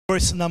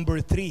verse number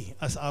 3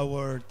 as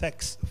our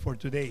text for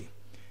today.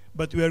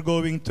 But we are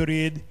going to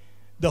read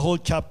the whole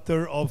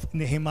chapter of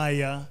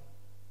Nehemiah,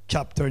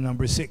 chapter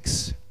number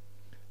 6.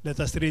 Let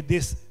us read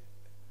this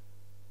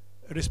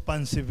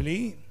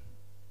responsively.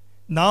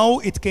 Now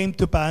it came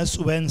to pass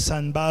when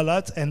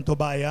Sanballat and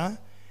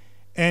Tobiah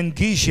and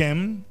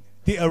Geshem,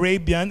 the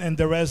Arabian, and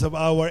the rest of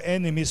our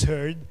enemies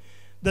heard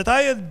that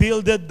I had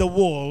builded the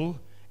wall,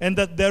 and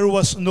that there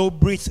was no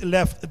breach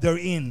left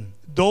therein,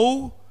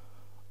 though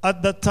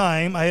at that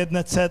time I had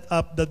not set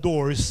up the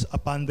doors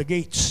upon the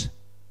gates.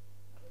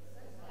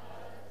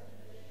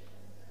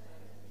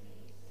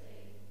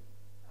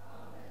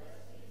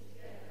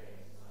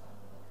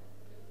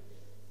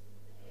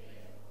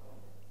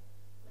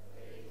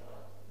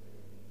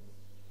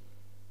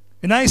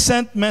 And I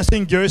sent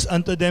messengers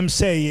unto them,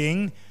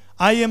 saying,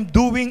 I am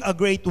doing a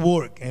great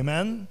work,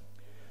 amen,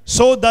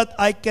 so that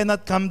I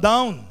cannot come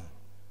down.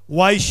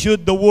 Why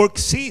should the work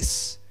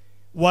cease,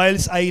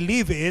 whilst I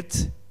leave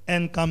it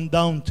and come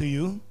down to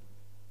you?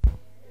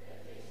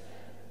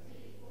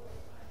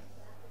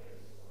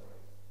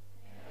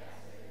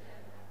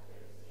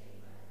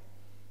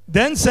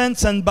 Then sent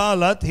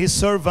Sanballat his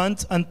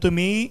servant unto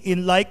me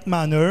in like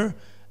manner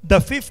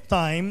the fifth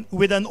time,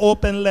 with an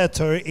open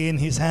letter in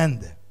his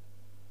hand.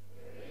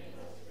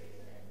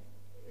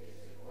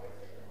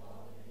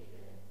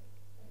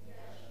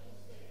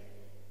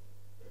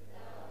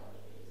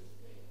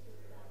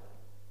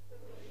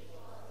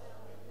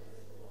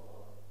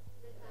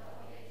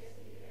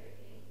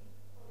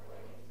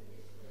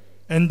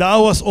 And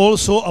thou hast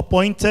also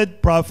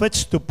appointed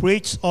prophets to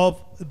preach of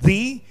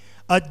thee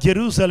at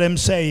Jerusalem,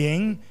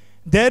 saying,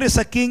 There is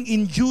a king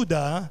in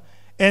Judah,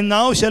 and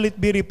now shall it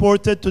be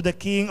reported to the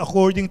king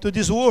according to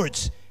these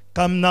words.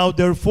 Come now,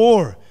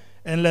 therefore,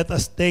 and let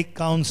us take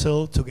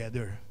counsel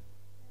together.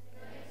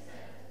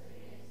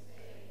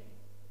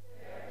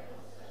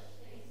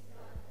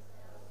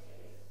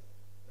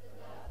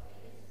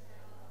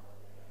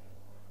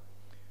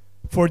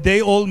 For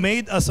they all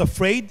made us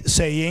afraid,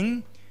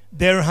 saying,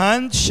 Their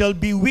hand shall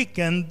be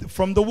weakened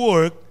from the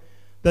work,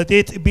 that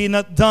it be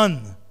not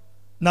done.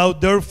 Now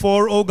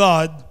therefore, O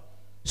God,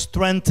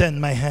 strengthen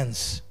my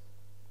hands.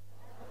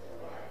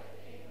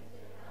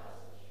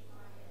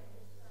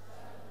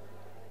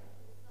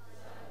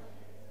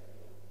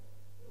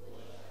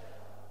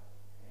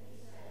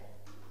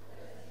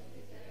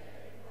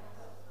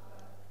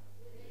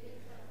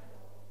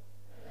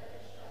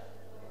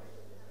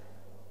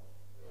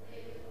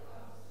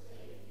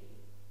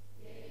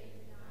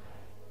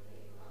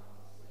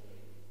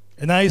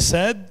 And I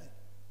said,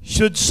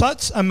 Should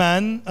such a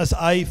man as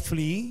I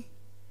flee?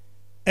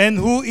 And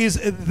who is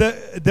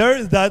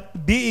there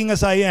that, being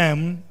as I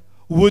am,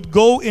 would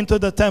go into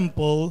the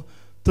temple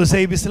to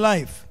save his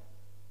life?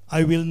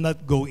 I will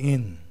not go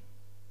in.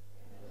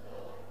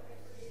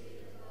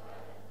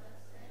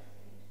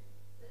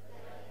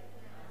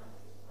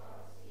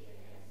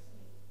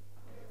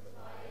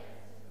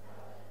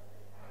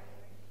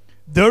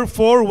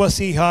 Therefore was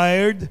he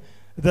hired,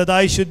 that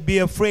I should be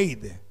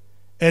afraid,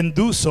 and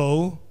do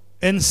so,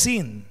 and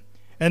sin,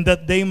 and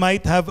that they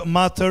might have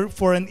matter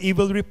for an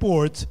evil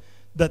report,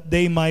 that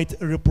they might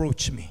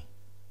reproach me.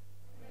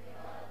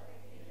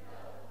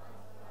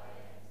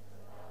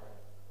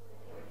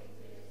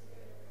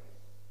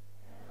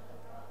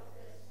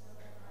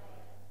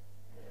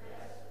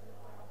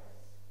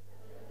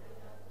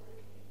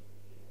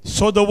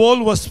 So the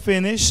wall was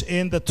finished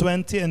in the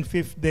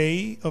 25th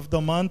day of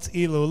the month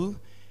Elul,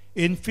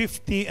 in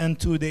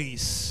 52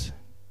 days.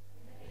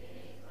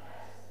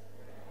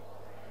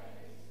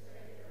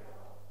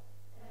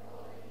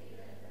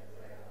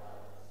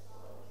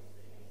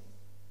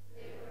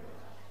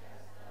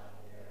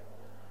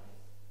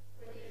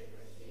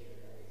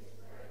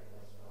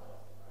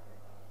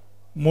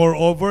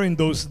 Moreover, in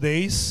those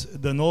days,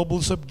 the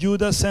nobles of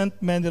Judah sent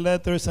many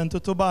letters unto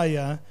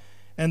Tobiah,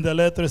 and the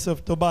letters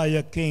of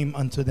Tobiah came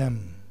unto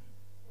them.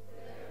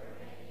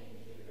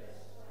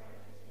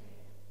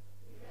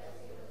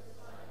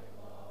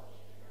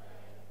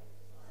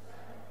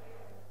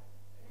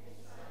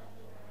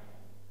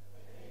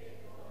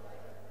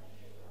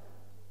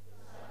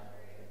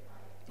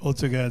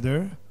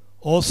 Altogether,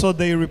 also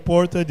they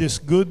reported his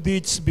good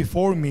deeds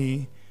before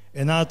me,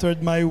 and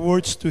uttered my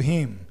words to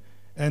him.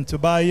 And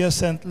Tobiah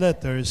sent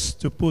letters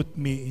to put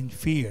me in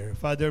fear.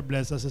 Father,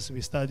 bless us as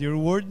we study your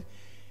word.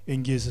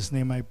 In Jesus'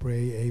 name I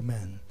pray,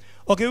 amen.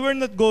 Okay, we're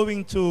not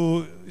going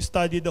to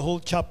study the whole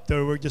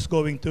chapter. We're just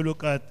going to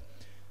look at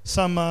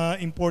some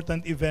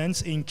important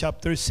events in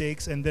chapter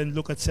 6, and then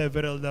look at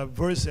several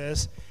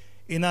verses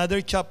in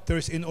other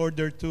chapters in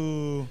order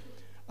to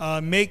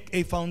make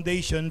a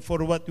foundation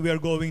for what we are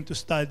going to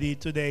study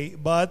today.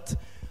 But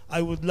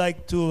I would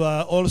like to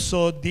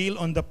also deal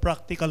on the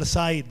practical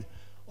side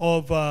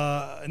of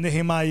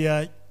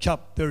Nehemiah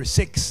chapter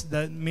 6,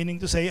 that meaning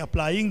to say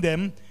applying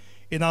them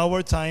in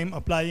our time,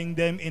 applying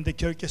them in the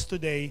churches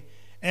today,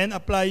 and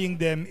applying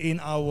them in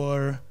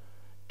our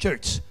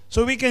church.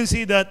 So we can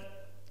see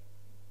that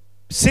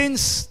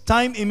since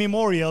time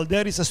immemorial,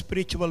 there is a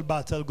spiritual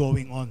battle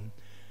going on.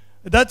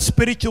 that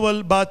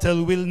spiritual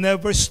battle will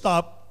never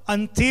stop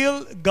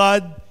until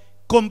God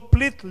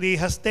completely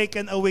has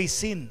taken away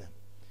sin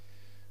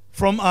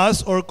from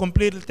us, or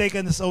completely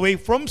taken us away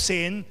from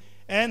sin,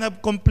 and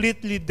have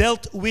completely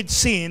dealt with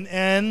sin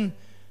and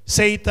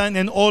Satan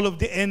and all of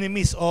the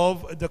enemies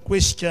of the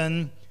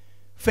Christian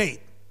faith.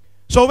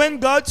 So when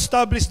God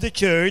established the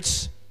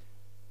church,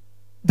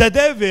 the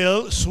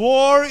devil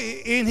swore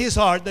in his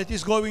heart that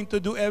he's going to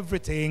do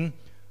everything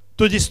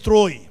to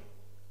destroy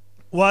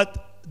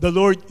what the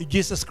Lord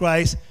Jesus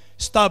Christ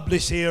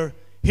established here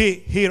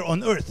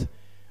on earth.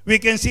 We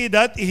can see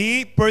that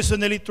he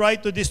personally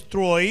tried to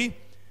destroy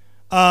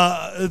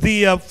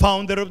the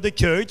founder of the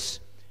church,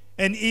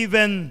 and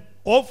even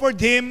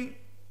offered him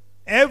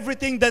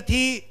everything that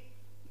he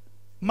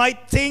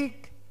might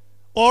think,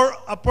 or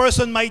a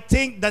person might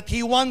think that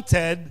he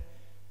wanted,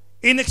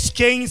 in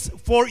exchange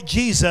for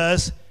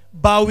Jesus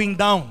bowing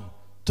down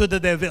to the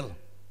devil.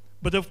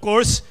 But of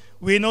course,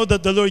 we know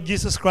that the Lord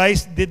Jesus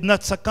Christ did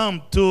not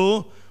succumb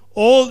to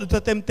all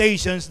the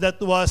temptations that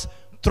was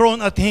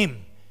thrown at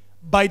him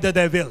by the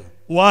devil.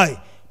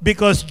 Why?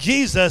 Because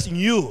Jesus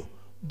knew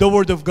the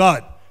Word of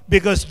God.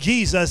 Because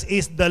Jesus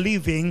is the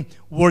living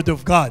Word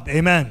of God.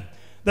 Amen.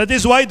 That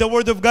is why the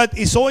Word of God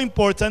is so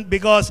important,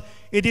 because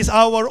it is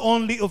our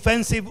only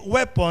offensive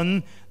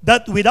weapon,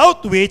 that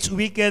without which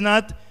we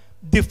cannot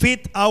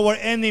defeat our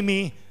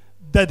enemy,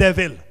 the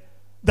devil.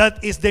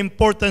 That is the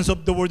importance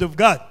of the Word of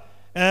God.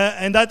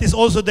 And that is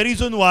also the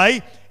reason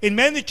why in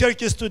many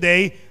churches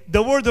today,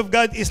 the Word of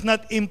God is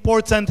not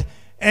important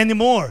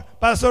anymore.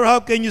 Pastor, how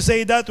can you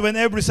say that when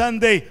every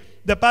Sunday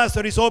the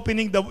pastor is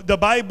opening the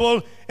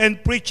Bible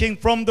and preaching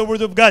from the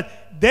Word of God?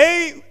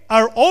 They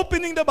are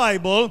opening the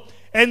Bible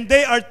and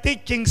they are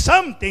teaching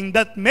something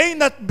that may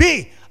not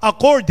be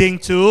according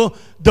to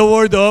the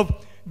Word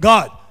of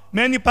God.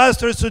 Many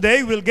pastors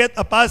today will get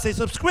a passage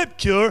of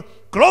Scripture,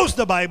 close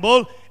the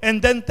Bible,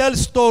 and then tell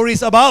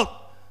stories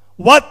about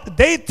what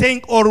they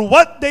think or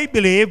what they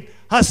believe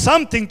has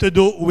something to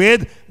do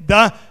with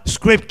the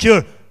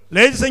Scripture.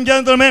 Ladies and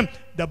gentlemen,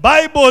 the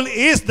Bible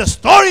is the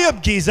story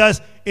of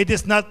Jesus. It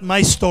is not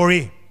my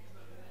story.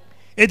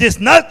 It is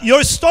not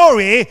your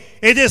story.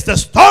 It is the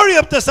story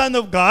of the Son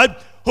of God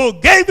who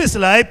gave His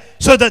life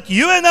so that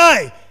you and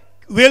I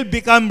will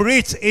become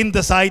rich in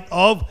the sight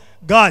of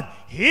God.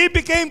 He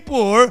became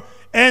poor,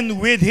 and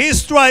with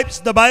His stripes,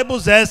 the Bible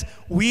says,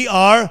 we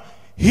are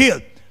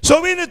healed.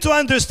 So we need to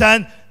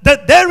understand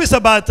that there is a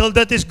battle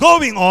that is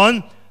going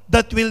on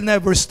that will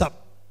never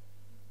stop.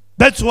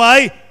 That's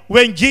why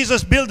when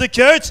Jesus built the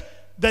church,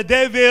 the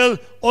devil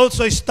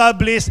also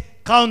established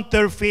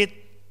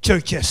counterfeit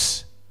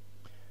churches.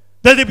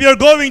 That if you're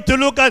going to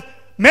look at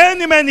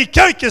many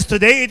churches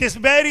today, it is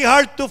very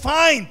hard to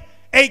find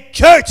a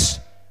church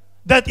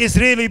that is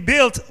really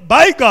built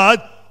by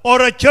God, or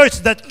a church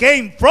that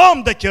came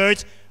from the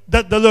church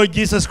that the Lord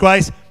Jesus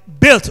Christ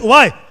built.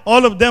 Why?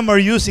 All of them are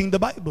using the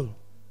Bible.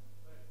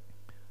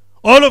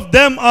 All of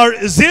them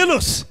are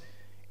zealous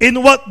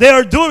in what they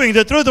are doing.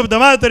 The truth of the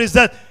matter is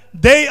that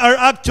they are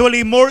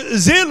actually more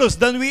zealous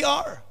than we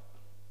are.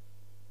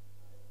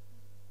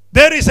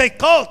 There is a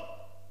cult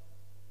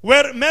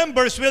where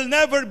members will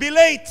never be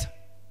late,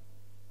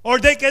 or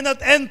they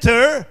cannot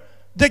enter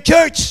the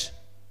church.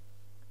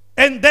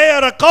 And they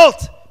are a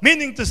cult,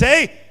 meaning to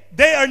say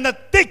they are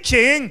not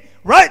teaching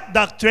right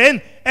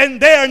doctrine,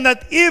 and they are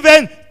not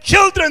even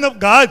children of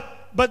God.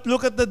 But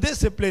look at the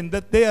discipline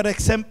that they are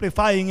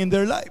exemplifying in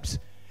their lives.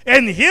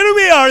 And here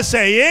we are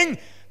saying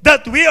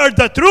that we are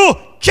the true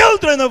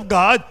children of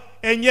God,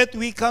 and yet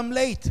we come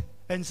late.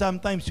 And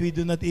sometimes we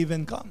do not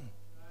even come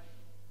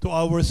to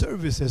our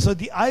services. So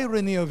the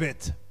irony of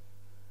it.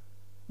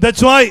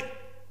 That's why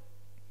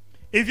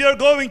if you're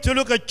going to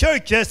look at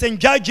churches and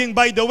judging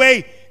by the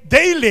way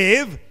they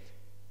live,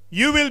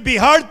 you will be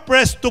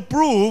hard-pressed to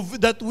prove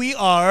that we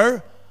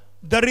are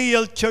the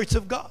real church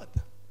of God,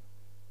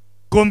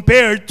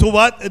 compared to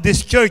what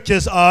these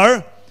churches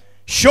are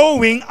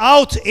showing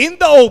out in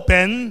the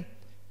open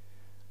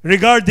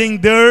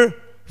regarding their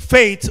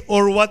faith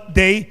or what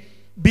they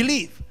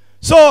believe.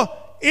 So,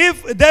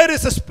 if there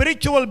is a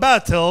spiritual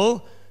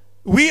battle,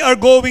 we are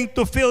going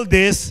to feel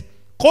this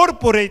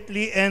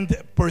corporately and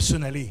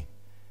personally.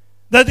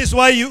 That is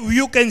why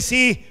you can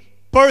see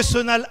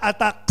personal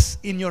attacks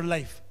in your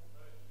life.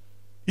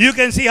 You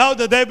can see how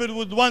the devil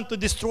would want to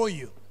destroy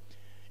you.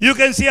 You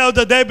can see how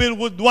the devil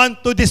would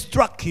want to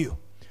distract you.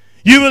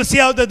 You will see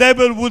how the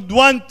devil would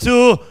want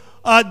to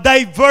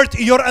divert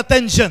your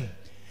attention.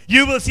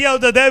 You will see how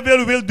the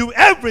devil will do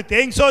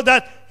everything so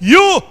that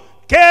you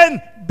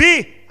can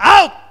be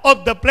out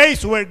of the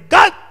place where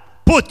God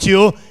put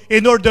you,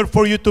 in order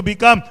for you to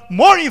become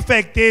more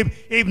effective,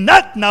 if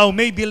not now,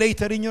 maybe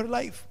later in your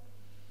life.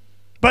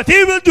 But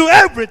he will do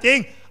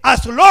everything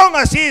as long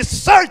as he is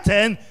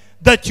certain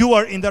that you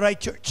are in the right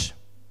church.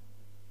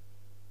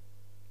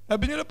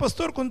 Sabi nila,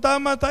 Pastor, kung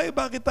tama tayo,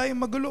 bakit tayo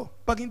magulo?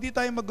 Pag hindi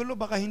tayo magulo,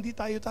 baka hindi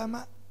tayo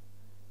tama.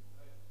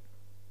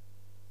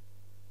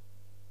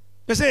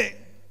 Kasi,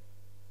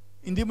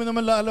 hindi mo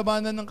naman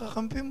laalabanan ng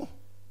kakampi mo.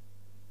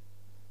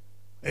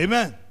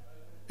 Amen.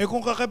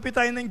 kung kakapi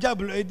tayo ng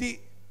Diablo, di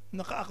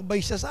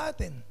nakaakbay siya sa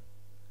atin.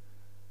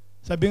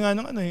 Sabi nga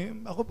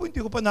ng ako po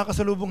hindi ko pa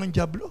nakasalubong ang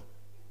Diablo.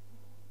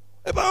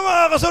 Paano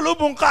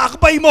makakasalubong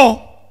kaakbay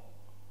mo?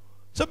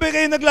 Sabi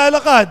kayo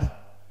naglalakad.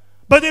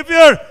 But if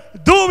you're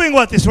doing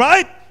what is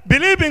right,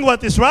 believing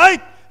what is right,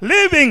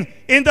 living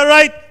in the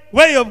right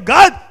way of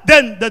God,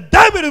 then the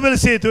devil will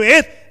see to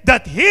it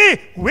that he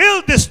will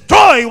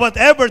destroy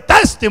whatever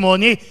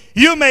testimony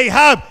you may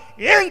have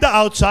in the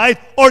outside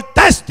or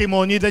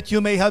testimony that you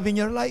may have in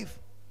your life.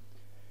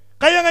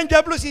 Kaya nga ang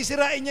Diablo,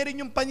 sisirain niya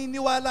rin yung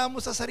paniniwala mo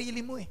sa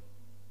sarili mo.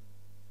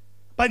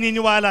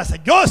 Paniniwala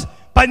sa Diyos,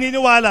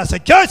 paniniwala sa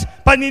church,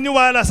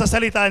 paniniwala sa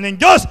salita ng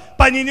Diyos,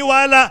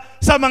 paniniwala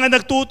sa mga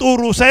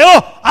nagtuturo sa iyo,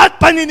 at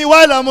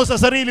paniniwala mo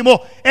sa sarili mo.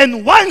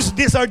 And once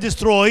these are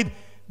destroyed,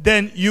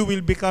 then you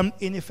will become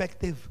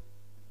ineffective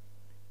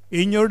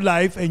in your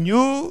life, and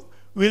you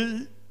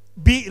will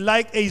be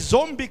like a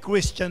zombie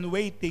Christian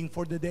waiting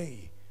for the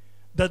day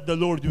that the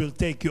Lord will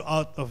take you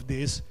out of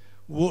this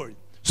world.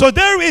 So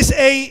there is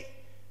a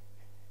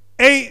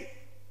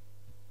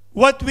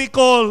what we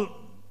call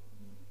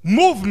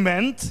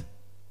movement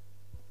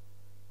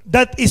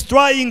that is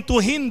trying to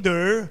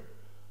hinder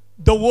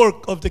the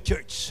work of the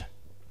church.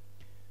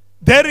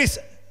 There is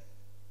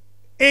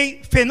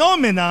a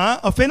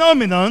phenomenon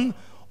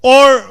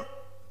or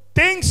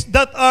things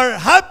that are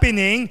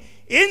happening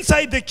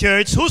inside the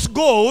church whose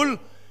goal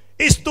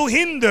is to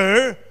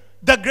hinder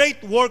the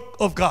great work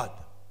of God.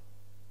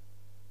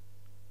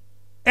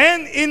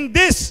 And in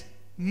this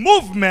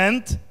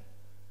movement,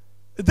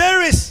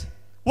 there is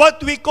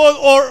what we call,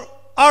 or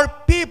are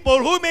people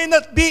who may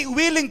not be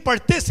willing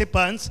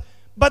participants,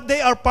 but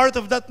they are part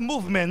of that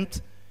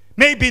movement,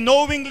 maybe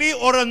knowingly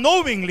or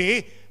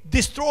unknowingly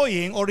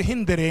destroying or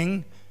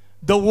hindering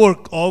the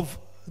work of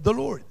the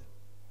Lord.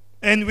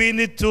 And we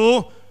need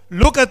to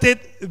look at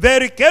it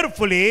very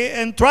carefully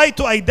and try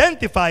to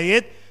identify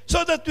it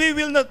so that we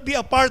will not be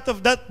a part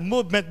of that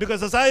movement,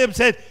 because as I have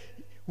said,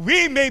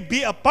 we may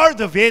be a part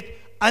of it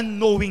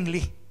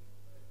unknowingly.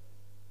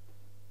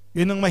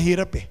 Yun ang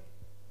mahirap eh.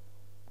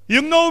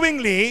 Yung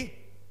knowingly,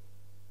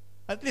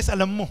 at least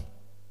alam mo.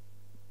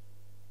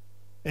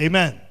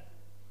 Amen.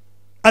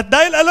 At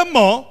dahil alam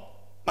mo,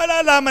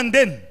 malalaman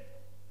din.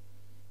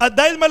 At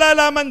dahil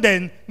malalaman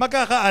din,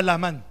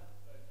 magkakaalaman.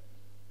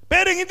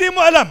 Pero hindi mo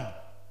alam.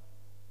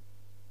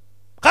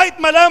 Kahit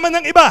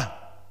malaman ng iba,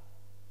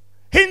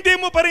 hindi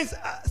mo pa rin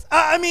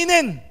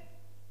aaminin.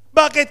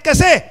 Bakit?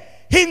 Kasi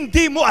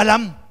hindi mo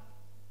alam.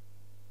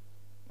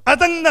 At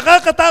ang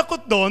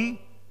nakakatakot doon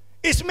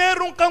is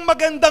meron kang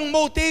magandang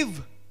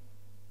motive.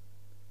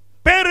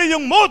 Pero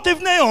yung motive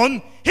na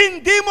yon,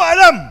 hindi mo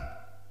alam.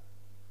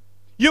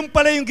 Yung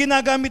pala yung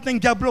ginagamit ng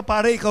Diablo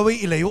para ikaw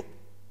ay ilayo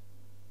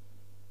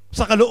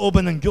sa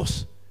kalooban ng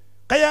Diyos.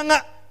 Kaya nga,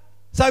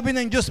 sabi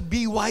ng Diyos,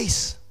 be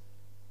wise.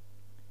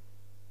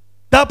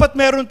 Dapat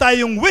meron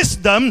tayong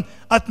wisdom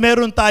at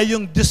meron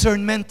tayong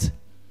discernment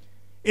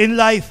in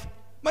life.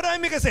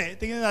 Marami kasi,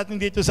 tingnan natin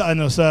dito sa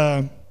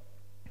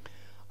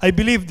I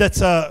believe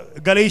that's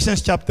Galatians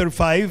chapter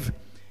 5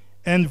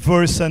 and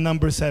verse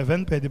number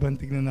 7. Pwede ba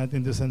tignan natin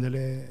doon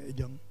sandali,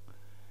 Jong?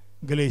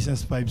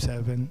 Galatians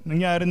 5:7.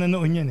 Nangyari na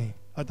noon yan eh.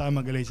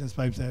 Tama, Galatians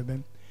 5:7.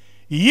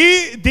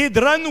 Ye did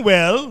run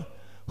well.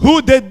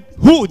 Who did?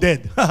 Who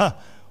did?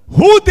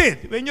 Who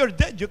did? When you're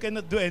dead, you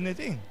cannot do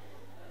anything.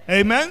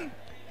 Amen?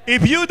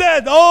 If you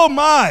dead, oh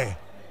my!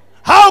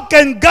 How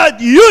can God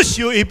use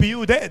you if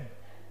you dead?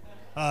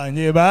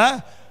 Di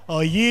ba?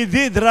 Oh, ye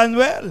did run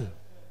well.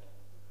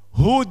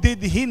 Who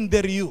did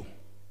hinder you?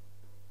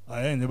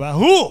 Ayan, di ba?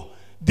 Who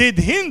did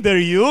hinder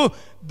you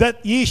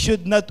that ye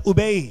should not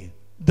obey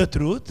the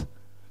truth?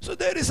 So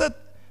there is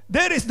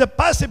the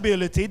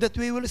possibility that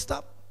we will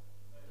stop.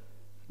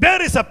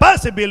 There is a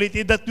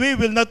possibility that we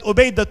will not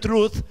obey the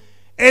truth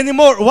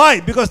anymore.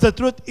 Why? Because the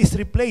truth is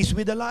replaced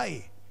with a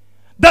lie.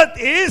 That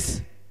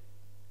is,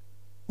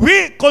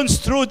 we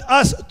construed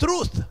as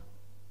truth.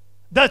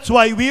 That's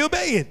why we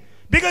obey it.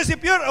 Because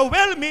if you're a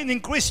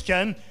well-meaning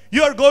Christian,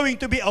 you are going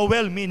to be a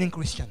well-meaning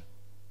Christian.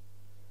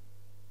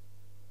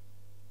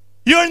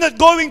 You're not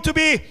going to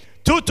be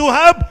to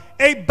have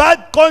a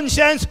bad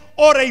conscience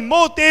or a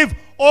motive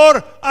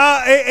or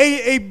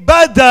a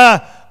bad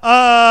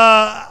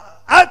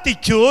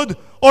attitude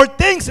or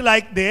things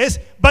like this,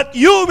 but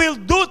you will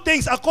do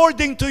things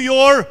according to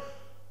your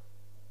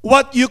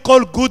what you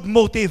call good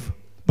motive.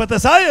 But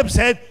as I have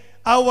said,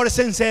 our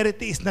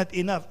sincerity is not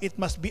enough. It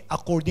must be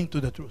according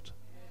to the truth.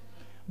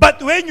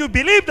 But when you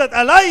believe that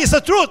a lie is a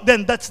truth,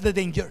 then that's the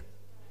danger.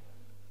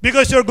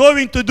 Because you're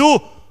going to do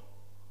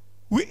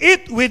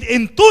it with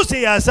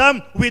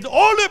enthusiasm, with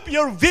all of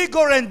your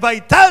vigor and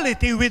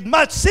vitality, with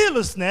much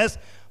zealousness,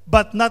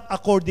 but not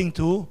according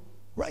to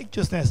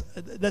righteousness.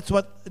 That's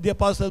what the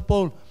Apostle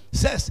Paul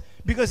says.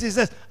 Because he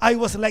says, I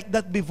was like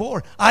that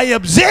before. I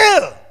have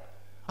zeal.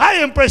 I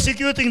am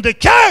persecuting the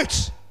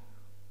church.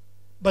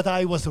 But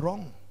I was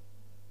wrong.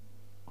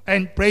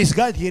 And praise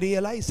God, he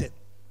realized it.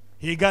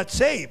 He got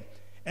saved.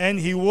 And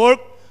he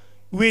worked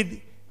with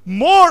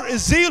more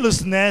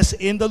zealousness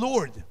in the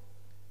Lord.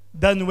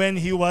 than when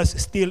he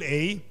was still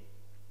a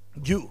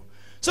Jew.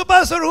 So,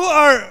 Pastor, who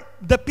are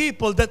the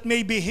people that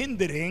may be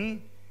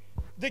hindering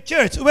the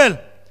church? Well,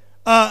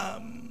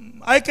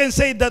 I can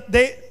say that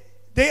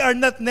they are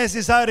not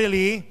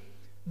necessarily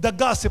the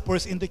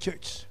gossipers in the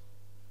church.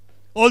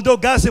 Although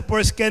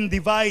gossipers can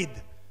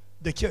divide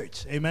the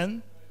church.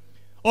 Amen?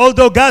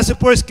 Although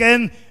gossipers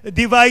can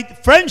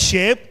divide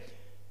friendship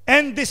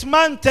and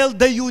dismantle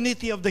the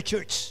unity of the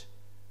church.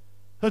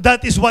 So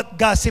that is what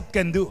gossip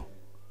can do.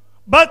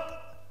 But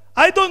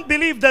I don't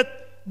believe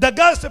that the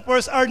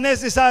gossipers are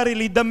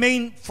necessarily the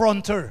main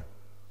fronter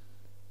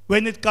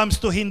when it comes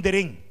to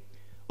hindering.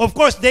 Of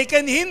course, they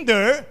can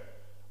hinder,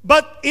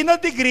 but in a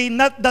degree,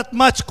 not that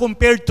much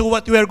compared to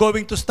what we are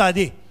going to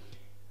study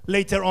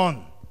later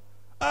on.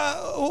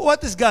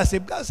 What is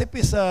gossip? Gossip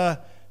is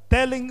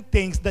telling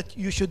things that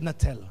you should not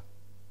tell.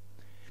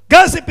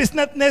 Gossip is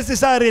not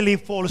necessarily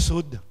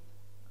falsehood,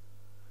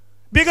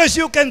 because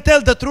you can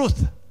tell the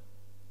truth,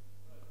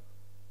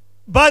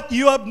 but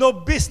you have no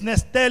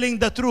business telling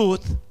the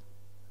truth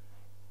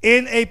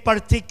in a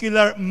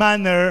particular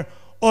manner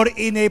or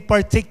in a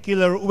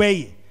particular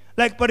way.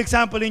 Like, for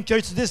example, in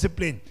church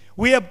discipline,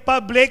 we have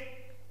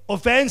public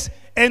offense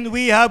and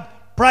we have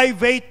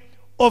private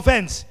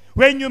offense.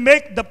 When you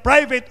make the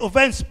private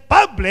offense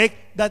public,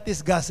 that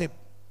is gossip.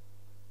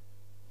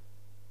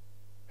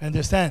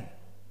 Understand?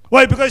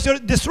 Why? Because you're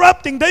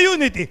disrupting the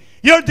unity.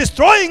 You're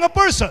destroying a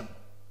person.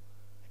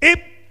 If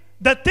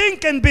the thing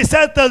can be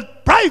settled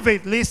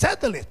privately,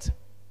 settle it.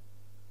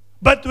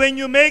 But when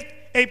you make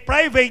a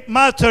private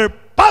matter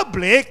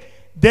public,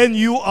 then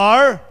you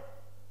are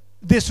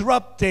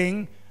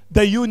disrupting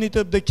the unity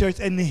of the church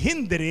and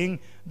hindering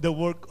the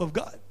work of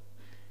God.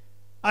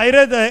 I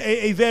read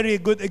a very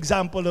good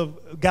example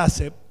of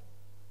gossip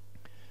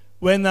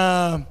when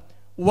a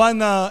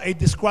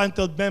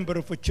disgruntled member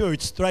of a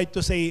church tried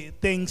to say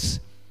things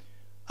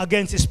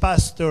against his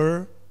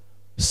pastor.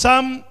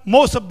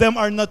 Most of them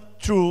are not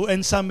true,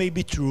 and some may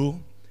be true,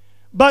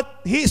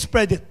 but he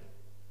spread it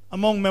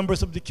among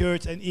members of the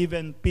church and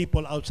even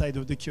people outside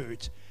of the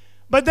church.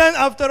 But then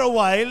after a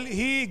while,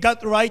 he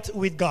got right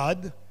with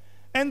God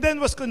and then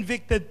was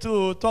convicted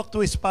to talk to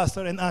his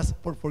pastor and ask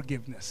for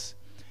forgiveness.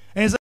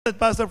 And he said,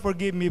 "Pastor,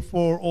 forgive me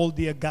for all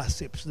the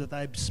gossips that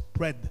I've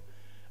spread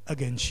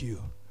against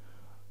you."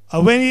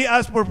 When he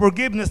asked for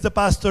forgiveness, the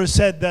pastor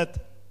said that,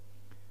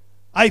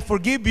 "I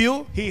forgive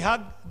you." He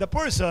hugged the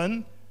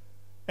person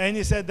and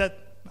he said that,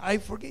 "I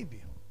forgive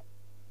you."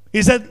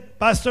 He said,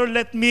 "Pastor,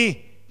 let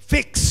me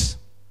fix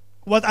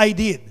what I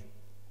did."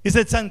 He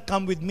said, "Son,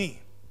 come with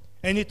me."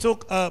 And he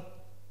took a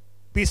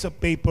piece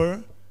of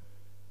paper.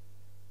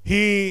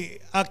 He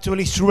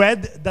actually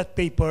shredded that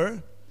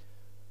paper.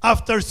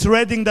 After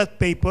shredding that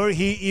paper,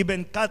 he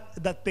even cut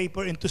that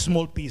paper into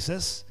small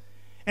pieces.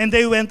 And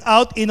they went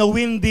out in a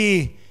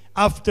windy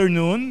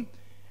afternoon.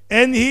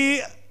 And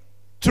he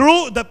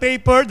threw the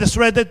paper, the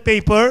shredded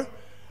paper,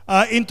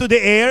 into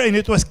the air. And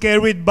it was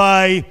carried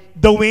by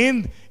the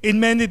wind in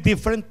many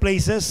different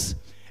places.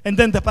 And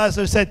then the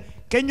pastor said,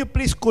 "Can you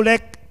please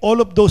collect all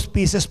of those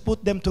pieces,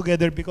 put them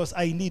together, because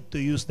I need to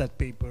use that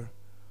paper?"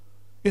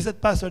 He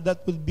said, "Pastor,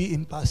 that will be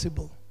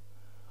impossible.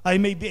 I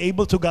may be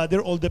able to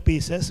gather all the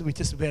pieces,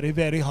 which is very,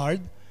 very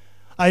hard.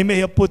 I may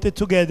have put it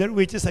together,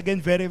 which is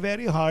again very,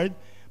 very hard.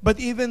 But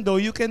even though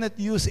you cannot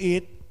use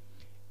it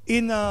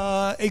in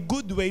a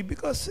good way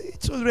because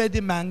it's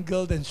already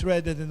mangled and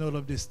shredded and all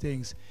of these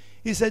things."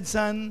 He said,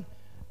 "Son,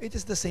 it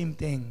is the same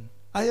thing.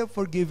 I have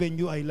forgiven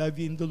you, I love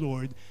you in the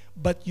Lord,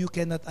 but you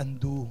cannot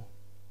undo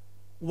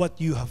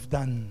what you have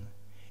done.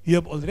 You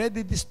have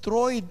already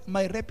destroyed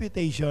my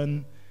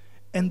reputation,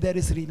 and there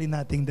is really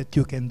nothing that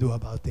you can do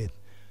about it.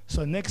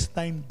 So next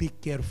time, be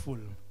careful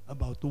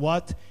about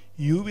what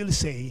you will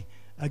say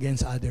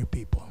against other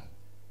people."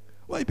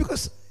 Why?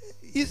 Because,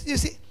 you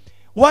see,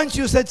 once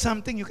you said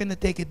something, you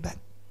cannot take it back.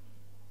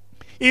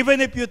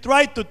 Even if you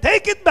try to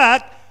take it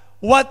back,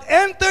 what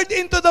entered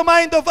into the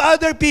mind of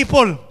other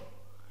people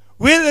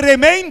will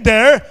remain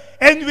there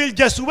and will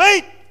just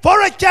wait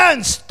for a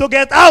chance to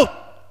get out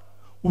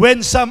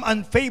when some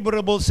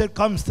unfavorable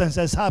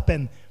circumstances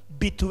happen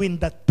between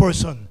that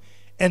person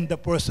and the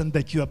person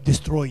that you have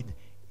destroyed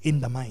in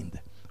the mind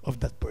of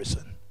that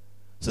person.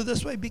 So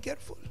that's why be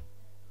careful.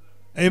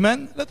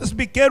 Amen? Let us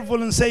be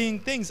careful in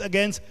saying things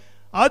against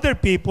other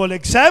people,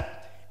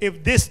 except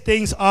if these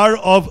things are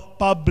of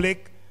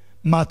public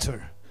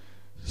matter.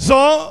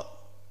 So,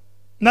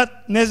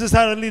 not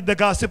necessarily the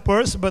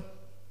gossipers, but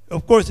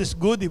of course it's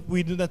good if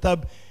we do not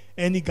have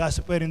any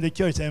gossiper in the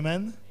church.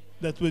 Amen?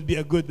 That would be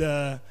a good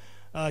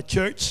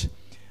church.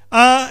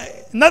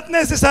 Not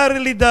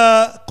necessarily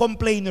the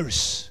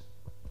complainers.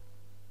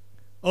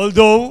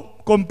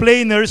 Although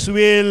complainers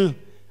will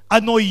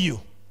annoy you.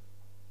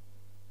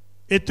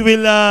 It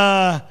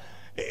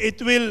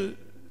will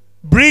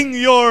bring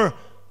your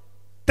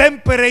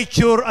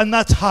temperature a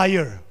notch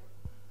higher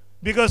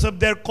because of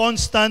their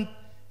constant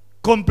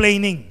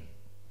complaining.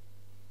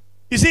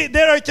 You see,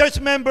 there are church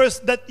members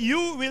that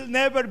you will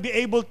never be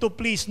able to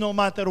please no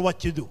matter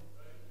what you do.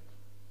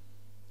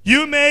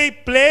 You may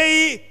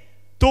play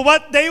to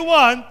what they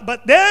want,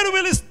 but they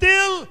will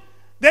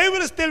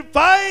still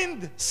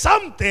find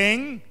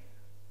something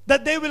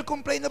that they will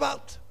complain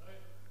about.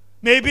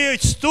 Maybe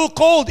it's too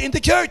cold in the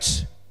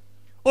church,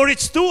 or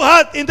it's too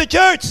hot in the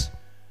church.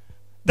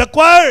 The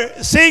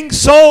choir sings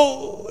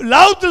so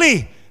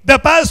loudly. The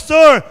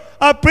pastor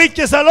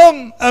preaches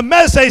along a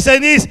message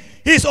and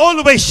he's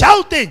always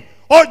shouting.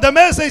 Or the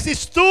message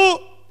is too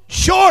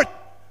short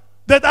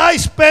that I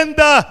spend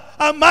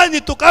money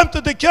to come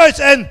to the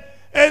church and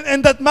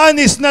that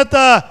money is not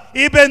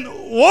even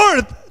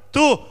worth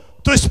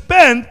to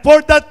spend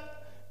for that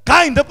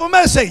kind of a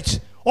message.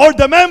 Or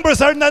the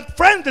members are not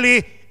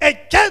friendly,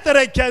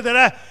 etc.,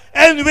 etc.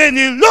 And when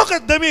you look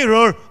at the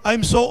mirror,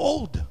 I'm so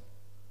old.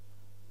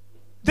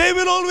 They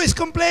will always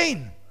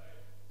complain.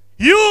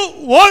 You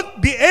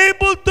won't be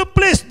able to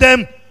please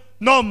them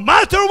no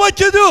matter what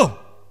you do.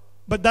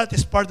 But that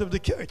is part of the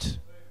church.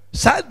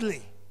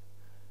 Sadly,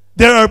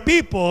 there are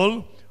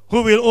people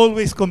who will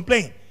always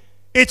complain.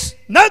 It's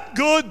not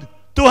good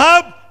to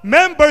have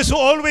members who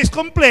always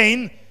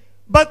complain,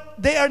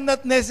 but they are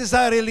not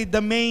necessarily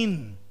the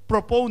main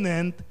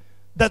proponent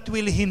that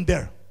will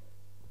hinder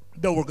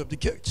the work of the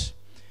church.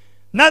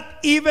 Not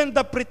even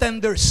the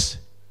pretenders.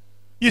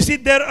 You see,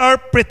 there are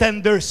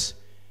pretenders.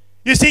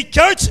 You see,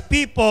 church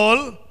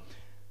people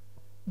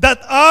that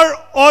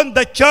are on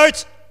the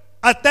church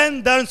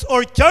attendance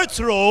or church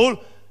roll,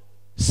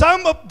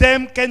 some of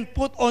them can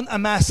put on a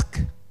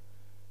mask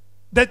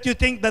that you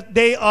think that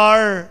they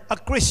are a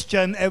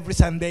Christian every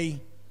Sunday.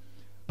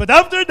 But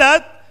after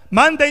that,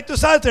 Monday to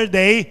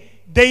Saturday,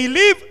 they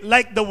live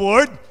like the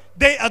Word,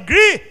 they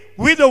agree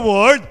with the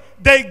Word,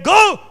 they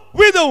go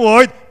with the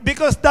Word,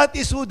 because that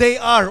is who they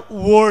are,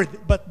 Word,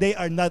 but they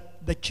are not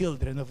the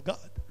children of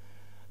God.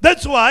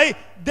 That's why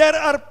there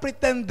are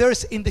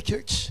pretenders in the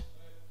church.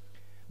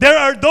 There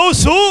are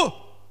those who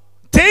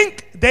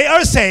think they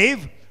are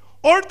saved,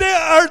 or there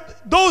are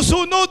those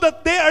who know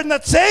that they are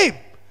not saved,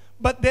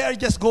 but they are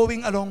just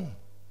going along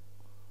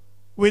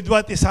with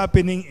what is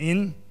happening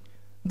in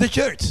the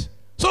church.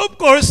 So of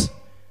course,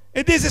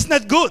 this is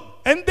not good.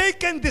 And they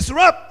can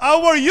disrupt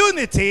our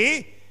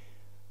unity,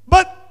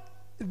 but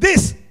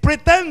these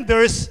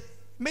pretenders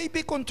may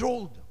be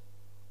controlled.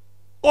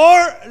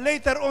 Or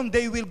later on,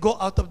 they will go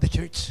out of the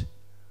church.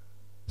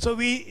 So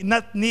we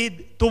not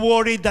need to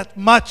worry that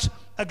much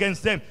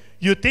against them.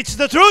 You teach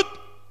the truth,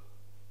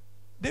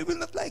 they will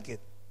not like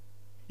it.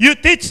 You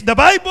teach the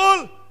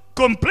Bible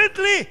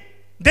completely,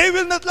 they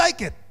will not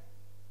like it.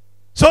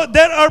 So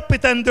there are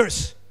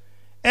pretenders.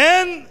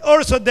 And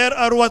also there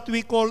are what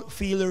we call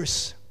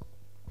feelers.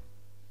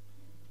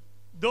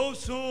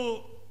 Those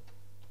who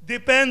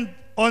depend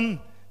on,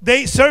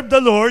 they serve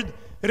the Lord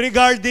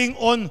regarding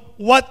on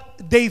what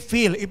they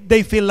feel. If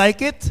they feel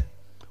like it,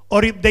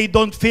 or if they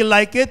don't feel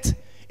like it,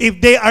 if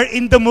they are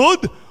in the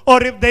mood,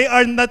 or if they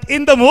are not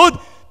in the mood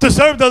to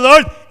serve the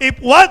Lord. If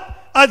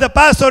what the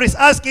pastor is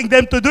asking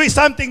them to do is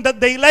something that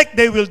they like,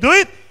 they will do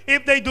it.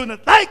 If they do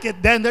not like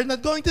it, then they're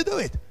not going to do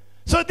it.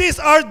 So these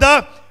are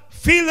the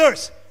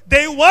feelers.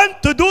 They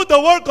want to do the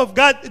work of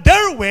God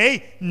their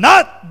way,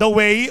 not the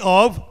way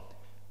of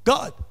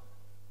God.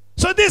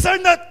 So these are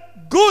not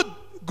good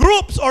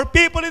groups or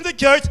people in the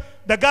church,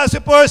 the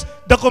gossipers,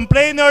 the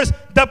complainers,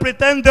 the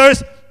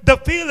pretenders, the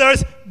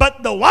feelers,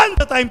 but the one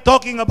that I'm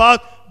talking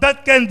about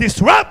that can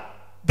disrupt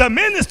the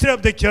ministry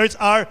of the church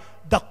are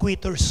the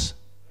quitters.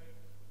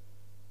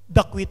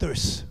 The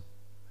quitters.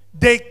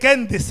 They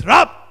can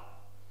disrupt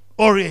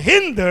or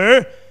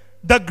hinder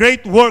the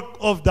great work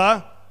of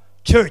the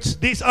church.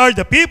 These are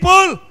the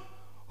people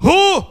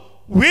who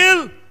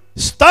will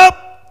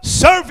stop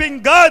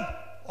serving God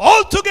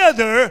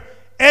altogether,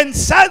 and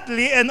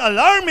sadly and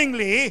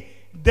alarmingly,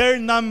 their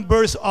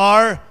numbers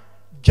are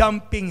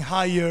jumping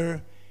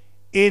higher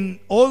in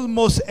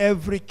almost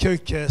every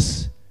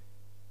churches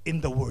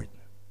in the world.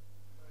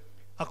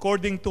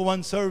 According to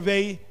one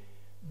survey,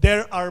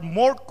 there are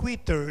more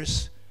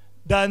quitters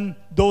than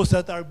those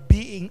that are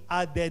being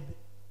added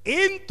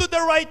into the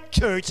right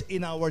church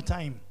in our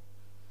time.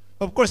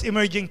 Of course,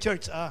 emerging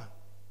church,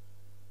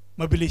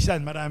 mabilis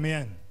yan, marami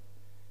yan.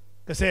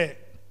 Kasi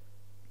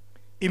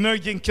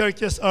emerging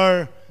churches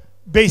are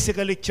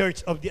basically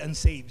church of the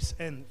unsaved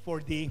and for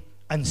the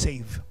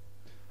unsaved.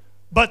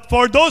 But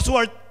for those who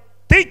are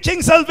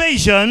teaching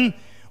salvation,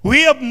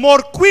 we have more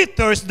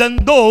quitters than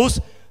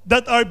those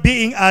that are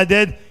being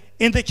added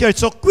in the church.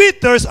 So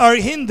quitters are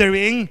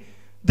hindering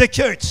the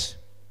church.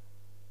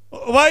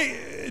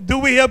 Why do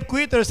we have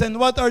quitters, and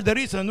what are the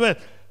reasons? Well,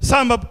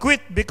 some have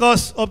quit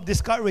because of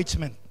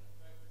discouragement.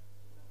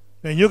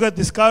 When you got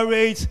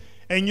discouraged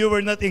and you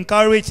were not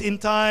encouraged in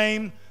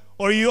time,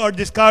 or you are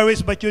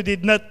discouraged but you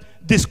did not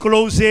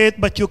disclose it,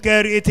 but you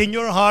carry it in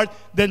your heart,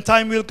 then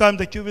time will come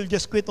that you will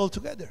just quit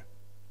altogether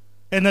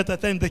and not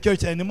attend the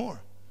church anymore.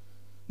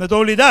 Not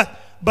only that,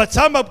 but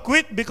some have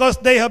quit because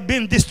they have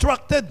been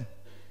distracted.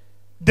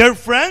 Their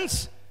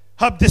friends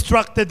have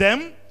distracted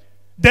them.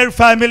 Their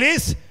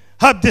families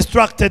have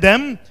distracted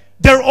them.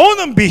 Their own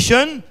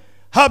ambition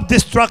have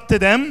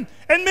distracted them.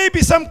 And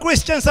maybe some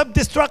Christians have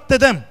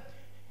distracted them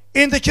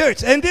in the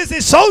church. And this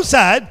is so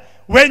sad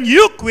when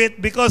you quit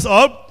because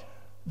of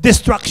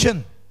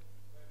distraction.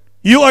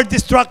 You are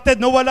distracted,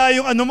 nawala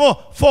yung ano mo,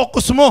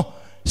 focus mo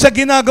sa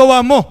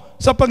ginagawa mo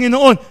sa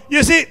Panginoon.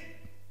 You see,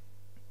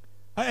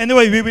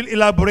 anyway, we will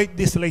elaborate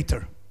this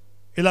later.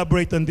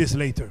 Elaborate on this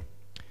later.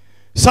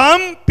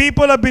 Some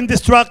people have been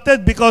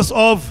distracted because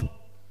of,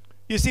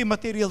 you see,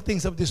 material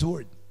things of this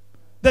world.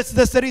 That's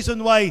the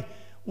reason why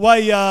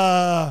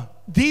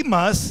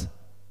Demas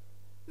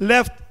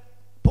left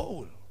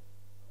Paul,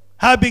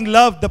 having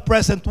loved the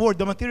present world,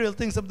 the material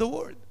things of the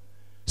world.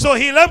 So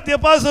he left the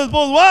Apostle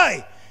Paul.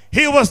 Why?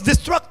 He was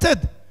distracted.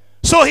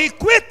 So he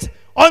quit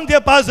on the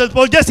Apostle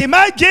Paul. Just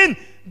imagine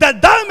the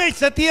damage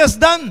that he has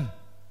done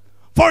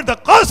for the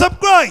cause of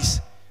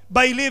Christ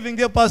by leaving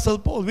the Apostle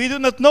Paul. We do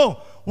not know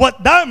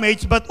what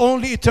damage, but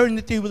only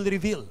eternity will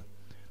reveal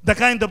the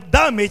kind of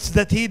damage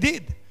that he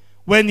did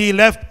when he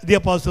left the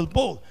Apostle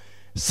Paul.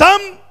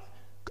 Some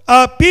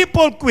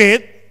people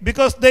quit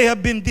because they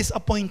have been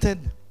disappointed.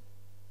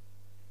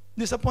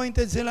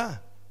 Disappointed sila.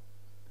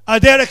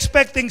 They're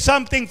expecting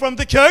something from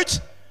the church,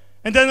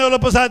 and then all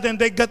of a sudden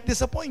they got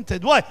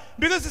disappointed. Why?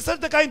 Because these are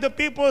the kind of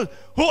people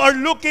who are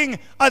looking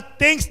at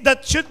things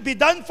that should be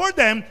done for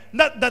them,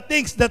 not the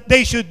things that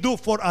they should do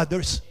for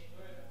others.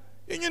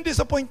 Yun yung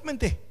disappointment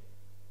eh.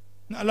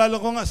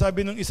 Naalala ko nga,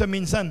 sabi ng isa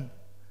minsan,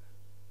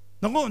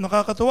 naku,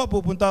 nakakatawa,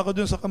 pupunta ako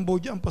dun sa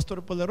Cambodia, ang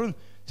pastor pala ron,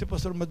 si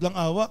Pastor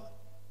Madlang-awa.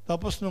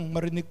 Tapos nung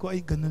marinig ko, ay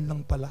ganun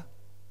lang pala.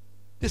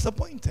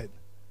 Disappointed.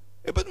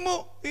 Ba't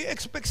mo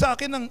i-expect sa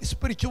akin ang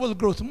spiritual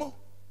growth mo?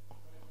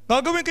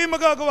 Gagawin ko yung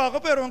magagawa ko,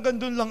 pero hanggang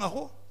dun lang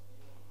ako.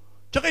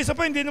 Tsaka isa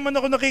pa, hindi naman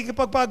ako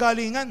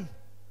nakikipagpagalingan.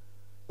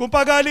 Kung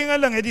pagalingan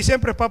lang, edi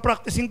siyempre,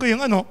 papracticing ko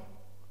yung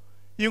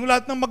yung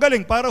lahat ng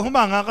magaling para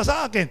humanga ka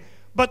sa akin.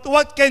 But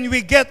what can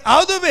we get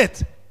out of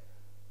it?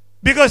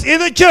 Because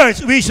in the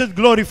church, we should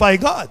glorify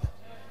God.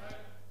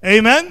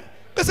 Amen?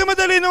 Kasi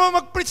madali naman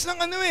mag-preach ng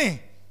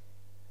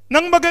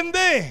ng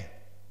maganda eh.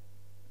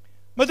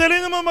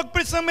 Madali naman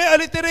mag-preach ng may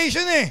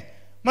alliteration eh.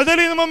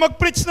 Madali naman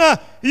mag-preach na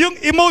yung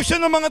emotion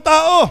ng mga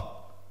tao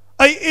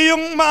ay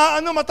yung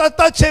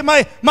matatouch eh,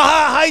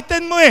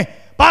 maha-heighten mo eh,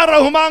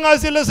 para humanga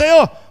sila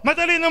sa'yo.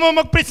 Madali naman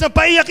mag-preach na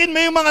paiyakin mo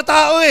yung mga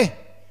tao eh.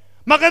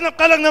 Maghanap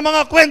ka lang ng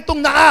mga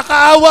kwentong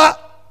nakakaawa.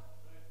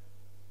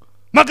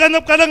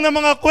 Maghanap ka lang ng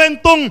mga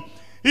kwentong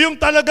yung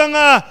talagang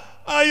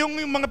yung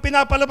mga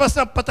pinapalabas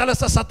na patalas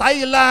sa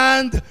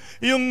Thailand,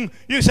 yung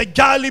sa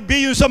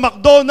Jollibee, yung sa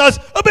McDonald's.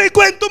 Abay,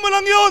 kwento mo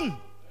lang yun.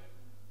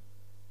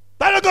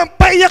 Talagang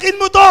paiyakin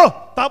mo to.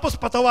 Tapos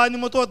patawanin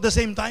mo to at the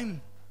same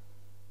time.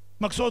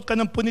 Magsuot ka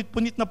ng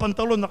punit-punit na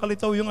pantalon,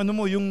 nakalitaw yung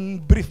yung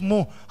brief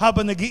mo,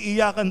 habang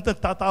nag-iiyakan,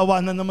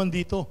 tatawa na naman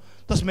dito.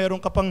 Tapos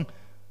meron ka pang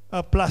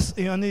plus,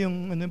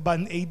 yung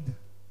band-aid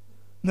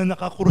na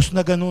nakakrus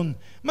na ganun.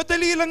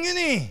 Madali lang yun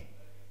eh.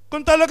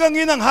 Kung talagang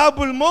yun ang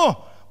habol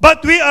mo. But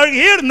we are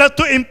here not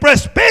to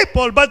impress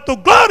people, but to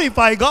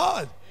glorify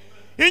God.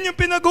 Yun yung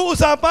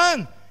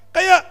pinag-uusapan.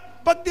 Kaya,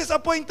 pag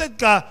disappointed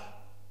ka,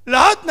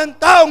 lahat ng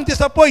taong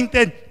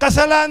disappointed,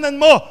 kasalanan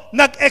mo,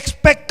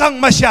 nag-expect kang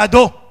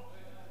masyado.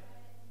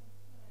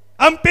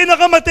 Ang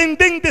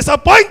pinakamatinding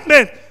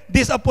disappointment,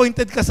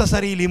 disappointed ka sa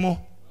sarili mo.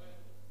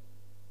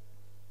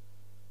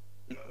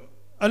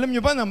 Alam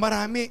nyo ba na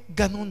marami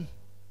ganun?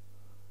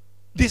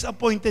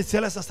 Disappointed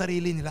sila sa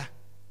sarili nila.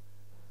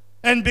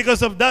 And because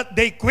of that,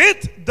 they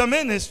quit the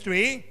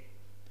ministry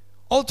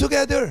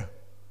altogether.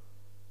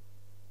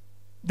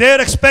 They're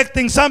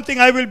expecting something.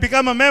 I will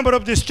become a member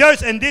of this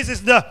church, and this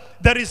is the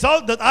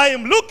result that I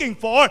am looking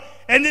for,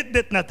 and it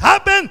did not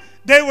happen.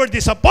 They were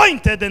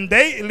disappointed, and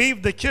they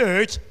leave the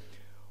church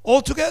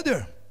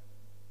altogether.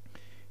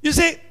 You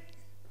see,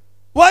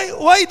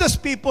 why does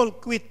people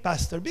quit,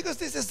 Pastor? Because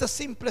this is the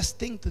simplest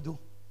thing to do.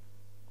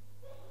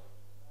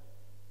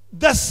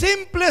 The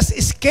simplest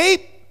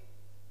escape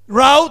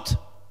route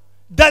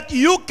that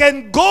you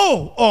can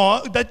go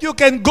on, that you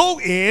can go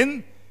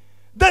in,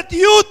 that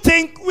you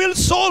think will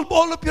solve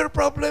all of your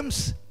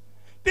problems.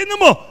 Tingnan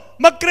mo,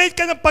 mag-create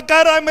ka ng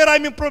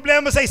pagkarami-raming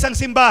problema sa isang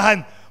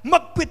simbahan.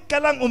 Mag-quit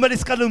ka lang,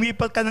 umalis ka,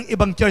 lumipat ka ng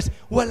ibang church.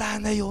 Wala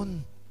na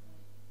yun.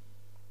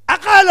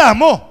 Akala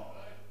mo.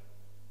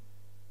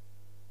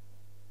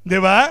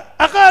 Di ba?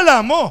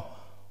 Akala mo.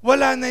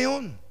 Wala na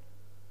yun.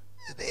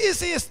 The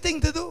easiest thing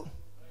to do.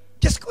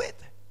 Just quit.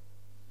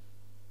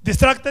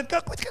 Distracted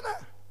ka, quit ka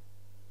na.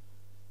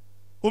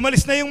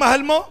 Umalis na yung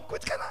mahal mo, quit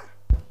ka na.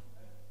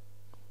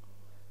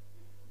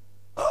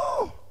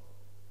 Oo.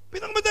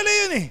 Pinakamadali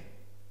yun eh.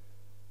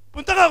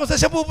 Punta ka kung saan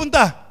siya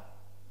pupunta.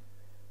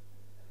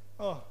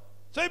 Oh.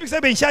 So ibig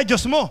sabihin, siya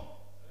Diyos mo.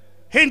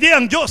 Hindi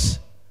ang Diyos.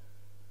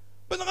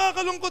 Ba't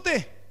nakakalungkot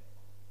eh?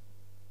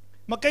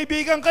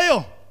 Magkaibigan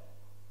kayo.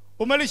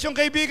 Umalis yung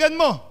kaibigan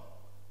mo.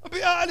 Abi,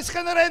 aalis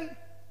ka na rin.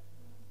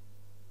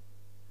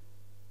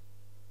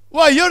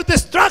 Why? You're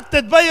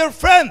distracted by your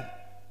friend.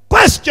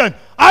 Question,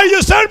 are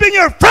you serving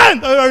your friend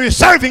or are you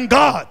serving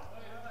God?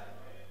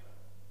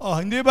 Oh,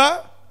 hindi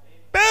ba?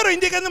 Pero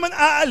hindi ka naman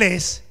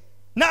aalis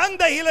na ang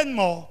dahilan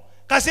mo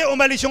kasi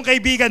umalis yung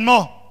kaibigan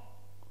mo.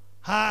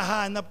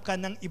 Hahanap ka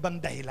ng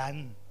ibang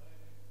dahilan.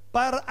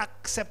 para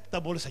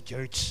acceptable sa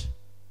church.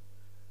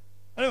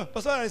 Alam mo,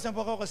 Pastor, alis na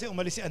po ako kasi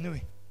umalis si ano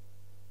eh.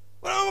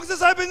 Wala akong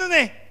magsasabi nun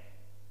eh.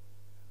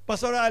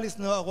 Pastor, alis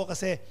na ako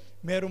kasi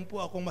meron po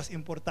akong mas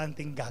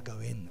importanteng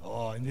gagawin.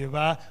 Oh, hindi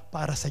ba?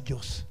 Para sa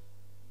Diyos.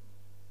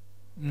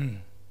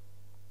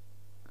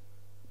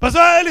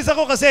 Pastor, alis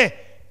ako kasi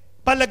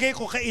palagay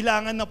ko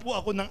kailangan na po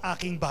ako ng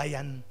aking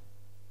bayan.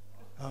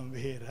 Ang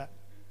bihira.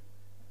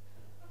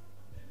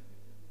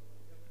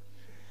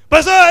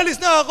 Pastor, alis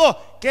na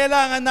ako.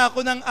 Kailangan na ako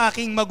ng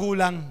aking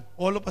magulang.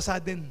 All of a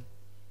sudden.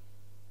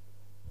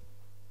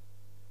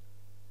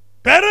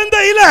 Pero ang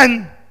dahilan,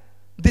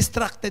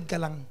 distracted ka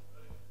lang.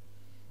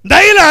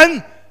 Dahilan,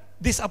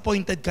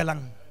 disappointed ka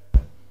lang.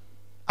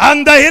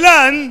 Ang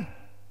dahilan,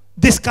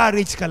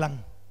 discouraged ka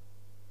lang.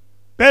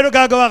 Pero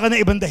gagawa ka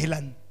ng ibang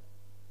dahilan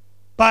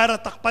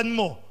para takpan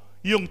mo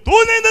yung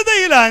tunay na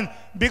dahilan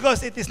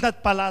because it is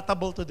not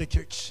palatable to the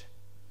church.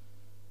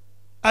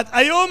 At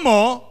ayaw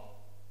mo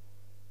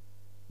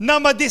na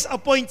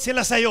ma-disappoint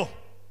sila sa'yo.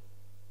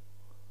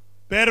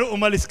 Pero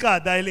umalis ka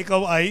dahil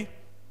ikaw ay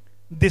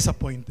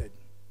disappointed.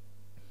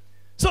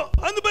 So,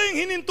 ano ba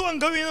yung hininto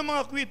ang gawin ng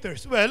mga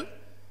quitters? Well,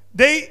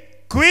 they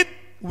quit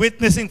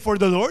witnessing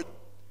for the Lord.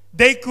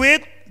 They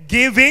quit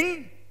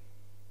giving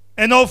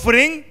and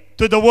offering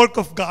to the work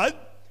of God.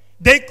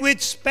 They quit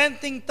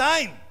spending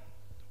time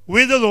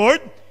with the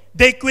Lord.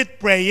 They quit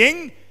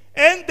praying.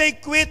 And they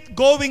quit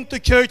going to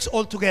church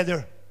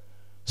altogether.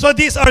 So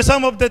these are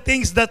some of the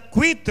things that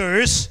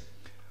quitters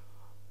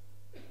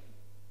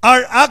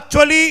are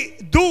actually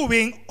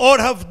doing or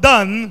have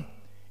done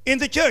in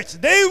the church.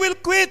 They will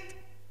quit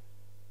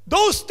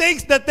those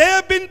things that they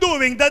have been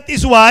doing. That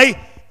is why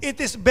it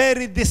is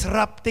very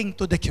disrupting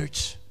to the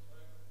church.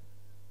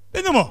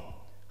 Tignan mo,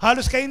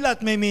 halos kayong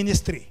lahat may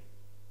ministry.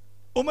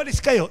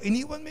 Umalis kayo,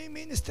 iniwan mo yung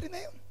ministry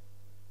na yun.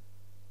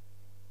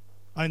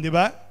 Di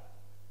ba?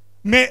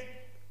 May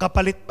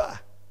kapalit ba?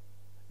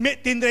 May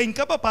tinrain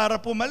ka ba para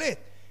pumalit?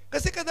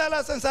 Kasi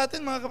kadalasan sa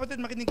atin, mga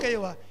kapatid, makinig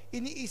kayo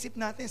iniisip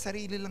natin,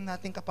 sarili lang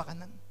natin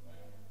kapakanan.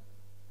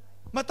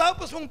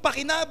 Matapos mong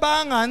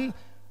pakinabangan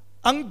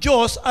ang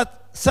Diyos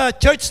at sa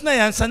church na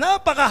yan, sa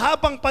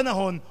napakahabang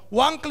panahon,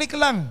 one click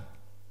lang.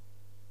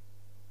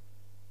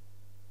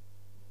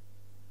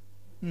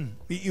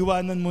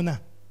 Iiwanan mo na.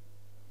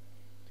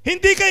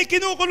 Hindi kayo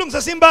kinukulong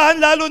sa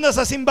simbahan, lalo na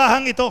sa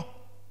simbahang ito.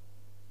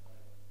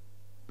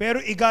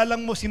 Pero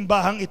igalang mo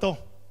simbahang ito.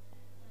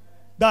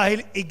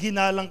 Dahil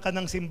iginalang ka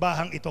ng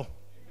simbahang ito.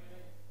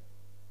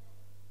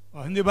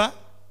 Hindi ba?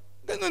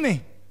 Ganun eh.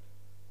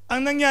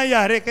 Ang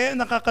nangyayari, kaya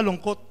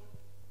nakakalungkot.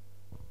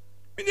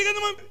 Hindi ka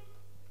naman,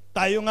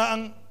 tayo nga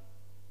ang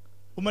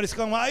umalis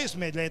kang maayos,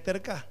 may letter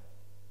ka.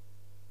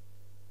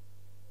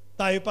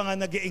 Tayo pa nga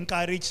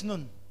nag-encourage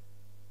nun.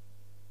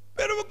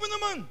 Pero wag mo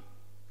naman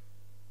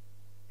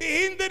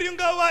i-hinder yung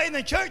gawain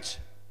ng church.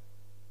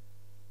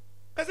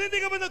 Kasi hindi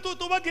ka ba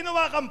natutuwa,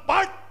 ginawa kang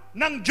part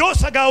ng Diyos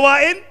sa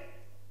gawain?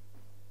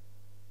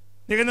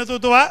 Hindi ka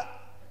natutuwa?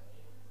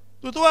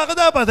 Tutuwa ka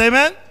dapat,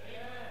 amen?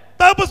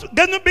 Tapos,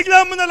 ganun,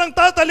 bigla mo na lang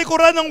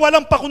tatalikuran ng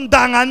walang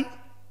pakundangan.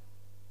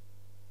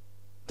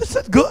 That's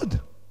not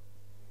good.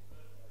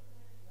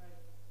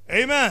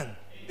 Amen.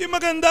 Hindi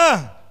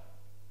maganda.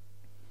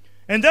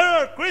 And there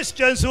are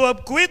Christians who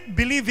have quit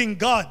believing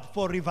God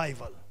for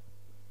revival.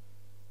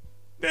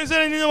 Hindi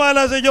sila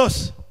niniwala sa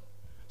Diyos.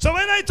 So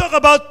when I talk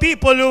about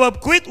people who have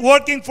quit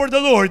working for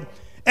the Lord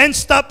and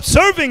stopped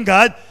serving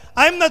God,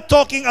 I'm not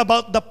talking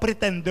about the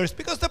pretenders.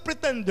 Because the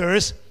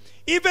pretenders,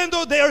 even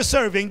though they are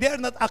serving, they are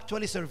not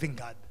actually serving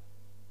God.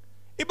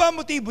 Iba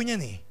ang motibo niyan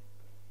eh.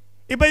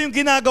 Iba yung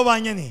ginagawa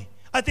niyan eh.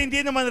 At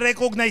hindi naman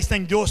recognize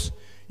ng Diyos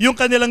yung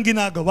kanilang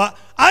ginagawa.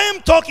 I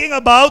am talking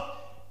about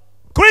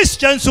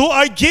Christians who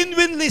are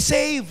genuinely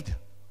saved.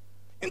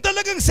 Yung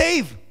talagang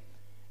saved.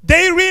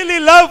 They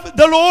really love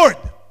the Lord.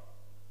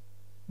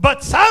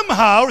 But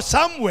somehow,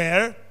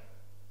 somewhere,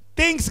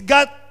 things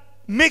got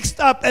mixed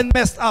up and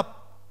messed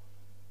up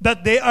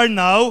that they are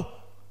now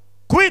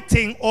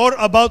quitting or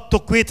about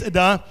to quit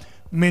the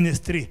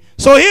ministry.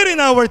 So here in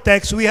our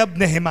text, we have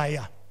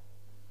Nehemiah.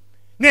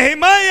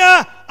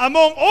 Nehemiah,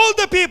 among all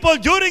the people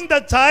during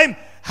that time,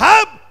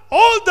 have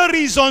all the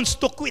reasons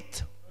to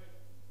quit.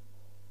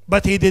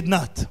 But he did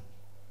not.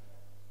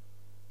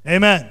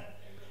 Amen.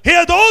 He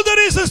had all the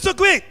reasons to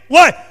quit.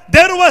 Why?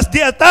 There was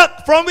the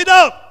attack from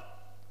without.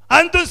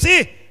 Andun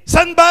si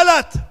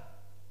Sanballat.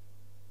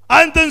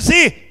 Andun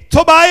si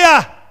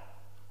Tobiah.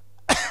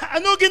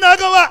 Ano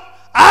ginagawa?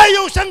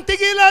 Ayaw siyang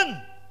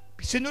tigilan.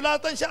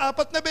 Sinulatan siya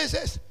 4 na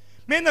beses.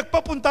 May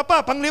nagpapunta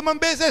pa, 5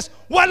 beses.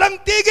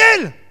 Walang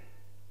tigil.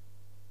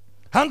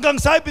 Hanggang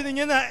sabi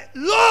niya na,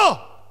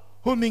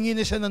 humingi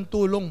na siya ng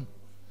tulong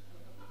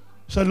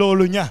sa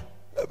lolo niya.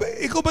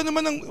 Ikaw ba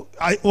naman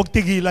huwag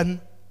tigilan?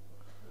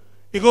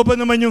 Ikaw ba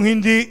naman yung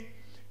hindi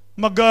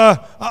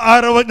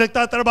mag-araw at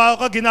nagtatrabaho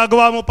ka,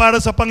 ginagawa mo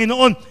para sa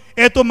Panginoon?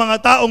 Eto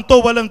mga taong to,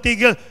 walang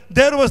tigil.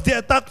 There was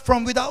the attack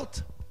from without.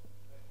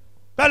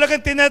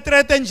 Talagang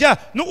tinetreten siya.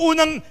 Noong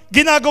unang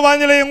ginagawa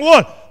nila yung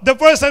wall, the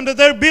first time that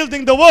they're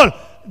building the wall,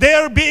 they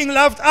are being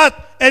laughed at.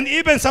 And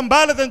even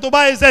Sanballat and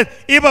Tobiah said,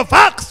 if a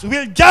fox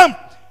will jump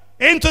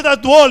into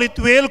that wall, it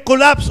will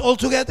collapse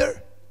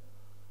altogether.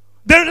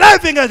 They're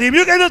laughing at him.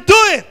 You cannot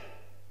do it.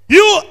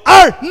 You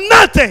are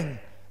nothing.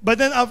 But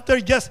then after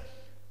just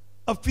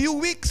a few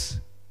weeks,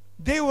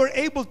 they were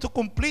able to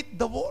complete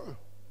the wall.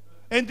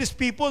 And these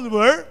people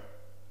were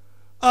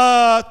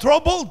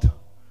troubled.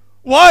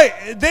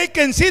 Why? They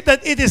can see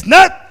that it is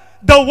not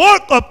the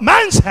work of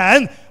man's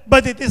hand,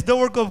 but it is the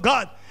work of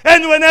God.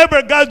 And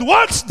whenever God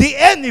works, the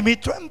enemy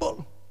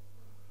tremble.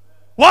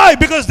 Why?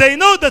 Because they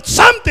know that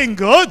something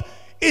good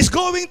is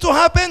going to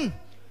happen.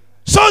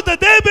 So the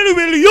devil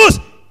will use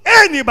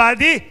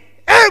anybody,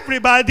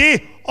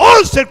 everybody,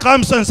 all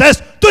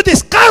circumstances to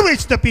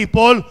discourage the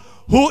people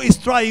who is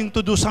trying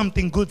to do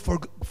something good for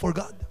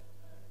God.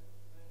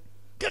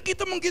 Kaya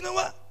kita mong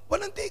ginawa,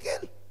 walang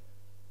tigil.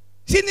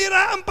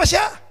 Siniraan pa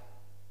siya.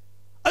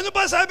 Ano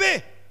ba sabi?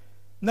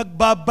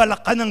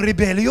 Nagbabalak ka ng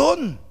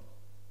rebellion.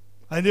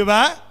 Di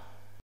ba?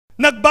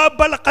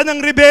 Nagbabalak ka ng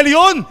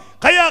rebellion.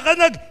 Kaya ka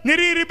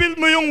nire-rebuild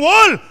mo yung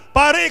wall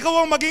para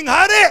ikaw ang maging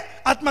hari.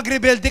 At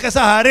magrebelde ka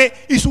sa hari,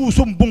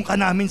 isusumbong ka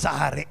namin sa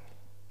hari.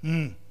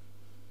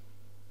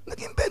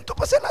 Nag-invento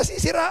pa sila,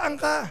 sisiraan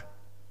ka.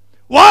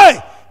 Why?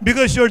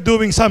 Because you're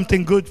doing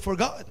something good for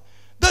God.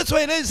 That's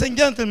why, ladies and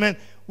gentlemen,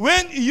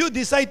 when you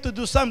decide to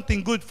do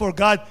something good for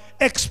God,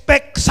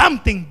 expect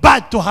something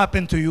bad to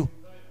happen to you.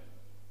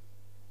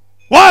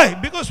 Why?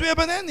 Because we have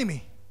an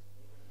enemy.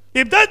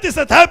 If that is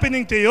not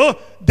happening to you,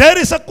 there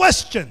is a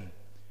question.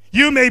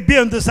 You may be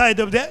on the side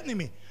of the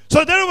enemy.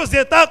 So there was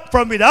the attack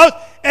from without,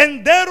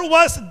 and there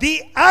was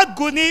the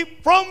agony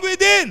from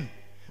within.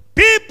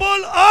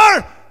 People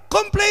are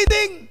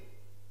complaining.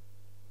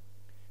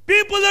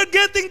 People are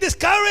getting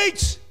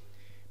discouraged.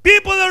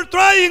 People are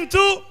trying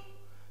to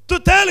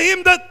tell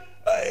him that,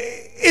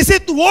 is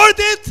it worth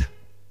it?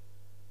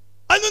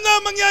 Ano na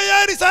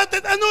mangyayari sa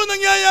atin? Ano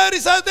nangyayari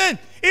sa atin?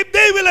 If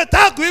they will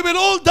attack, we will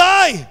all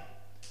die.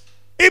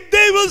 If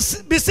they will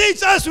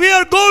besiege us, we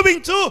are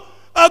going to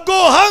go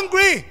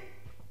hungry.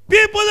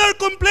 People are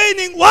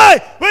complaining.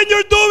 Why? When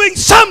you're doing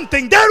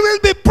something, there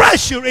will be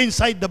pressure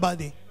inside the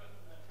body.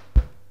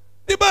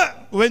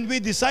 Diba? When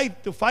we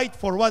decide to fight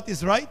for what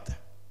is right,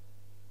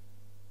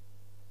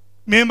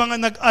 may mga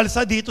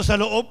nag-alsa dito sa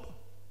loob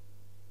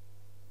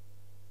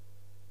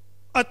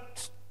at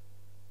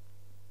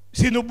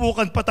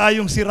sinubukan pa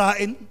tayong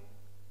sirain.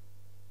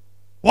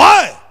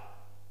 Why?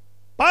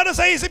 Para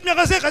sa isip niya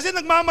kasi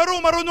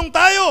marunong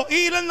tayo,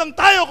 iilan lang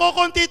tayo,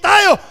 kukunti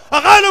tayo,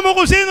 akala mo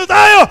kung sino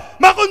tayo,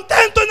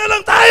 makontento na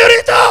lang tayo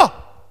rito.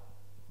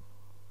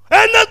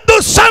 And not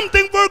do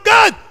something for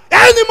God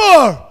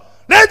anymore.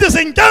 Ladies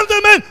and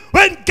gentlemen,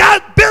 when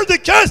God built the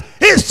church,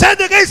 He said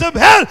the gates of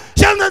hell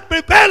shall not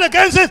prevail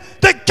against it.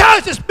 The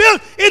church is built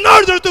in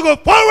order to go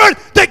forward.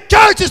 The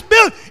church is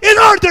built in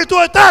order to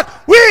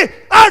attack. We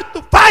are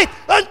to fight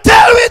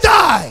until we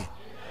die.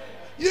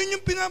 Yun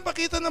yung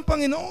pinapakita ng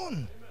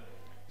Panginoon.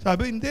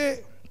 Sabi,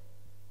 hindi.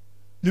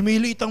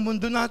 Lumiliit ang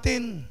mundo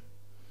natin.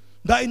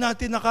 Dahil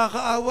natin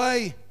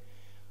nakakaaway.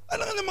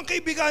 Alam nga naman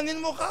kaibiganin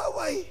mo,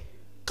 kaaway.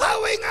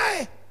 Kaaway nga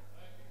eh.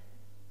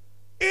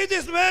 It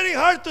is very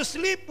hard to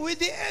sleep with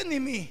the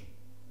enemy.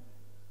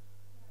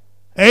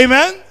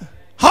 Amen?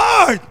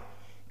 Hard!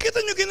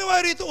 Kita nyo ginawa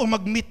rito,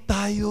 mag-meet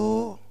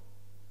tayo.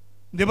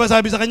 Di ba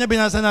sabi sa kanya,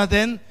 binasa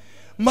natin?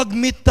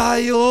 Mag-meet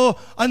tayo.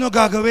 Ano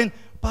gagawin?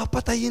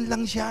 Papatayin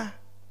lang siya.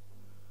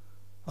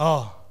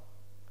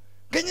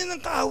 Ganyan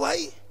ang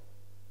kaaway.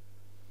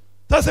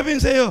 Tapos sabihin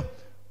sa iyo,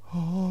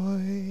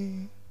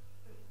 hoy,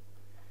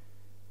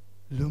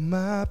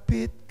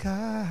 lumapit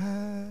ka.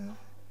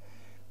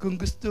 Kung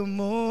gusto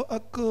mo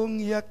akong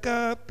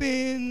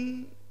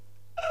yakapin,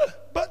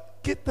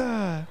 ba't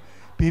kita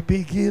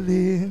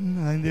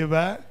pipigilin? Di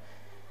ba?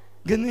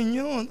 Ganun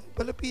yun.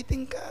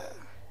 Palapitin ka.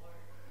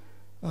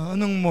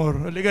 Anong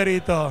more? Halika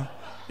rito.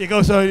 Ikaw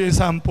sa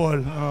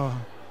sample.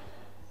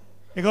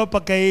 Ikaw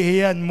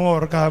pagkahihiyan,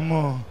 more ka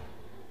mo.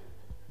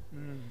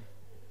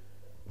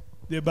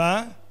 Di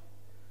ba?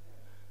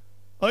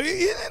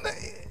 Yun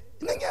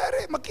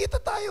nangyari. Magkita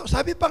tayo.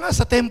 Sabi pa nga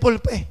sa temple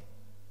pa eh.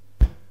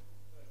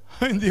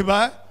 Hindi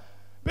ba?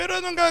 Pero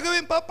anong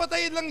gagawin?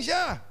 Papatayin lang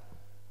siya.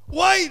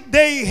 Why?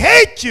 They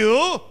hate you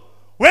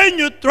when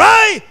you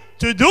try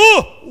to do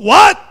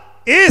what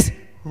is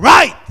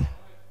right.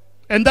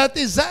 And that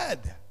is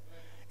sad.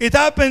 It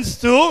happens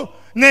to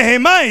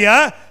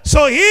Nehemiah.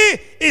 So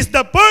he is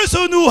the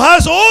person who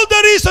has all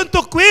the reason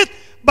to quit,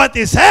 but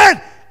he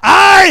said,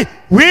 I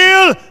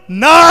will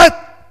not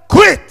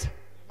quit.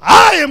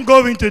 I am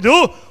going to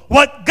do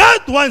what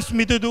God wants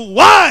me to do.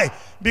 Why?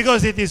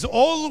 Because it is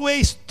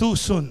always too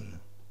soon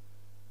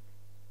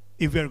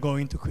if we are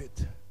going to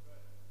quit.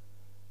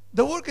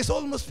 The work is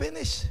almost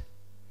finished.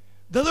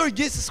 The Lord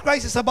Jesus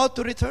Christ is about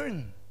to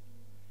return.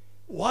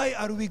 Why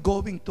are we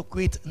going to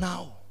quit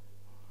now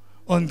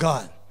on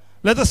God?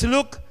 Let us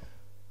look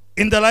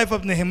in the life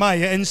of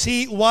Nehemiah and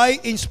see why,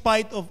 in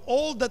spite of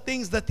all the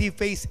things that he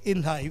faced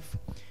in life,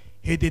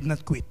 he did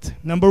not quit.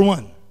 Number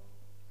one,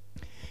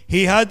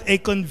 he had a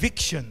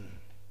conviction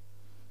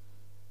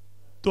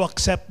to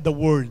accept the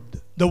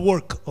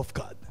work of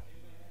God.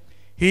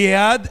 He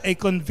had a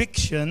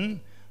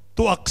conviction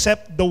to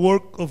accept the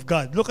work of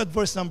God. Look at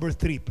verse number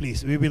 3,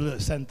 please. We will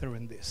center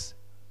on this.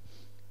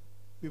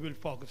 We will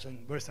focus on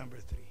verse number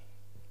 3.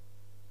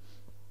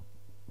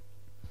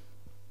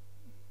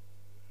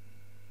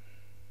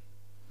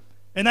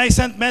 And I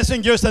sent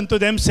messengers unto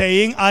them,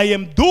 saying, I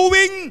am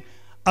doing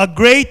a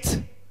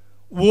great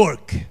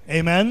work.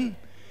 Amen?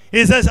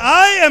 He says,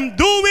 I am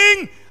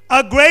doing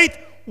a great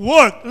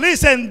work.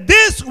 Listen,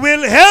 this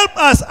will help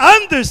us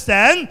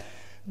understand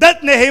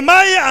that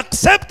Nehemiah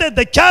accepted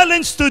the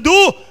challenge to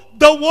do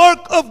the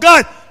work of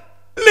God.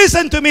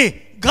 Listen to me.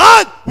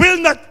 God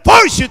will not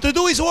force you to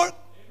do His work.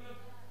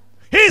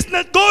 He's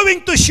not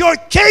going to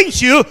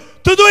shortchange you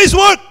to do His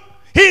work.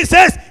 He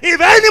says, if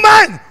any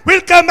man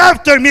will come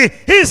after me,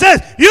 He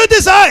says, you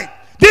decide.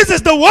 This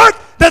is the work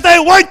that I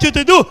want you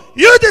to do.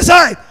 You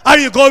decide. Are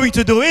you going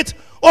to do it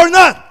or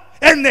not?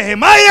 And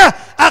Nehemiah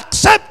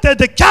accepted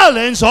the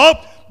challenge of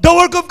the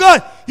work of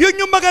God.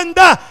 Yun yung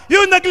maganda.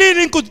 Yung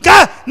naglilingkod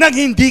ka nang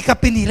hindi ka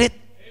pinilit.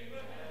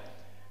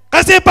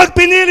 Kasi pag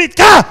pinilit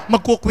ka,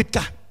 magkukwit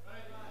ka.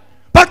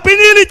 Pag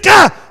pinilit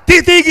ka,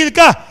 titigil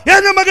ka.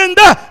 Yan ang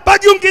maganda. Pag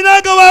yung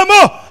ginagawa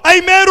mo ay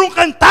meron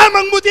kang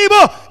tamang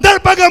motibo, dahil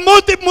pag ang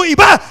motive mo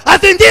iba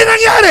at hindi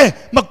nangyari,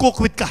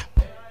 magkukwit ka.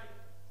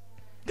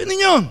 Ganun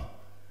yun.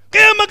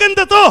 Kaya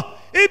maganda to.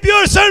 If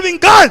you're serving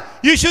God,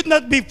 you should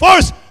not be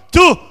forced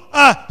to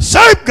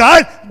serve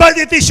God, but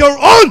it is your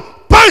own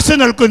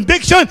personal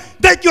conviction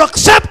that you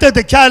accepted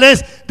the challenge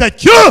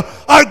that you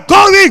are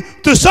going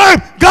to serve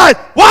God.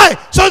 Why?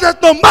 So that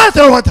no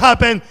matter what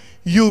happened,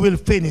 you will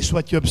finish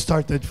what you have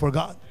started for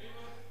God.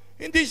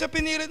 Hindi siya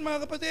pinilit,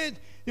 mga kapatid.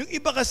 Yung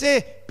iba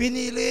kasi,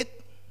 pinilit.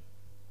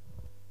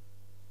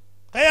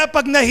 Kaya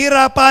pag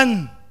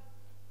nahirapan,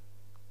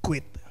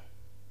 quit.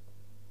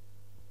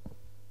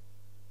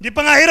 Hindi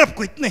pa nga hirap,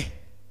 quit na eh.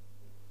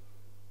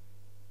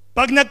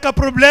 Pag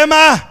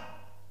nagka-problema,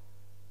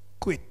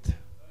 quit.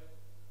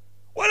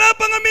 Wala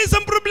pa nga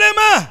minsan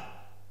problema.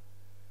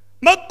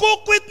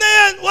 Magkukwit na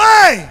yan.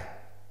 Why?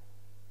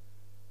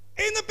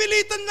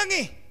 Napilitan lang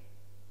eh.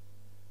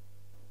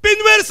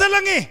 Pinwersa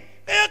lang eh.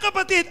 Kaya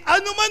kapatid,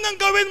 ano man ang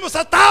gawin mo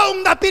sa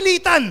taong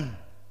napilitan,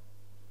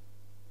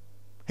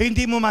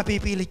 hindi mo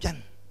mapipilit yan.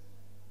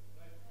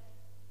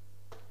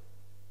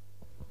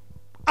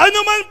 Ano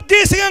man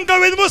gising ang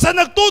gawin mo sa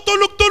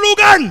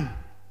nagtutulog-tulugan,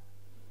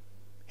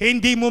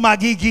 hindi mo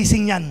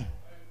magigising yan.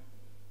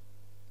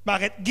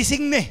 Bakit?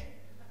 Gising na eh.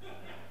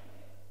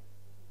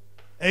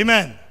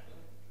 Amen.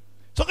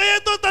 So kaya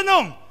ito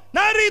tanong,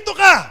 narito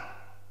ka,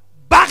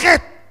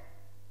 bakit?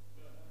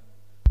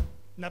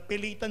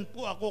 Napilitan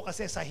po ako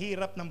kasi sa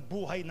hirap ng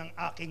buhay ng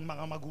aking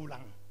mga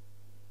magulang.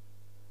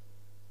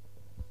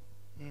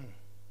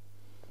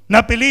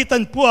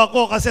 Napilitan po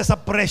ako kasi sa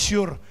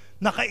pressure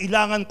na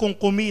kailangan kong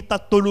kumita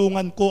at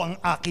tulungan ko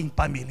ang aking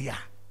pamilya.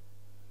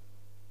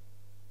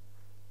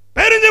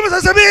 Pero hindi mo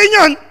sasabihin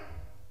yun.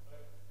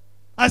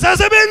 Ang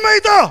sasabihin mo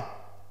ito,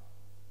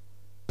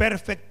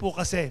 perfect po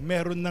kasi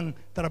meron ng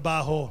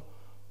trabaho,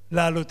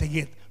 lalo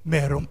tigit,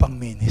 meron pang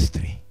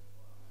ministry.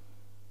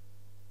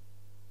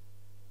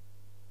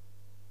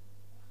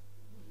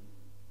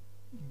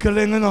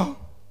 Galing ano?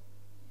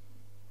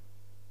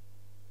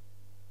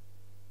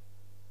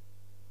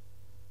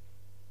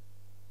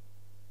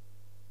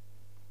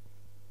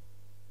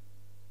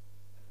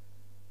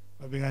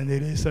 Sabi nga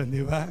ni Lison, di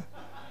ba?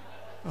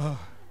 Oh.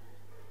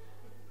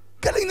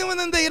 Galing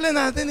naman ang dahilan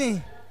natin eh.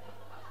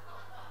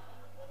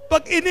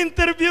 Pag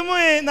in-interview mo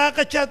eh,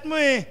 nakaka-chat mo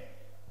eh,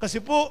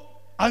 kasi po,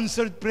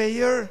 answered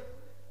prayer.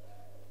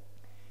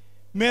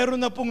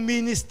 Meron na pong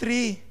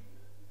ministry,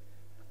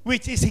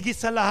 which is higit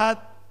sa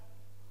lahat.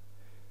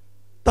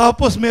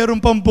 Tapos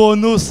meron pang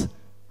bonus,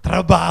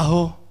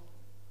 trabaho.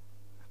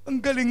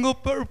 Ang galing mo,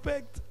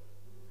 perfect.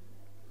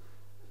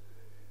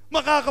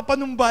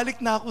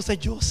 Makakapanumbalik na ako sa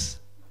Diyos.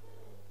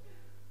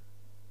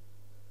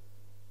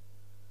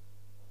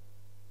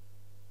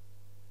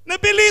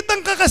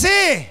 Napilitan ka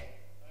kasi.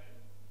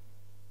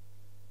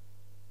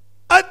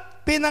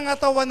 At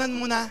pinangatawanan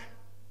mo na.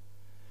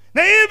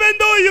 Na even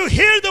though you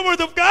hear the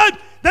Word of God,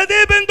 that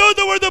even though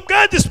the Word of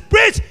God is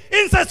preached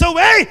in such a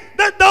way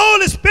that the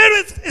Holy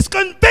Spirit is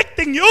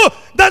convicting you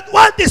that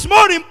what is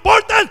more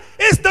important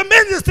is the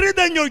ministry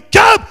than your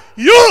job,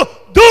 you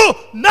do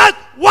not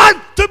want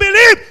to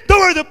believe the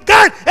Word of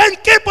God and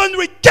keep on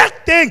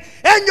rejecting,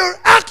 and your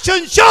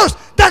action shows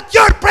that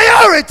your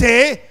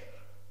priority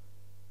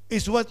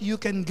is what you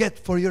can get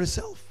for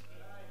yourself,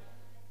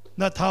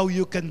 not how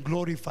you can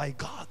glorify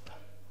God.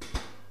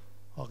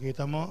 O,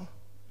 kita mo?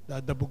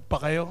 Dadabog pa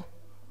kayo?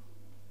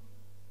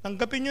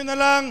 Tanggapin nyo na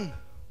lang.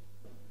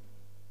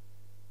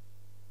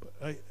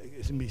 Ay,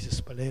 si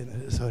Mrs. pala yun.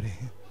 Sorry.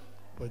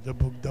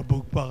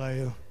 Padabog-dabog pa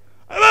kayo.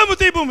 Ay,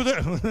 motibo mo.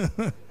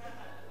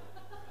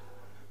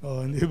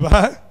 O, di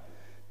ba?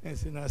 Yan,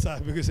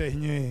 sinasabi ko sa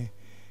inyo eh.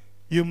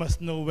 You must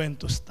know when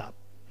to stop.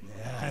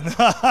 Yan.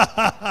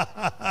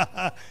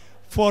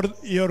 For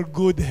your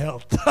good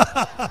health.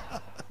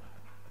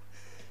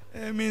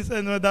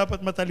 Minsan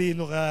dapat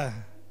matalino ka.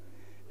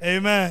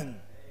 Amen.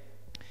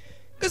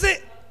 Kasi,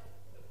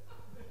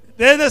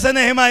 then sa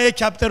Nehemiah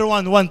chapter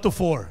 1, 1 to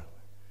 4.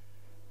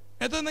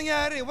 Ito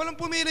nangyari. Walang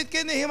pumilit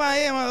kay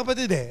Nehemiah, mga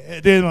kapatid eh.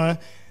 Ito yun,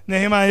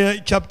 Nehemiah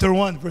chapter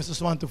 1, verses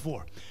 1 to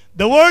 4.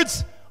 The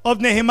words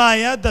of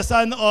Nehemiah, the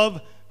son of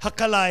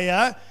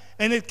Hakaliah,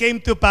 and it came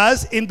to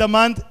pass in the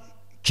month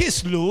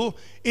Chislu,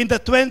 in the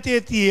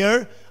 20th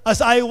year,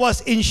 as I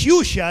was in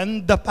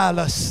Shushan, the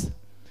palace,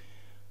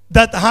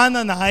 that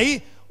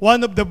Hanani,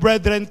 one of the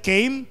brethren,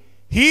 came,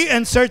 he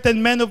and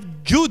certain men of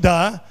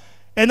Judah,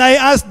 and I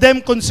asked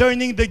them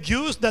concerning the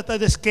Jews that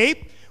had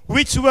escaped,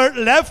 which were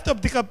left of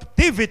the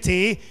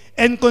captivity,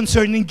 and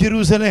concerning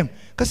Jerusalem.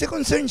 Kasi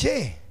concerned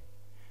siya eh.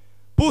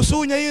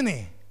 Puso niya yun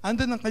eh.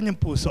 Andun ang kanyang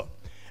puso.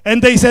 And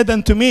they said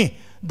unto me,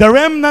 the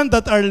remnant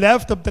that are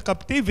left of the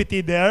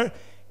captivity there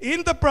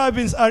in the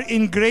province are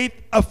in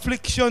great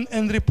affliction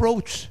and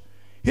reproach.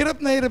 Hirap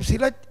na hirap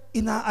sila,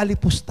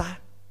 inaalipusta.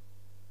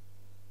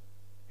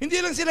 Hindi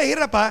lang sila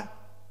hirap ha,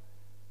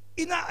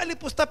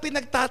 inaalipusta,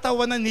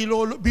 pinagtatawanan,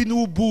 nilolo,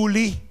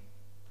 binubuli.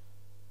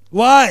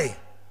 Why?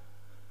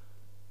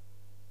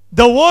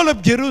 The wall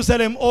of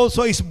Jerusalem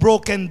also is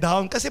broken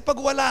down. Kasi pag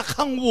wala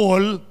kang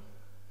wall,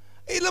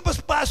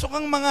 labas-pasok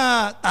ang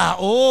mga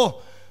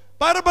tao.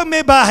 Para ba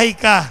may bahay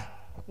ka?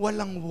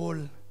 Walang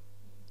wall.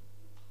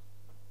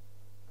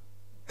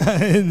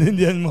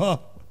 Indian mo.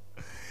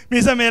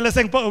 Minsan may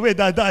laseng pa uwi,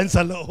 dadaan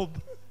sa loob.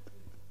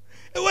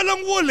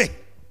 Walang wall eh.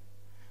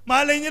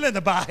 Malay nila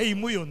na bahay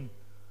mo yun.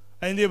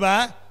 Ay, hindi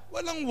ba?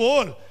 Walang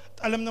wall.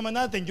 Alam naman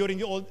natin,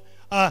 during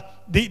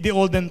the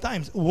olden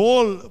times,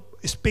 wall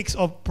speaks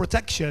of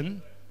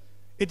protection.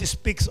 It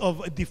speaks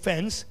of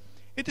defense.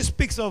 It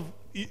speaks of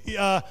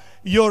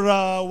your,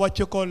 what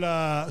you call,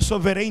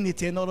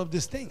 sovereignty and all of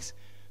these things.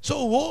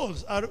 So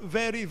walls are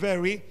very,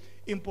 very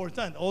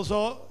important.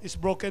 Also, it's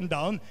broken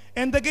down.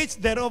 And the gates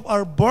thereof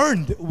are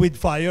burned with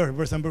fire.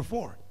 Verse number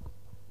 4.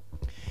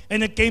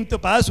 And it came to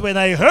pass when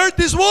I heard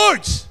these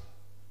words,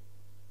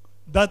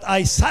 that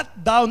I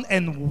sat down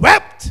and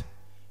wept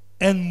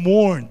and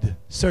mourned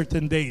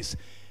certain days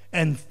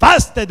and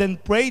fasted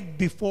and prayed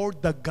before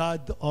the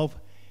God of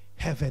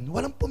heaven.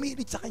 Walang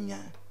pumilit sa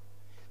kanya.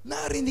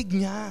 Narinig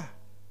niya.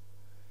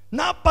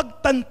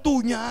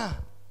 Napagtanto niya.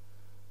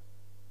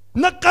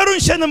 Nagkaroon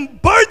siya ng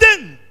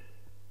burden.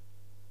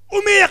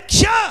 Umiyak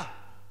siya.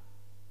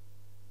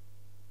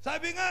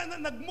 Sabi nga,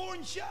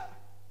 nag-mourn siya.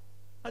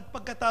 At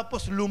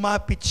pagkatapos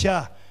lumapit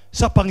siya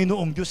sa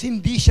Panginoong Diyos.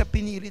 Hindi siya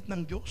pinilit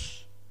ng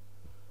Diyos.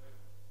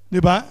 Di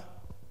ba?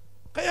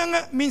 Kaya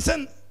nga,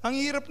 minsan, ang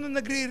hirap na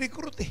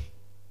nagre-recruit eh.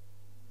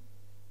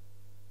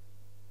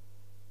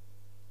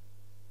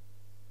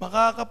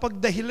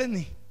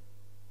 Makakapagdahilan eh.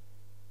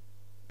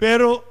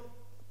 Pero,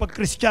 pag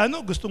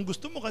Kristiyano,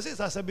 gustong-gusto mo kasi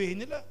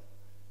sasabihin nila,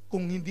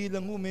 kung hindi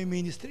lang mo may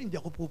ministry, hindi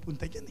ako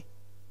pupunta dyan eh.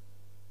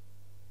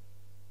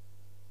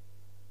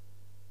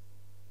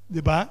 Di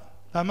ba?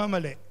 Tama,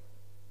 mali?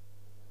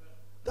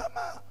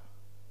 Tama.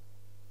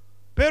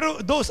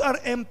 Pero those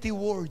are empty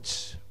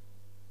words.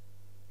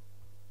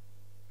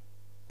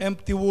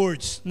 Empty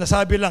words.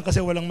 Nasabi lang kasi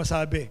walang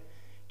masabi.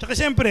 Tsaka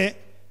siyempre,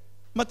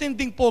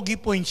 matinding pogi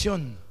points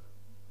yun.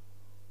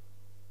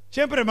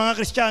 Siyempre, mga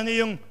Kristiyano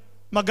yung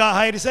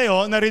mag-hire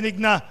sa'yo, narinig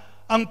na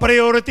ang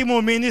priority mo,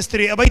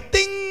 ministry, abay,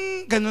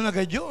 ting! Ganun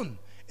agad yun.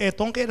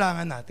 Etong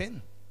kailangan natin.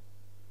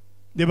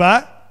 Di ba?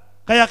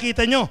 Kaya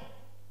kita nyo,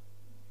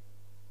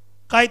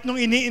 kahit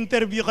nung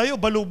ini-interview kayo,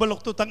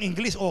 balubaloktot ang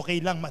English, okay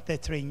lang,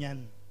 matetrain yan.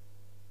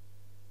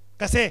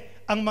 Kasi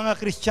ang mga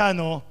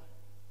Kristiyano,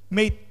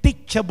 may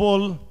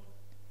teachable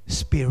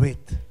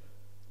spirit.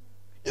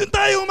 Yun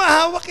tayo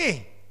humahawak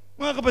eh,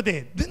 mga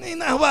kapatid. Doon na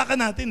hinahawakan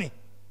natin eh.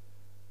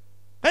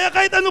 Kaya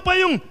kahit ano pa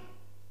yung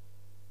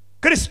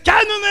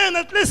Kristiyano na yan,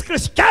 at least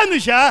Kristiyano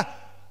siya,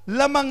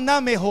 lamang na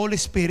may Holy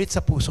Spirit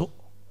sa puso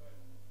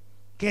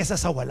kesa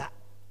sa wala.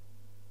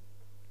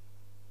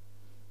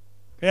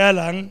 Kaya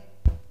lang,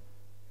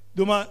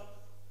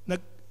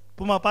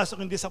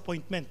 pumapasok yung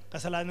disappointment.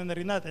 Kasalanan na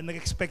rin natin.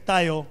 Nag-expect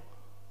tayo.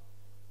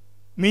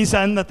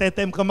 Minsan,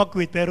 natetem ka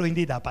mag-quit, pero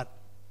hindi dapat.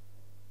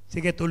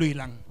 Sige, tuloy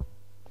lang.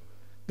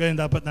 Ganyan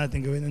dapat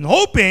natin gawin. And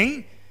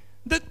hoping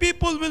that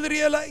people will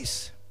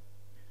realize.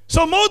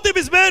 So motive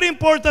is very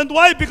important.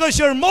 Why? Because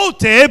your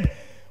motive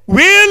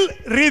will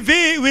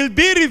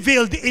be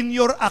revealed in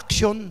your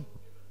action.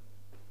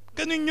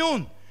 Ganun yun.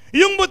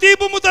 Yung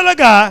motibo mo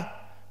talaga,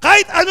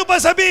 kahit ano pa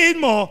sabihin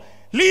mo,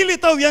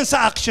 lilitaw yan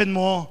sa action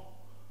mo.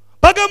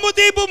 Pag ang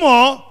motibo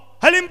mo,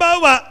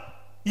 halimbawa,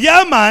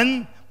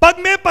 yaman, pag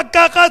may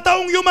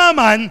pagkakataong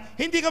yumaman,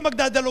 hindi ka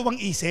magdadalawang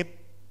isip.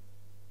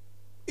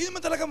 Yun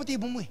naman talaga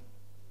motibo mo eh.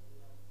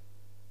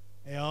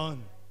 Ayun.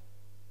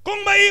 Kung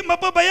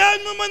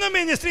mapabayaan mo man ang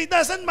ministry, it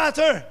doesn't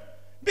matter.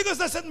 Because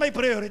that's not my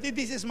priority.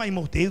 This is my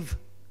motive.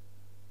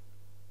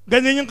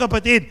 Ganun yung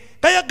kapatid.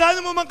 Kaya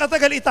gano'n mo man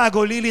katagal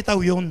itago, lilitaw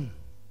yun.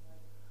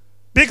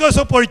 Because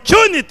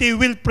opportunity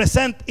will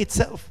present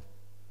itself.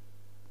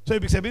 So,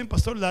 ibig sabihin,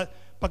 Pastor,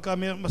 pag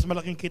kami mas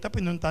malaking kita,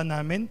 pinunta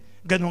namin,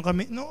 ganun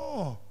kami.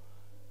 No.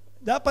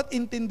 Dapat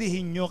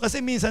intindihin nyo.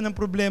 Kasi minsan ang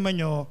problema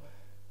nyo,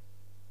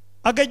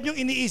 Agad yung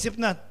iniisip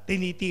na,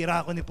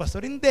 tinitira ako ni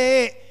pastor.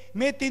 Hindi.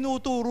 May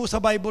tinuturo sa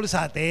Bible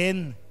sa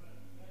atin.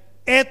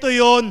 Ito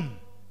yon.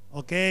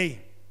 Okay.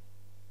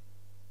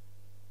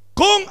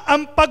 Kung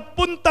ang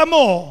pagpunta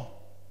mo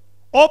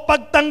o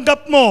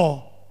pagtanggap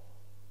mo,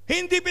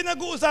 hindi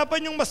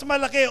pinag-uusapan yung mas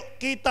malaki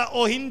kita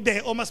o hindi,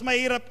 o mas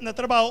mahirap na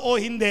trabaho o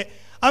hindi.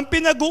 Ang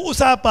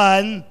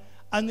pinag-uusapan,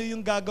 ano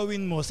yung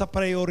gagawin mo sa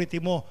priority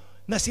mo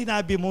na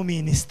sinabi mo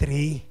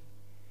ministry.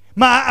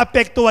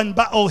 Maaapektuhan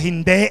ba o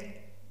hindi?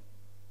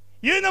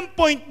 Yun ang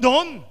point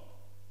doon.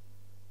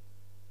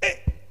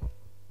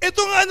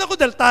 Ito nga anak ko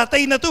dahil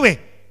tatay na to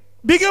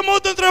Bigyan mo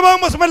itong trabaho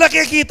mas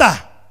malaki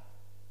kita.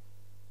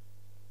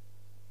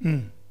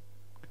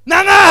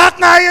 Nangahak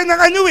nga yan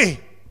ng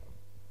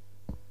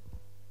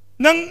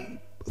ng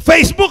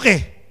Facebook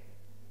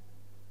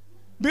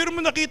Biro mo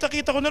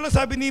nakita-kita ko na lang,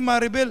 sabi ni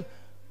Maribel,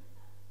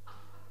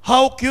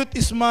 how cute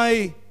is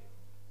my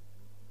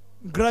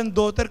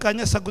granddaughter.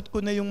 Kanya sagot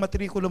ko na yung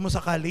matrikula mo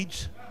sa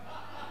college.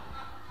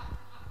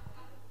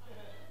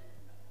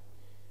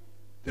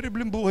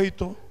 Terribleng buhay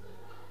ito.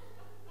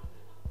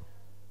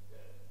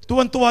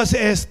 Tuwan-tuwa si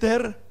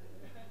Esther.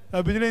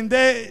 Sabi nila,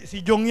 hindi,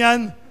 si Jong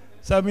yan.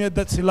 Sabi niya,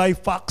 that's si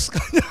life facts.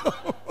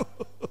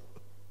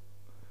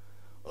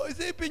 O,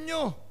 isipin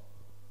nyo.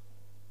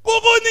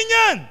 Kukunin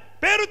yan.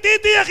 Pero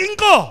titiyakin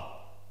ko.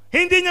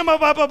 Hindi niya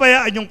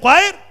mapapabayaan yung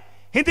choir.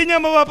 Hindi niya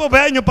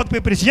mapapabayaan yung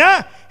pagpipris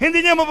niya. Hindi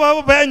niya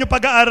mapapabayaan yung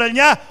pag-aaral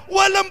niya.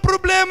 Walang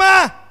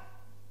problema.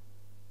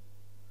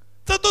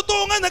 Sa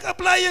totoo nga,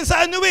 nag-apply yan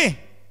sa Ano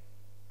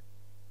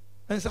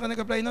sa ka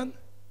nag-apply nun?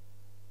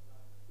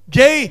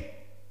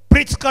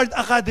 Preach Card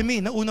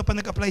Academy. Nauna pa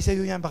nag-apply sa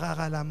iyo yan, baka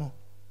akala mo.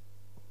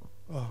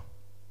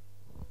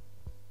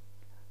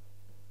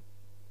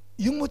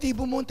 Yung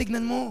motibo mo,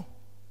 tignan mo.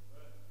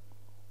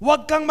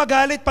 Huwag kang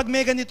magalit pag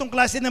may ganitong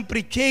klase ng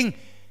preaching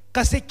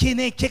kasi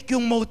chine-check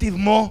yung motive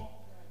mo.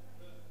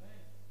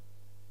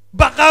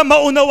 Baka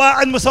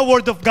maunawaan mo sa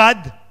Word of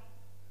God.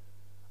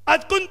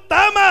 At kung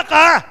tama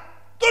ka,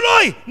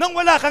 tuloy nang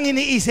wala kang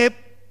iniisip.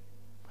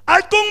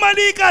 At kung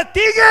mali ka,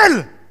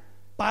 tigil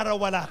para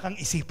wala kang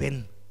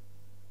isipin.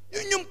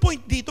 Yun yung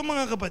point dito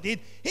mga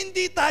kapatid.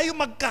 Hindi tayo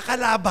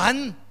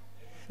magkakalaban.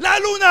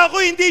 Lalo na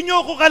ako, hindi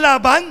nyo ako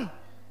kalaban.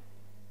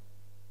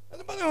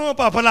 Ano ba naman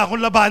mapapala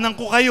kung labanan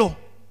ko kayo?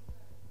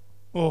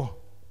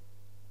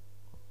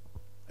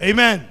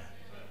 Amen.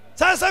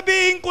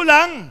 Sasabihin ko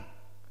lang.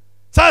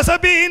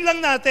 Sasabihin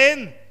lang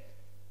natin.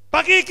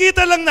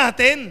 Pakikita lang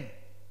natin.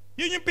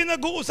 Yun yung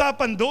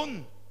pinag-uusapan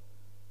doon.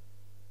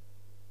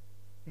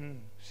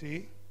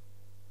 See?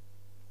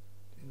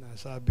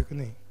 Sinasabi ko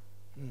na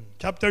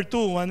Chapter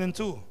 2, 1 and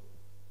 2.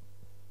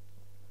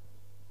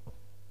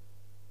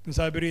 Yung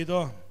sabi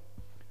rito,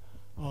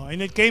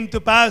 and it came to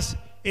pass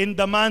in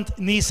the month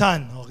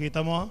Nisan.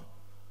 Kita mo?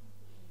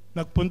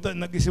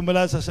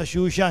 Nagsimula sa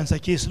Shushan, sa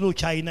Chislu,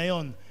 China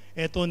yon.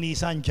 Ito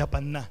Nisan,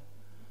 Japan na.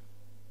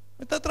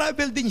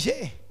 Nagta-travel din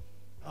siya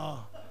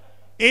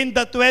In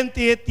the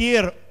 20th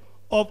year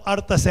of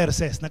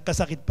Artaxerxes,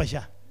 nagkasakit pa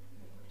siya.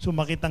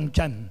 Sumakit ang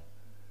tiyan.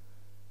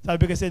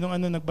 Sabi kasi nung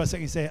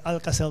nagbasa isa,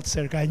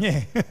 Alka-Seltzer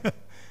kanya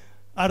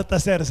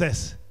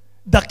Artaxerxes,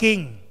 the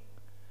king.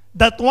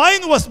 That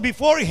wine was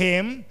before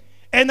him,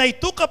 and I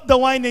took up the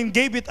wine and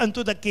gave it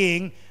unto the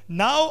king.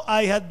 Now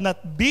I had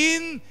not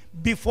been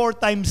before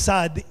time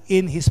sad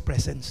in his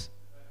presence.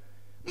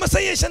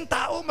 Masaya siyang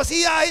tao,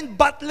 masiyahin,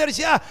 butler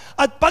siya.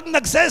 At pag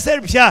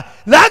nagseserve siya,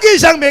 lagi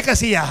siyang may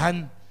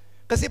kasiyahan.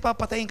 Kasi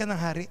papatayin ka ng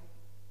hari.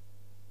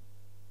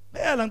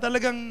 Kaya lang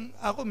talagang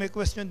ako may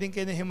question din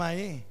kay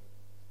Nehemiah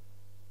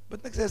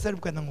Ba't nagseserve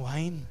ka ng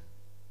wine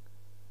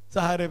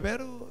sa hari?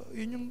 Pero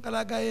yun yung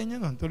kalagayan niya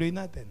nun. Tuloy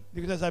natin.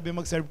 Hindi ko sasabi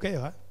mag-serve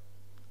kayo, ha?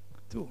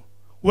 2.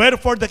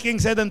 Wherefore the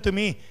king said unto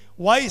me,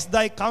 why is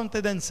thy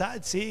countenance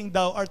sad, seeing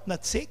thou art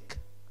not sick?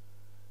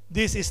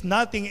 This is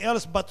nothing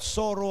else but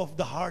sorrow of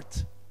the heart.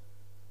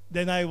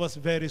 Then I was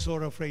very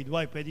sore afraid.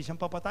 Why? Pwede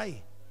siyang papatay.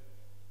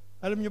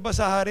 Alam niyo ba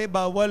sa hari,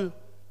 bawal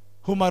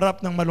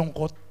humarap ng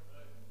malungkot.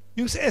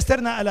 Yung si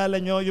Esther, naalala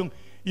niyo,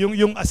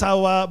 yung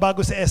asawa bago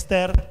si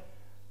Esther,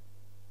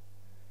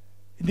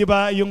 di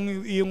ba,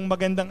 yung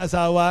magandang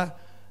asawa,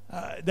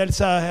 dahil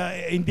sa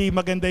hindi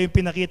maganda yung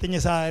pinakita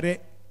niya sa hari,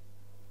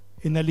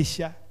 inalis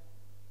siya.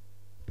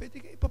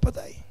 Pwede kayo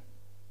ipapatay.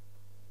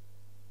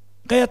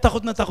 Kaya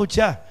takot na takot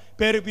siya.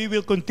 Pero if we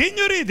will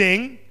continue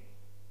reading,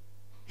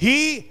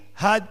 he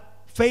had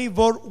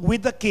favor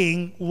with the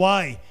king.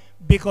 Why?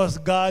 Because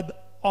God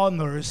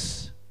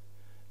honors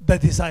the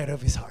desire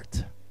of his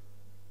heart.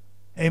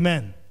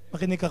 Amen.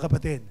 Makinig ka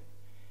kapatid.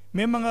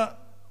 May mga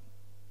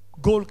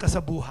goal ka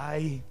sa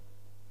buhay.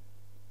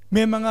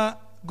 May mga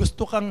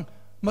gusto kang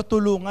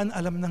matulungan,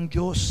 alam ng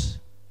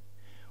Diyos.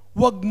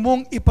 Huwag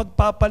mong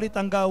ipagpapalit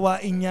ang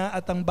gawain niya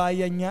at ang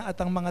bayan niya at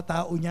ang mga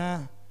tao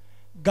niya.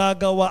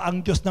 Gagawa ang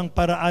Diyos ng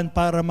paraan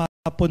para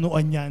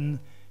mapunuan yan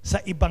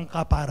sa ibang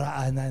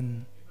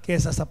kaparaanan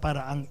kesa sa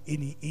paraang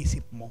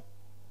iniisip mo.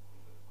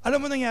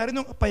 Alam mo nangyari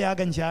nung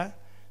payagan siya,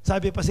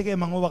 sabi pa, sige,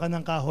 manguha ka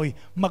ng kahoy,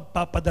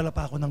 magpapadala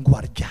pa ako ng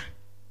gwardya.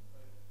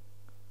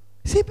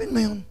 Isipin mo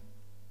yun.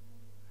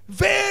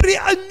 Very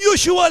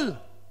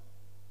unusual.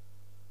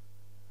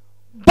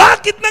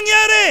 Bakit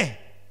nangyari?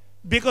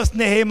 Because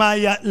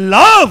Nehemiah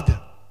loved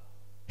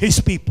his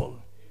people.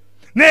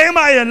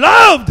 Nehemiah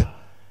loved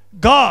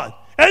God.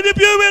 And if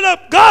you will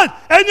love God,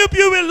 and if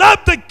you will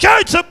love the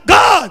church of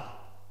God,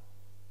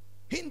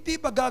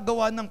 hindi ba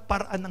gagawa ng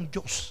paraan ng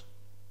Diyos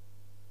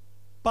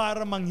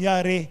para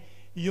mangyari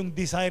yung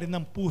desire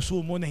ng puso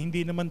mo na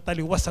hindi naman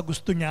taliwas sa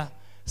gusto niya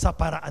sa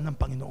paraan ng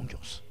Panginoong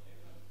Diyos?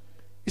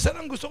 Isa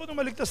lang gusto ko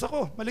nung maligtas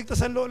ako, maligtas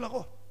ang lola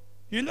ko.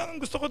 Yun lang ang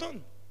gusto ko doon.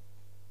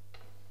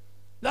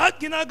 Lahat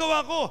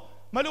ginagawa ko,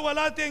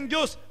 maluwalhati ang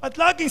Diyos, at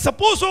laging sa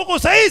puso ko,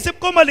 sa isip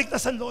ko,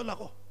 maligtas ang lola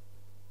ko.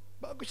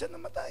 Bago siya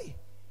namatay.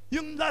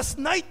 Yung last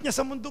night niya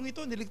sa mundong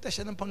ito, niligtas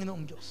siya ng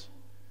Panginoong Diyos.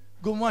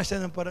 Gumawa siya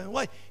ng paraan.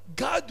 Why?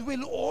 God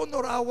will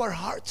honor our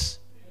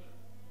hearts.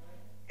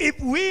 If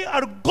we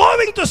are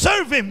going to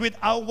serve Him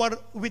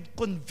with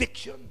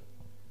conviction.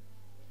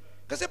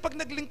 Kasi pag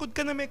naglingkod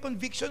ka na may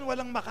conviction,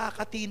 walang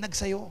makakatinag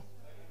sa'yo.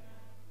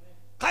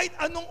 Kahit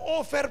anong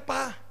offer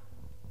pa.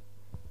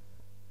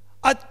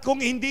 At kung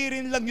hindi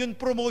rin lang yun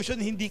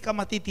promotion, hindi ka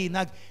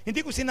matitinag.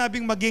 Hindi ko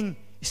sinabing maging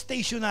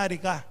stationary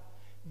ka.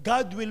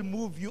 God will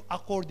move you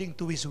according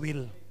to His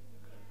will.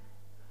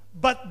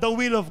 But the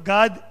will of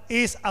God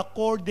is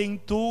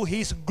according to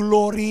His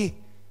glory.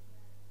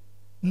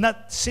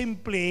 Not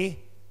simply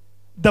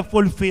the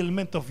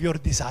fulfillment of your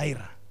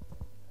desire.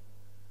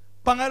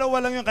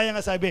 Pangalawa lang yun, kaya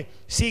nga sabi,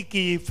 seek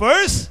ye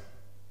first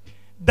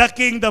the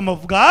kingdom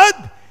of God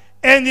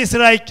and His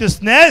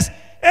righteousness,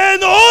 and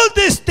all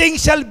these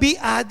things shall be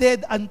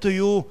added unto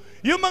you.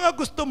 Yung mga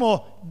gusto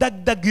mo,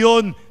 dagdag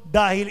yun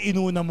dahil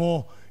inuna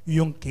mo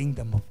yung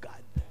kingdom of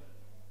God.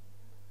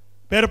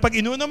 Pero pag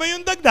inuna mo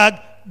yung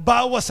dagdag,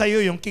 bawas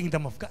sa'yo yung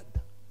kingdom of God.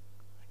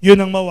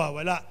 Yun ang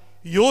mawawala.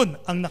 Yun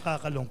ang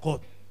nakakalungkot.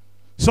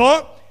 So,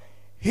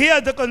 he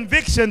had the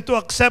conviction to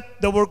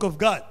accept the work of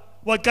God.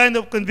 What kind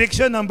of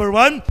conviction? Number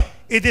one,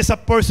 it is a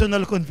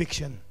personal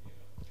conviction.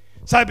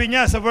 Sabi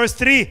niya sa verse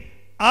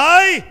 3,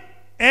 I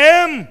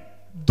am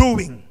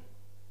doing.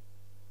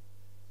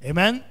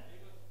 Amen?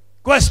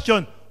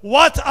 Question,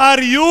 what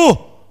are you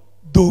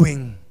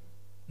doing?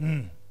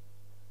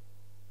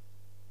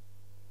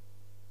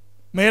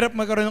 Mahirap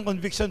magkaroon ng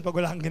conviction pag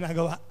wala kang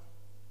ginagawa.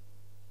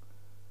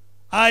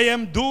 I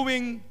am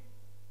doing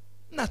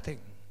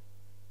nothing.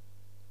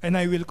 And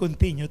I will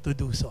continue to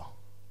do so.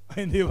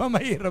 Hindi ba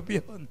mahirap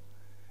yun?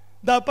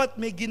 Dapat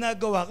may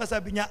ginagawa ka.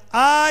 Sabi niya,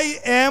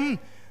 I am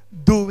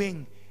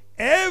doing.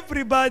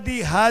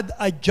 Everybody had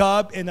a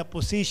job and a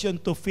position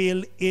to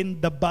fill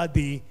in the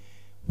body,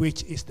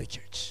 which is the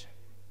church.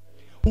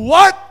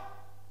 What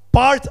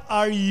part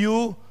are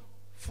you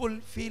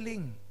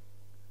fulfilling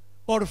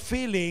or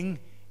filling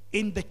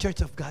in the church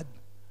of God?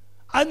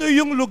 Ano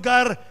yung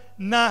lugar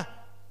na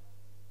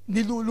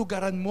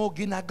nilulugaran mo,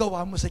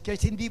 ginagawa mo sa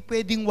church? Hindi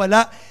pwedeng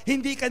wala.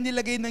 Hindi ka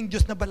nilagay ng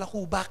Diyos na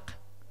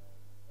balakubak,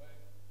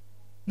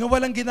 na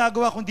walang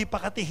ginagawa kundi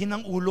pakatihin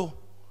ng ulo.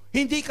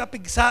 Hindi ka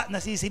pigsa na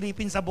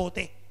sisilipin sa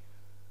bote.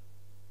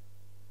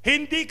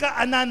 Hindi ka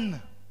anan,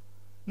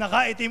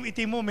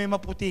 nakaitim-itim mo, may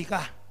maputi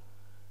ka.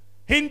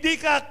 Hindi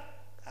ka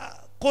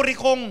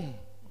kurikong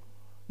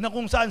na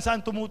kung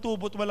saan-saan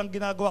tumutubot, walang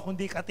ginagawa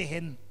kundi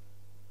katihin.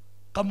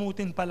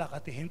 Kamutin pala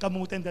katihin.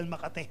 Kamutin dahil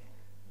makati.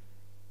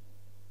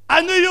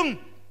 Ano yung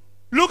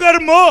lugar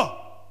mo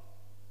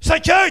sa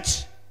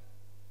church?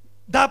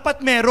 Dapat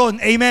meron.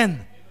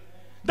 Amen.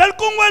 Dahil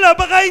kung wala,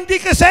 baka hindi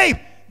ka save.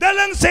 Dahil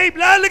ang save,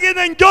 lalagyan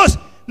ng Diyos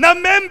na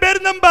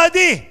member ng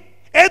body.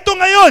 Eto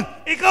ngayon,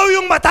 ikaw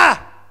yung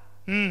mata.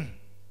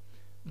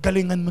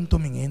 Galingan mong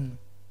tumingin.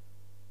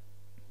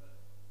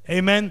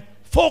 Amen.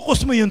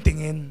 Focus mo yung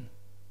tingin.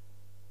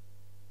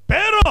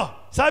 Pero,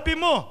 sabi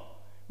mo,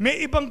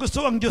 may ibang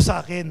gusto ang Diyos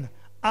sa akin.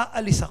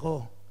 Aalis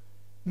ako.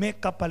 May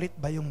kapalit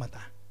ba yung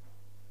mata?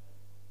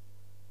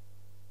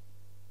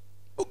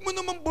 Huwag mo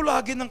naman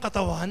bulagin ng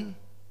katawan.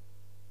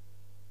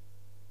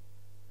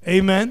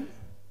 Amen?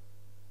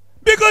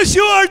 Because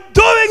you are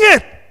doing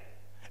it.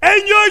 And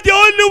you're the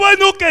only one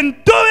who can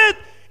do it.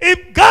 If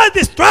God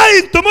is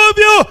trying to move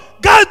you,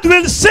 God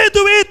will see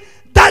to it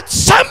that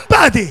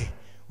somebody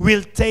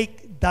will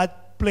take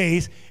that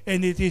place,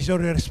 and it is your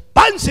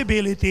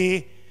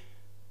responsibility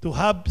to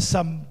have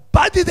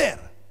somebody there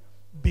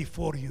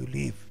before you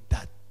leave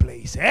that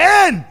place.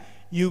 And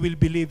you will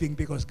be living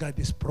because God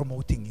is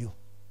promoting you.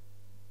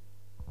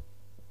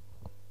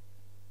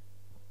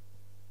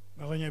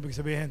 Ako niya ibig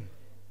sabihin,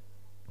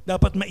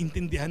 dapat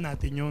maintindihan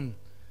natin yun.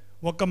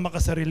 Huwag kang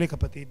makasarili,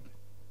 kapatid.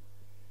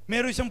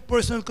 Meron siyang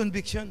personal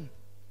conviction.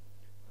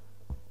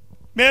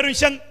 Meron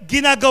siyang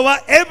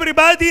ginagawa.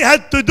 Everybody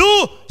had to do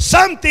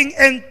something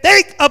and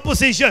take a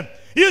position.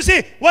 You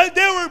see, while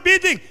they were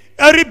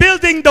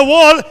rebuilding the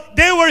wall,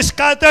 they were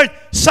scattered.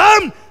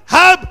 Some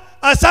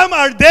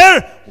are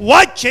there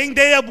watching.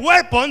 They have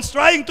weapons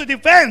trying to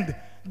defend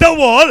the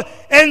wall,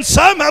 and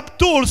some have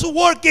tools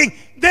working.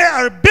 They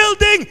are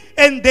building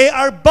and they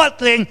are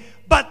battling,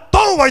 but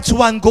towards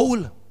one goal.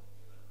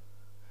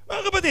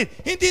 Mga kapatid,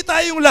 hindi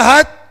tayong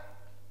lahat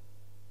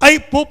ay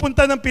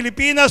pupunta ng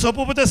Pilipinas o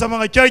pupunta sa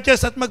mga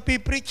churches at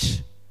magpipreach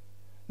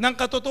ng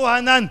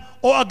katotohanan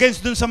o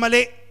against dun sa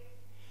mali.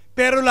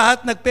 Pero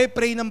lahat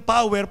nagpe-pray ng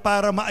power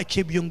para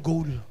ma-achieve yung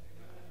goal.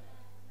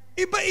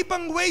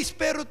 Iba-ibang ways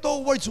pero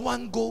towards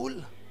one goal.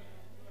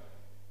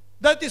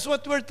 That is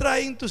what we're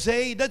trying to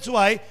say. That's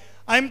why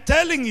I'm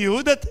telling you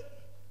that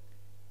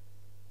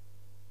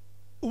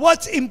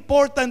what's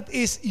important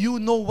is you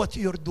know what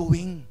you're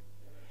doing.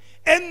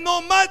 And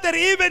no matter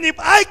even if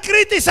I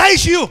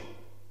criticize you,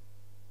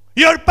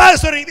 your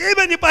pastor,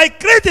 even if I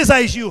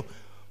criticize you,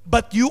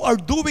 but you are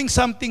doing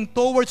something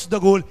towards the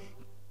goal,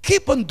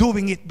 keep on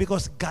doing it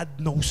because God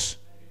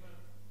knows.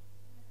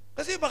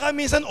 Kasi baka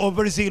minsan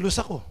overzealous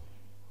ako.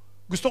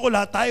 Gusto ko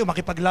lahat tayo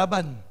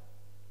makipaglaban.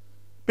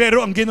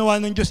 Pero ang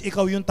ginawa ng Diyos,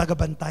 ikaw yung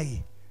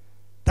tagabantay.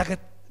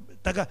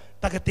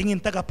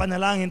 Tagatingin,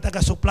 tagapanalangin,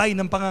 taga-supply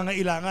ng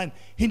pangangailangan.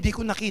 Hindi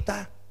ko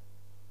nakita.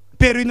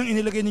 Pero yun ang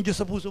inilagay ng Diyos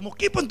sa puso mo.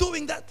 Keep on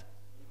doing that.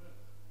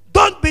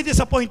 Don't be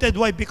disappointed.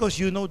 Why? Because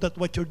you know that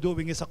what you're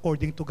doing is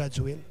according to God's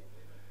will.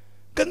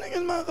 Ganun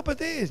yun, mga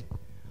kapatid.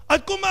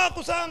 At kung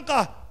maakusahan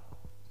ka,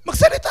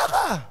 magsalita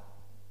ka.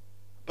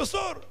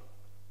 Pastor,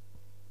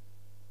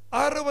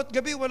 araw at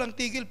gabi walang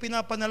tigil,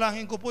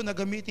 pinapanalangin ko po na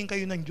gamitin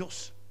kayo ng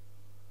Diyos.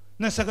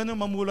 Na sa ganun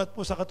mamulat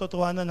po sa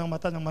katotohanan ng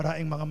mata ng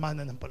maraming mga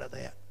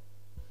mananampalataya.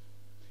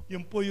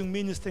 Yun po yung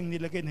ministering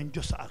nilagay ng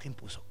Diyos sa aking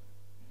puso.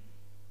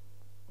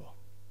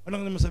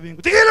 Walang naman sabihin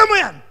ko, tigilan mo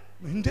yan!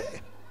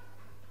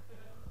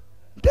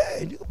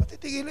 Hindi ko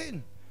patitigilin.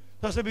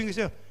 Sasabihin ko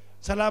siya,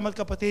 salamat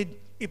kapatid,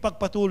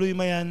 ipagpatuloy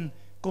mo yan,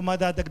 kung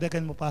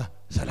madadagdagan mo pa,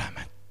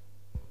 salamat.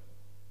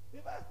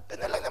 Diba?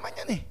 Ganun lang naman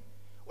yan eh.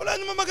 Wala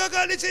naman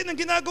magagalit sa'yo ng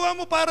ginagawa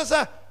mo para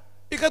sa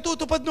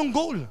ikatutupad ng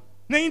goal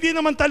na hindi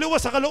naman taliwa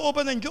sa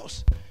kalooban ng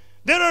Diyos.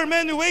 There are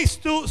many ways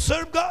to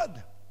serve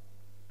God.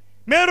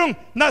 Merong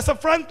nasa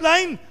front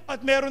line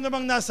at meron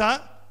namang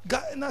nasa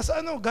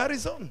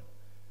garrison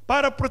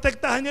para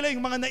protektahan nila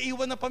yung mga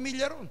naiwan na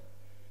pamilya ron.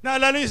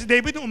 Naalala niyo si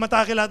David, nung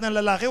umatake lahat ng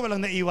lalaki,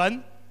 walang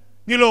naiwan.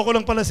 Niloko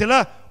lang pala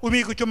sila.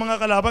 Umikot yung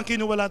mga kalaban,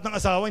 kinuha lahat ng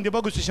asawa. Hindi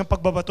ba gusto siyang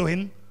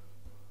pagbabatuhin?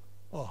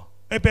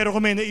 Pero kung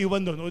may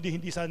naiwan doon,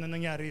 hindi sana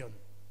nangyari yon.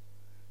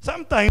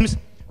 Sometimes,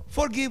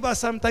 forgive us,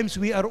 sometimes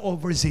we are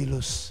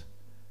overzealous.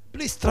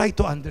 Please try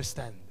to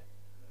understand.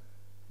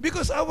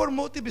 Because our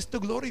motive is to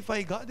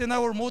glorify God, and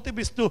our motive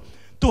is to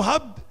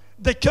have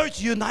the church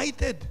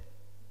united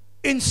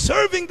in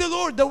serving the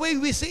Lord the way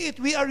we see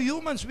it. We are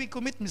humans, we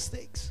commit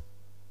mistakes.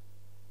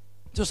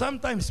 So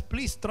sometimes,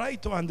 please try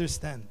to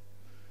understand.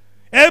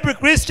 Every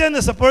Christian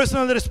has a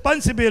personal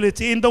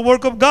responsibility in the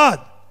work of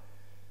God.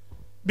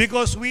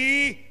 Because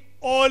we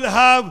all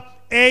have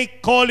a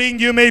calling.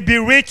 You may be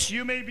rich,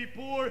 you may be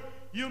poor,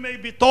 you may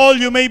be tall,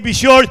 you may be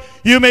short,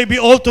 you may be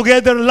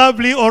altogether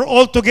lovely or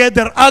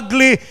altogether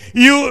ugly.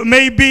 You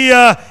may be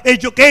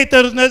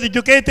educated or not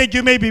educated,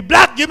 you may be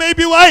black, you may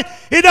be white.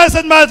 It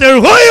doesn't matter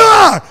who you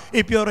are.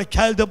 If you're a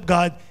child of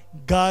God,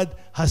 God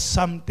has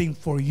something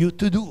for you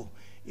to do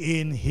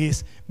in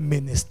His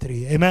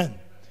ministry. Amen.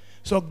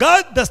 So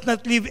God does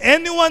not leave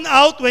anyone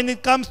out when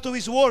it comes to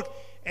His work.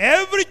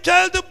 Every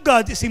child of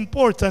God is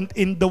important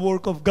in the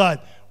work of God.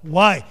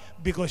 Why?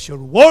 Because your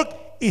work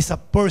is a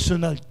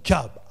personal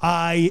job.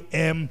 I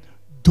am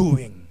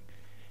doing,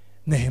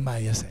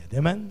 Nehemiah said.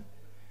 Amen?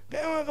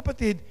 Kaya mga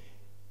kapatid,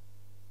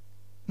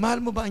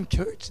 mahal mo ba ang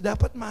church?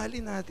 Dapat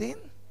mahalin natin.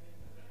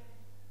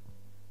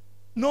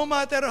 No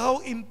matter how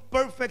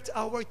imperfect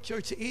our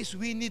church is,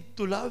 we need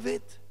to love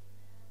it.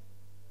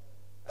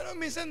 Pero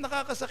minsan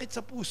nakakasakit sa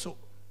puso.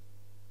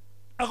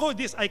 Ako,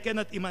 I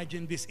cannot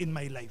imagine this in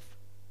my life.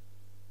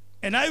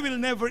 And I will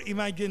never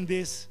imagine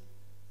this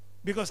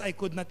because I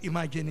could not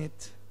imagine it.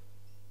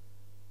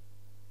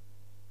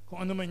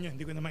 Kung ano man yun,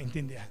 hindi ko na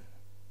maintindihan.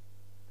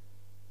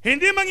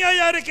 Hindi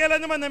mangyayari kailan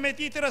naman na may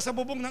titira sa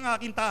bubong ng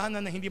aking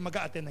tahanan na hindi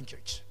mag-a-attend ng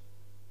church.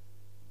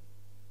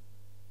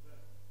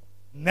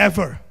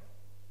 Never.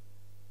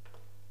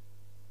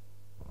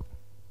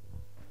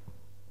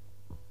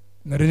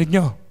 Narinig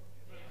nyo?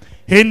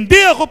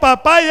 Hindi ako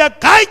papayag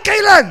kahit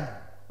kailan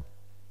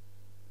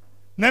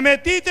na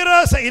may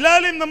titira sa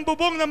ilalim ng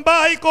bubong ng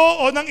bahay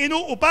ko o ng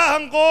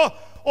inuupahan ko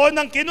o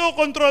ng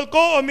kinukontrol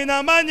ko o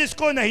minamanis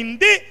ko na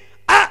hindi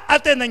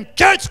a-attend ng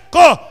church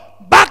ko.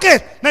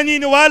 Bakit?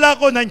 Naniniwala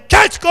ko ng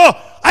church ko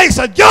ay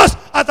sa Diyos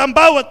at ang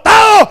bawat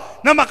tao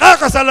na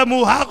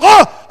makakasalamuha ko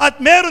at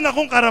meron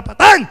akong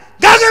karapatan,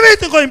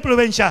 gagamitin ko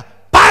impluwensya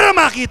para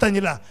makita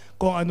nila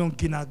kung anong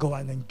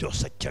ginagawa ng Diyos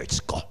sa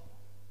church ko.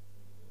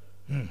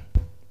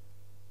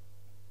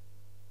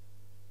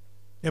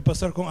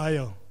 Pastor, kung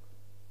ayaw,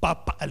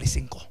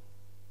 papaalisin ko.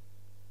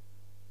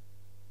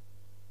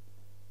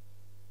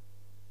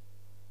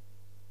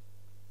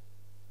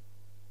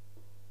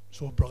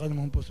 Sobra ka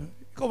naman po.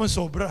 Ikaw ang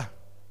sobra.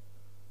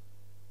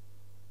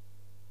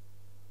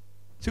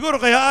 Siguro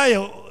kaya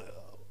ayaw,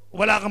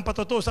 wala kang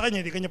patotoo sa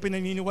kanya, hindi kanya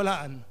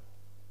pinaniniwalaan.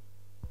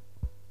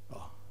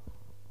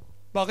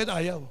 Bakit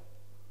ayaw?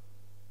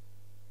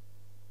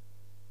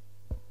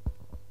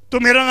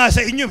 Tumira nga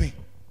sa inyo eh.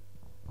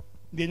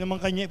 Hindi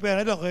naman kanya,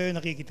 pero kayo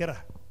nakikitira.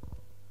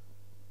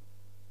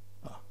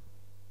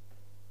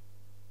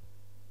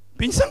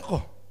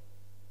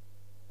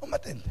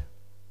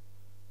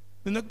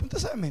 Nung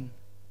nagpunta sa amin.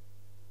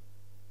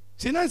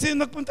 Si Nancy yung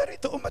nagpunta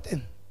rito,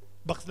 umaten.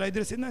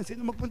 Backslider si Nancy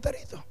yung magpunta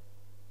rito.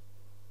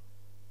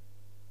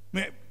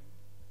 May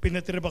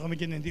pinatira ba kami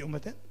dyan na hindi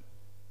umaten?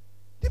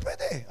 Hindi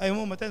pwede. Ayaw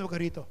mo umaten, huwag ka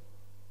rito.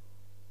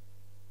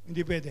 Hindi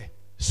pwede.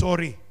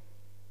 Sorry.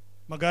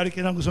 Magalit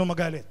ka lang gusto mo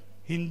magalit.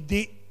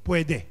 Hindi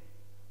pwede.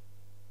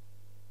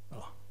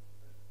 Oh.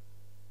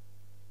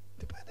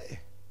 Hindi pwede.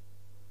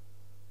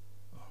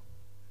 Oh.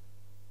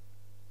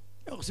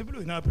 Ako si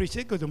Blue,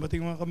 na-appreciate ko.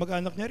 Dumating mga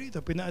kamag-anak niya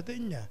rito,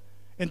 pina-attend niya.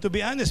 And to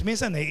be honest,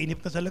 minsan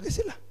naiinip na talaga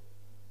sila.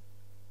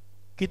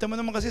 Kita mo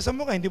naman kasi sa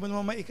mukha, hindi mo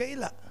naman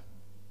maikaila.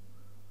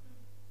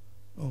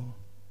 Oh.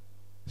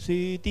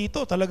 Si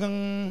Tito talagang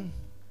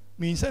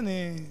minsan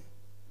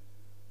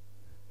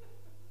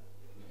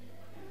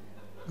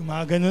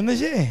gumagano na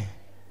siya eh.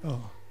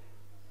 Oh.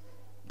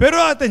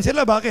 Pero atin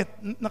sila, bakit?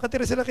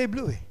 Nakatira sila kay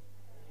Blue eh.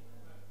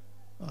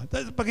 Oh,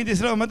 pag hindi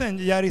sila umaten,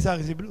 yari sa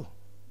akin si Blue.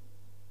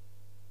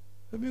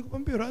 Sabi ko,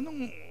 Pampiro,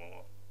 anong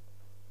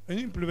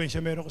impluensya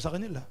meron ko sa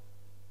kanila?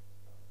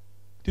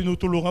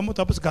 Tinutulungan mo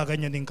tapos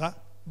gaganyanin ka?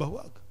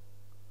 Bawag.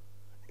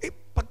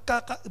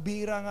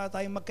 Bihira nga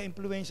tayong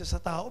magka-impluensya sa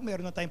tao,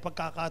 meron na tayong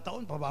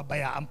pagkakataon,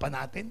 pababayaan pa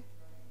natin.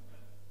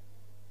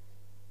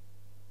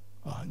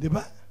 Oh, di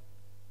ba?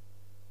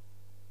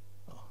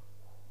 Oh.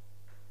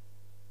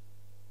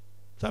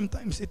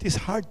 Sometimes it is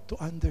hard to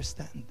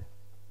understand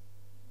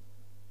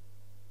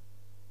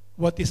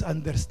what is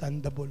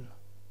understandable.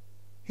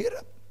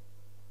 Hirap.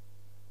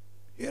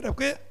 Hirap.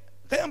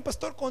 Kaya ang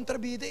pastor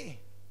kontrabida eh.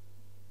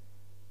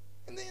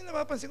 Hindi nyo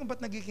napapansin kung ba't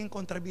nagiging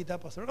kontrabida,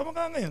 pastor.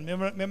 Kamukha ngayon,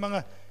 may mga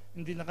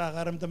hindi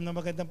nakakaramdam ng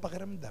magandang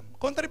pakiramdam.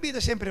 Kontrabida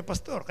siyempre,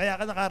 pastor. Kaya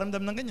ka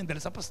nakaramdam ng ganyan dahil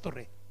sa pastor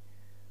eh.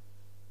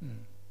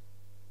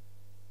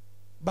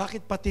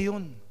 Bakit pati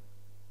yun?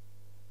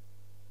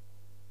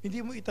 Hindi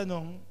mo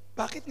itanong,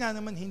 bakit nga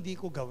naman hindi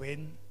ko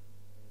gawin?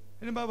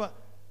 Halimbawa,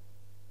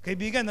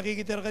 kaibigan,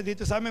 nakikitira ka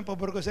dito sa amin,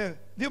 pabor ko sa'yo.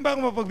 Di ba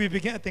ako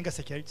mapagbibigyan atin ka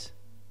sa church?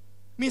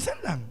 Minsan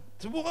lang.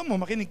 Subukan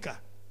mo, makinig ka.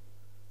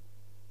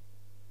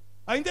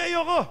 Ay, hindi,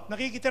 ayoko.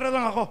 Nakikitira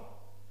lang ako.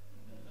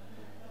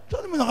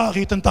 Saan mo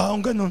nakakita ng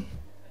taong ganun?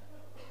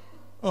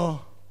 Oh.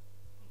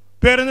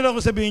 Pero nila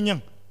ako sabihin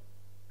niyang,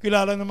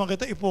 kilala naman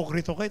kita,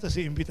 ipokrito kayo, tapos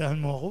iimbitahan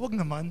mo ako. Wag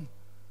naman.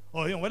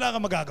 O, yun, wala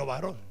kang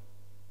magagawa ron.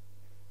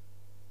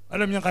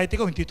 Alam niya kahit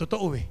ikaw, hindi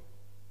totoo eh.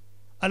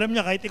 Alam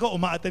niya kahit ikaw,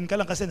 umaattend ka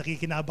lang kasi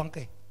nakikinabang ka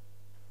eh.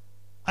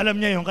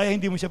 Alam niya yun, kaya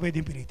hindi mo siya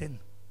pwedeng pilitin.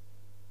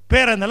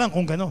 Pera na lang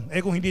kung ganon.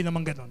 Eh kung hindi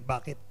naman ganon,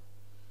 bakit?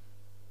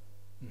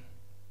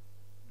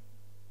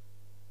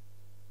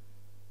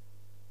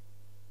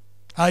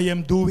 I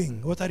am doing.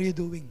 What are you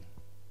doing?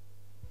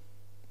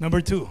 Number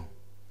 2,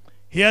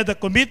 he had a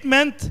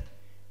commitment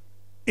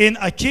in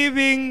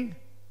achieving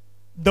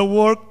the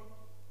work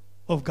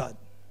of God.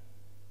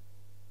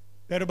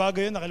 Pero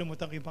bago yun,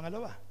 nakalimutan ko yung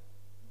pangalawa.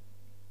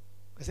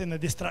 Kasi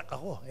na-distract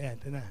ako. Ayan,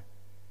 ito na.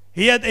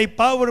 He had a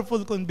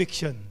powerful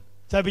conviction.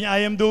 Sabi niya,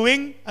 I am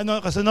doing, ano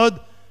kasunod?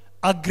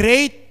 A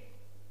great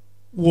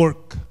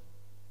work.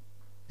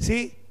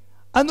 See?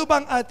 Ano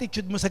bang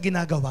attitude mo sa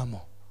ginagawa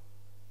mo?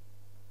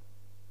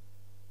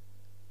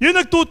 Yung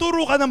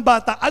nagtuturo ka ng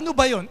bata, ano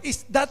ba yun?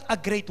 Is that a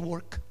great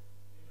work?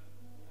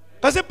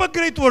 Kasi pag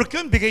great work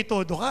yun, bigay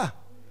todo ka.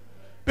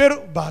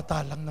 Pero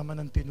bata lang naman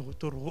ang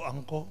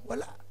tinuturuan ko.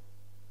 Wala.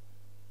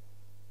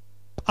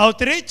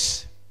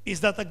 Outreach, is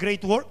that a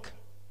great work?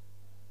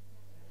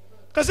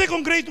 Kasi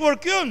kung great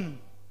work yun,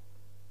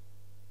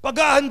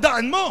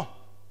 paghahandaan mo,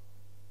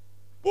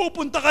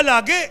 pupunta ka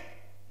lagi.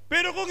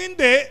 Pero kung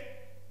hindi,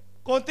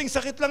 konting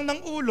sakit lang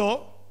ng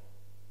ulo,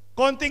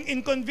 konting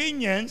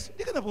inconvenience,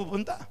 hindi ka na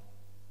pupunta.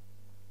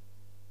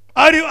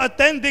 Are you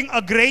attending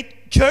a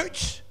great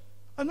church?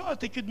 Ano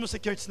attitude mo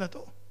sa church na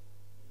to?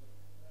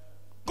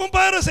 Kung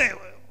para sa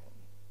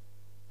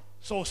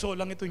so-so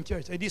lang itong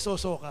church, ay di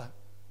so-so ka,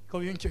 ikaw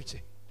yung church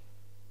eh.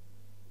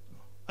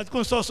 At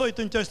kung so-so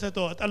itong church na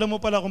to, at alam mo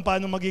pala kung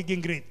paano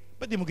magiging great,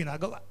 ba't di mo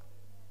ginagawa?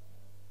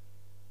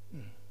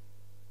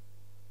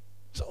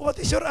 So what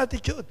is your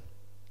attitude?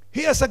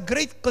 He has a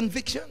great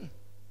conviction.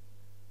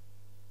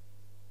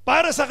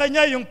 Para sa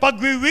kanya, yung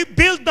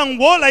pag-build ng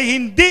wall ay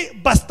hindi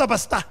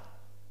basta-basta.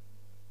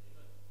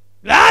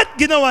 Lahat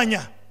ginawa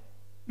niya.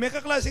 May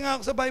kaklase nga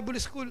ako sa Bible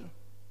school.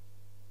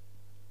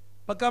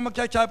 Pagka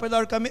magcha-chapel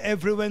hour kami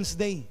every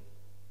Wednesday,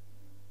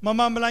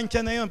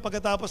 mamamalansya na yun.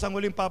 Pagkatapos ang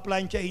huling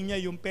paplansyahin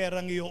niya, yung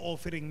perang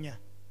i-offering niya.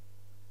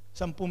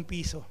 10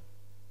 piso.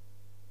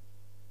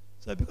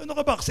 Sabi ko, ano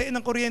ka ba? Kasi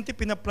ng kuryente,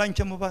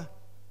 pinaplansya mo ba?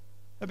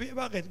 Sabi,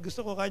 bakit?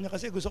 Gusto ko kanya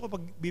kasi gusto ko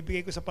pag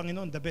bibigay ko sa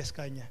Panginoon, the best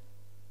kanya.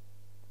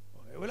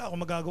 Okay, wala akong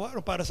magagawa.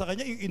 Para sa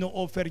kanya, yung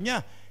ino-offer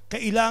niya,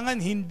 kailangan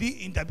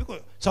hindi, sabi ko,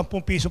 10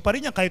 piso pa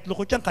rin yan, kahit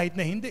lukot yan, kahit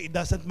na hindi, it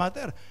doesn't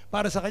matter.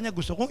 Para sa kanya,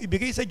 gusto kong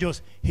ibigay sa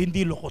Diyos,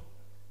 hindi lukot.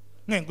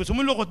 Ngayon, gusto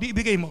mo lukot, di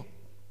ibigay mo.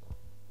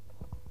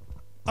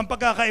 Ang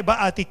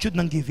pagkakaiba, attitude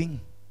ng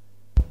giving.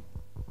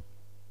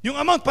 Yung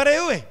amount,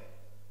 pareho eh.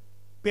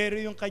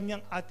 Pero yung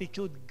kanyang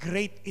attitude,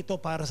 great ito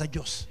para sa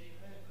Diyos.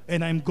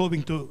 And I'm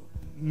going to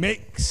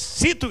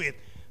see to it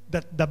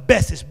that the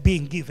best is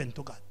being given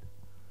to God.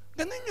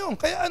 Ganun yun.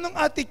 Kaya anong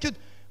attitude?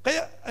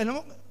 Kaya,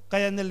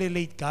 kaya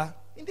nalilate ka?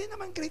 Hindi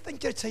naman great ang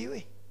church sa'yo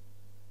eh.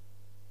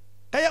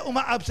 Kaya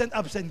uma-absent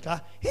ka?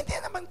 Hindi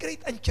naman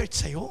great ang church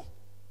sa'yo.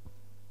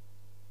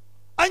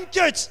 Ang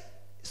church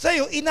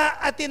sa'yo,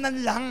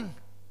 ina-attenan lang.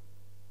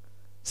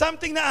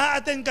 Something na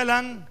a-attend ka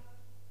lang.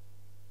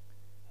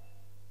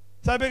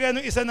 Sabi ka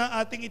nung isa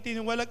na ating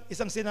itinuwalag,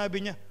 isang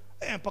sinabi niya,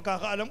 ang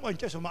pagkakaalam ko, ang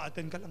church,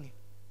 uma-attend ka lang eh.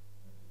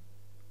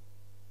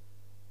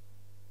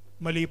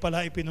 Mali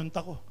pala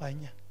ipinunta ko,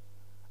 kanya.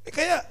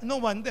 Kaya,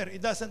 no wonder,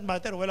 it doesn't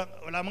matter, wala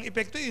mang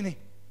epekto yun eh.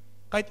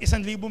 Kahit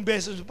 1,000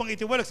 beses pang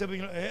itiwalag,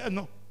 sabi niya,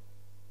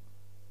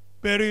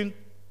 Pero yung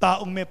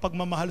taong may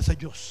pagmamahal sa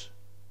Diyos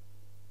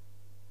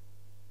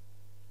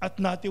at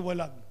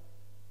natiwalag,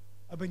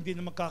 hindi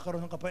na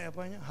magkakaroon ng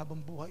kapayapaan niya habang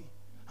buhay.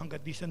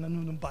 Hanggat di siya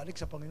nanunumbalik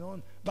sa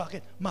Panginoon.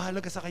 Bakit?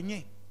 Mahalaga sa kanya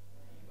eh.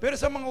 Pero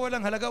sa mga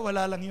walang halaga,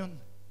 wala lang yun.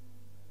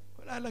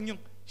 Wala lang yung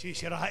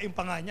sisirahain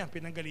pa nga niya,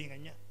 pinanggalingan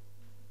niya.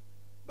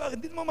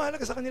 Bakit? Hindi mo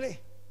mahalaga sa kanila eh.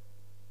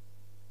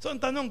 So ang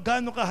tanong,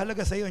 gaano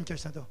kahalaga sa iyo ang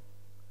church na to?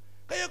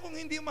 Kaya kung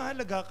hindi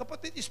mahalaga,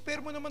 kapatid, spare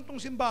mo naman tong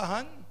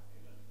simbahan.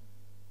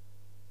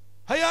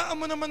 Hayaan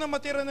mo naman na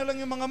matira na lang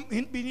yung mga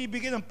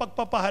binibigyan ng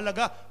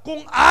pagpapahalaga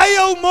kung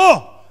ayaw mo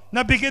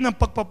na bigyan ng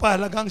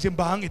pagpapahalaga ang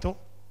simbahang ito.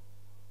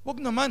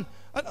 Huwag naman.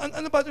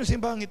 Ano ba itong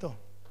simbahang ito?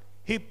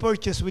 He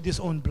purchased with His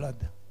own blood.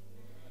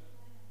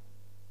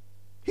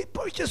 He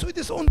purchased with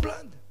His own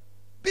blood.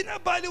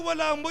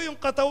 Binabaliwala mo yung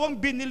katawang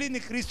binili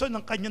ni Kristo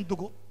ng kanyang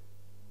dugo.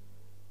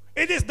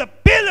 It is the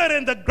pillar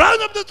and the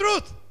ground of the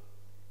truth.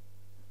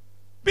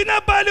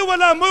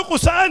 Binabaliwala mo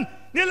kung saan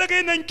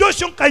nilagay ng Diyos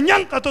yung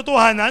kanyang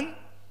katotohanan.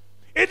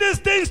 It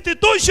is the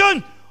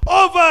institution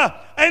of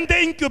and the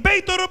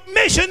incubator of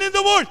mission in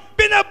the world.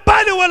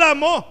 Binabaliwala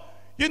mo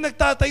yung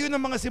nagtatayo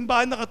ng mga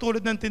simbahan na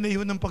katulad ng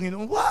tinayo ng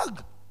Panginoon.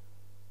 Wag!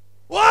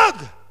 Wag!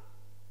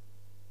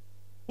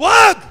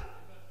 Wag!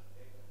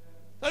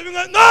 Sabi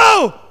nga, no!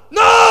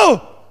 No!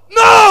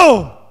 No!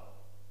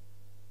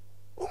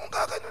 Huwag mong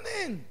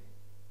gaganunin.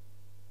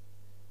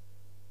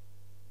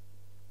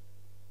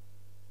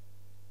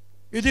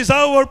 It is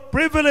our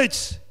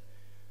privilege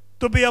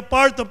to be a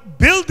part of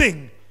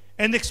building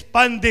and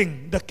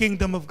expanding the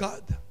kingdom of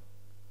God.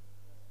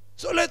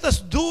 So let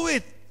us do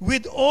it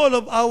with all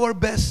of our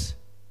best.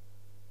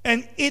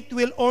 And it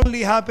will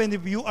only happen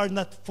if you are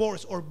not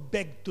forced or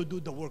begged to do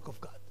the work of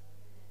God.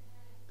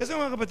 Kasi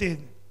mga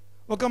kapatid,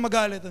 huwag kang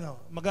magalit,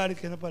 magalit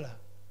ka na pala.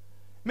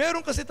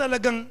 Meron kasi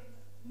talagang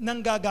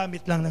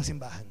nanggagamit lang ng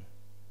simbahan.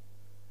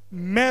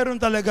 Meron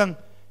talagang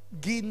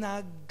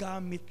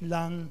ginagamit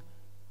lang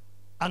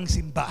ang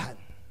simbahan.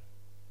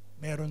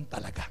 Meron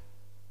talaga.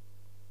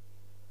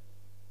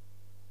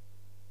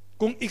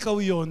 Kung ikaw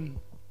yon,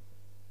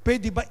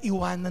 pwede ba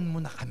iwanan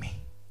mo na kami?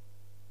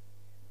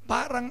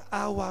 Parang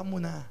awa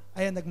mo na.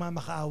 Ayan,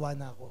 nagmamakaawa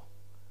na ako.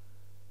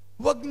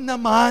 Wag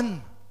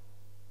naman.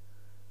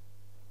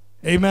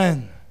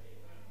 Amen.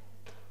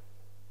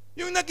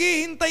 Yung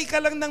naghihintay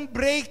ka lang ng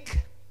break.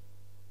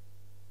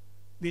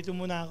 Dito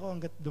muna ako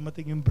hanggat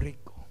dumating yung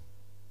break ko.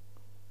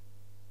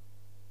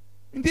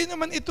 Hindi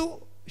naman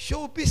ito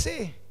showbiz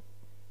eh.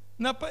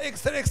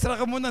 Napa-extra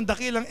ka muna,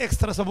 dakilang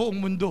extra sa buong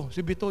mundo,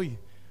 si Bitoy.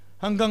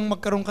 Hanggang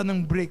magkaroon ka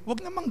ng break.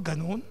 Huwag naman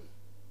ganun.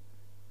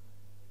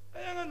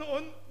 Kaya nga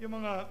noon, yung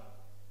mga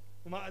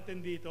uma-attend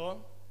dito,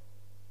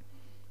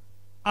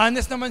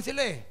 honest naman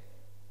sila eh.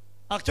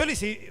 Actually,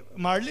 si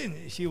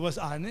Marlene, she was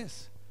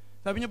honest.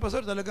 Sabi niya,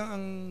 Pastor, talagang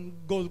ang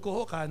goal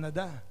ko,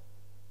 Canada.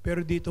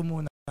 Pero dito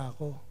muna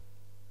ako.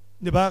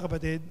 Di ba,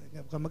 kapatid?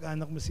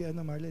 Kamag-anak mo si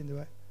Marlene, di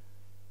ba?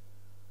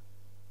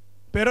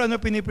 Pero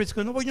pinipreach ko,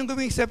 huwag niyong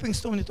gawing stepping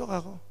stone nito,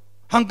 kako.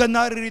 Hanggang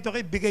naririto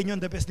kayo, bigay niyo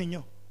ang the best ninyo.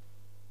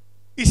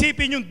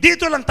 Isipin niyo,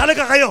 dito lang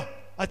talaga kayo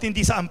at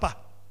hindi saan pa.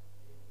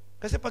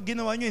 Kasi pag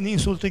ginawa niyo,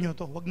 iniinsulto niyo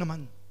to, wag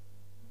naman.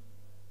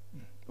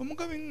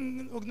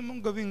 Huwag naman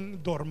gawing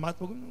doormat,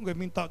 huwag naman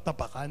gawing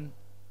tapakan.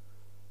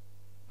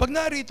 Pag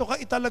narito ka,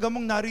 italaga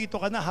mong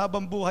narito ka na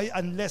habang buhay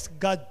unless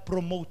God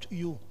promotes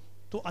you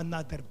to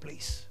another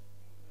place.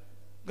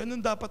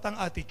 Ganun dapat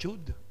ang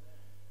attitude.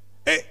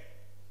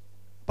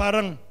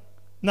 Parang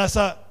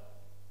nasa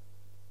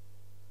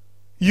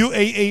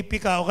UAAP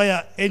ka o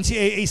kaya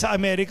NCAA sa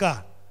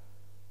Amerika.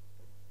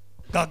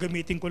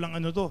 Gagamitin ko lang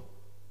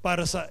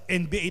para sa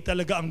NBA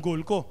talaga ang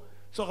goal ko.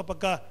 So kapag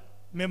ka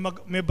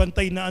may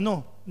bantay na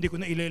hindi ko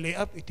na ilay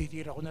up,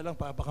 ititira ko na lang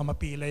para baka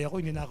mapilay ako,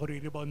 hindi na ako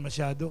re-rebound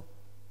masyado.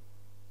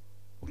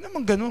 Huwag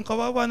naman ganun,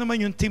 kawawa naman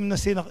yung team na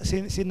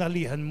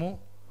sinalihan mo.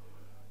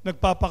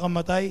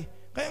 Nagpapakamatay.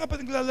 Kaya nga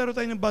pag naglalaro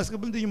tayo ng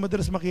basketball, hindi nyo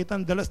madalas makita,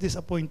 dalas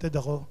disappointed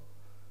ako.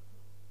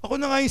 Ako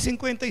na nga yung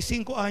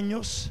 55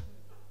 anyos.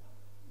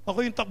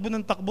 Ako yung takbo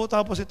ng takbo,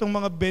 tapos itong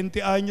mga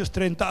 20 anyos,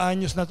 30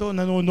 anyos na to,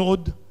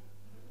 nanonood.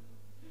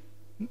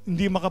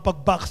 Hindi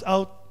makapag-box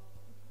out.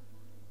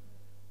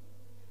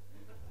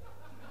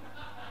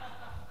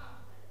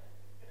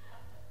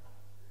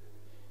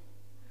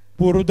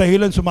 Puro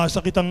dahilan,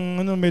 sumasakit ang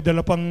may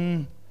dala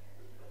pang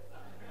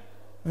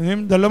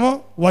dala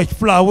mo? White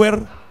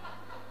flower.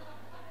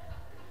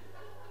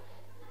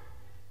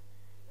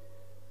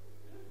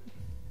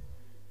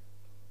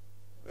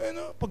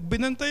 pag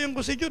binantayan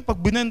ko si Jun, pag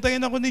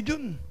binantayan ako ni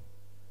Jun,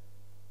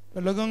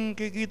 talagang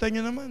kikita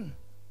nyo naman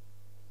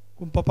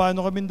kung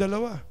paano kami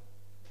dalawa.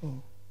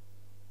 Oh.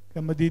 Kaya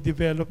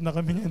madidevelop na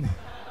kami niyan eh.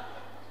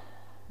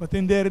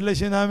 Matindi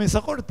relasyon namin sa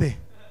korte.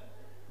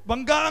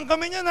 Banggaan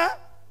kami niyan ha.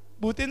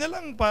 Buti na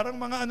lang, parang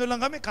mga ano lang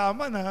kami,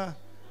 kama na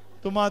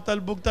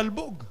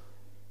tumatalbog-talbog.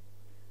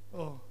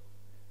 Oh.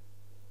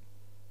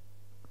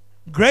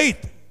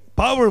 Great,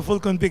 powerful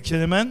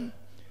conviction, amen?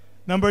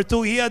 Number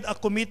 2, he had a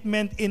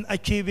commitment in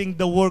achieving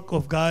the work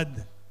of God.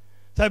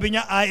 Sabi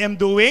niya, I am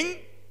doing.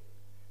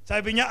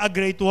 Sabi niya, a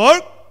great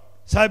work.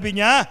 Sabi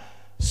niya,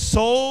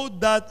 so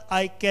that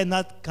I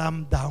cannot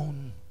come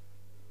down.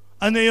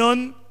 Ano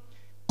yun?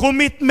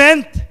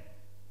 Commitment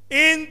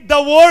in the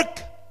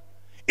work.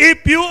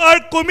 If you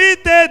are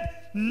committed,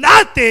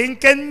 nothing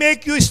can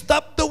make you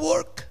stop the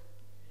work.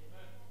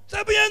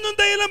 Sabi niya, nung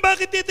dahilan,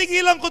 bakit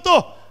titigilan ko to?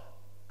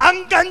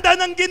 Ang ganda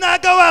ng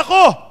ginagawa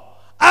ko.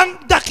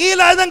 Ang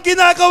dakila ng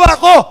ginagawa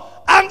ko.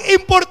 Ang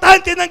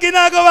importante ng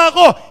ginagawa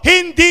ko.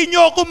 Hindi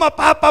nyo ako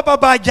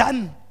mapapababa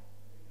dyan.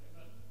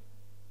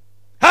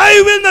 I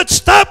will not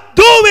stop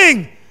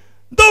doing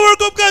the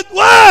work of God.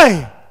 Why?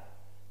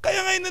 Kaya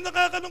ngayon na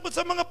nakakalungkot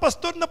sa mga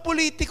pastor na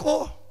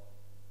politiko.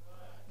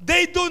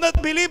 They do not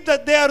believe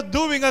that they are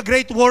doing a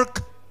great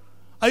work.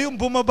 Ayun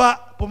bumaba,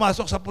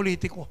 pumasok sa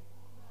politiko.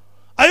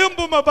 Ayun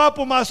bumaba,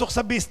 pumasok sa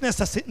business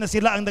na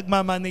sila ang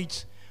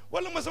nagmamanage.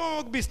 Walang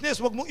masama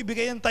mag-business, wag mong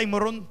ibigay ang time mo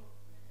ron.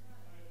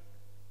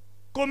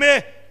 Kung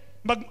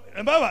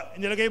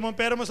nilagay mo ang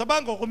pera mo sa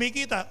bangko,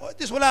 kumikita, at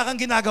least wala kang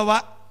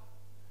ginagawa.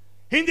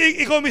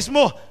 Hindi ikaw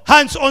mismo,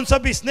 hands-on sa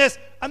business,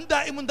 ang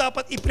dahil mo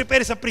dapat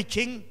i-prepare sa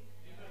preaching.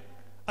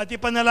 At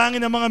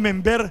ipanalangin ng mga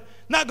member,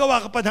 nagawa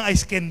ka pa ng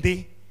ice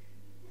candy.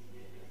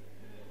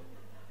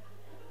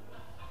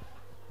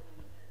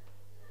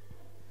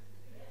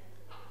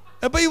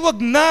 Abay, wag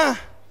na.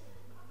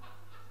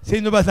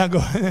 Sino ba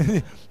nagawa?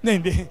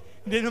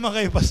 Hindi naman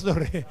kayo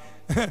pastor eh.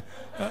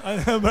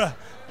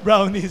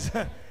 Brownies.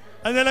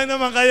 Ano lang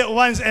naman kayo,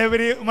 once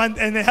every month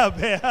and a half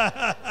eh.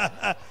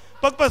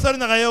 Pag pastor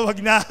na kayo,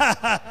 wag na.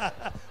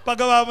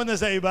 Pagawa mo na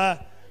sa iba.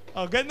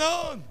 O,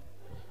 ganon.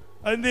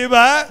 Hindi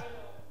ba?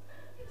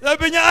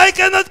 Sabi niya, I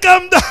cannot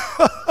come down.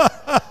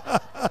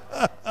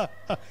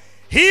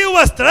 He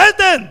was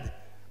threatened,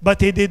 but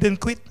he didn't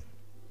quit.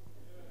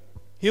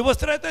 He was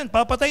threatened.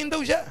 Papatayin daw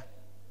siya.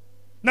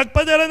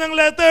 Nagpadala ng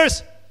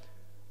letters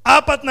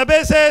 4 na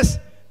beses.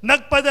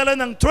 Nagpadala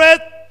ng threat.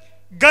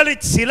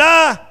 Galit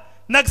sila.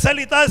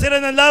 Nagsalita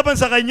sila ng laban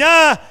sa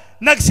kanya.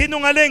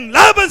 Nagsinungaling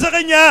laban sa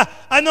kanya.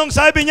 Anong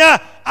sabi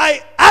niya? I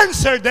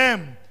answer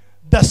them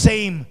the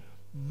same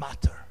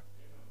matter.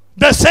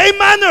 The same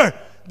manner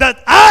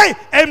that I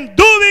am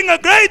doing a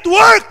great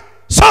work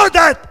so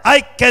that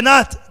I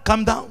cannot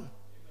come down.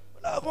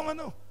 Wala akong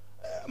ano.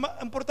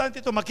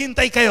 Importante ito,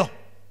 maghintay kayo.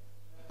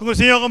 Kung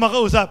gusto niyo ako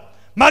makausap,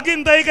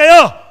 maghintay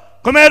kayo.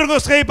 Kung meron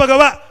gusto kayo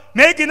pagawa,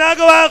 may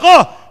ginagawa ako.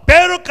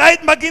 Pero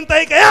kahit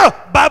maghintay kayo,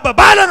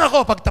 bababa lang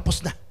ako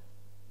pagtapos na.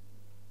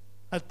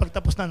 At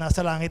pagtapos na,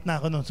 nasa langit na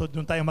ako noon. So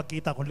doon tayo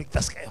makita kung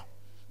ligtas kayo.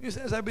 Yung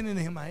sinasabi ni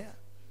Nehemiah,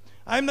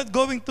 I'm not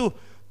going to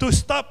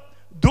stop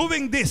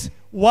doing this.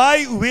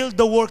 Why will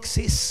the work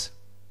cease?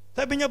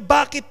 Sabi niya,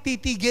 bakit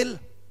titigil?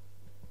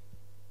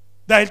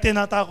 Dahil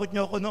tinatakot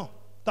niyo ako, no?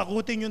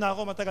 Takutin niyo na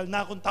ako, matagal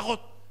na akong takot.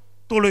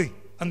 Tuloy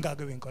ang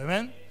gagawin ko.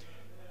 Amen?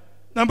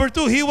 Number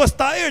 2, he was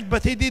tired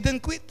but he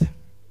didn't quit.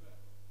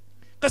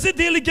 Kasi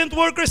diligent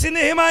worker si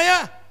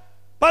Nehemiah.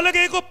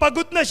 Palagay ko,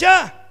 pagod na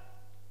siya.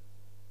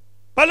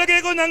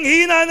 Palagay ko,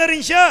 nanghina na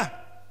rin siya.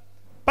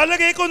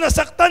 Palagay ko,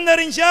 nasaktan na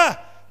rin siya.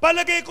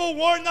 Palagay ko,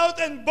 worn out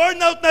and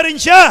burnout na rin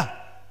siya.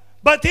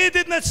 But he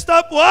did not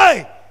stop.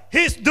 Why?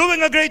 He's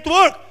doing a great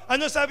work.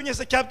 Ano sabi niya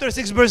sa chapter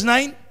 6 verse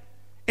 9?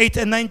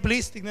 8 and 9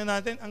 please. Tignan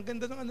natin. Ang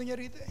ganda ng ano niya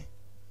rito eh.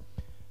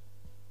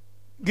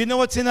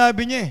 Ginawa't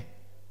sinabi niya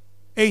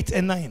eh. 8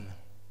 and 9.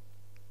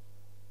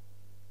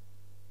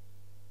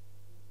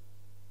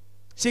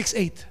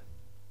 6:8.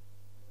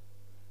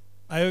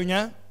 Ayaw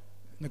niya?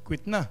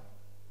 Nag-quit na.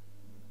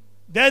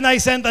 Then I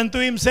sent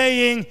unto him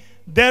saying,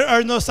 there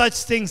are no such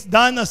things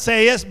done as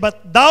sayest,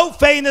 but thou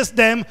feignest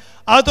them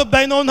out of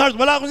thine own heart.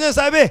 Wala akong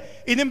sinasabi.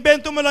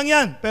 Inimbento mo lang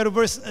yan. Pero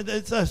verse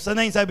sa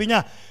 9 sabi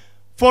niya,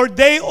 for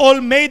they all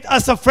made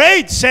us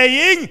afraid,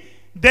 saying,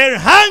 their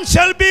hands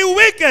shall be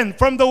weakened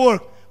from the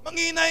work.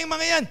 Manghina yung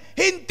mga yan.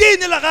 Hindi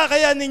nila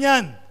kakayanin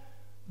yan.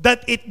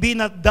 That it be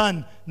not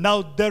done.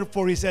 Now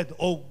therefore he said,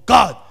 oh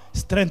God,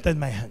 strengthen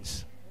my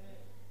hands.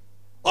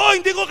 Oh,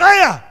 hindi ko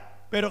kaya.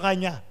 Pero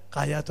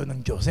kaya to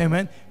ng Diyos.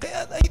 Amen?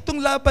 Kaya itong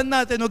laban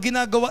natin o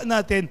ginagawa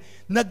natin,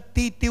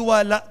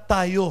 nagtitiwala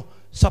tayo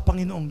sa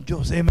Panginoong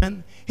Diyos.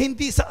 Amen?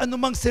 Hindi sa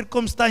anumang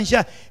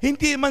sirkumstansya,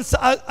 hindi man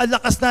sa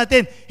lakas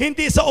natin,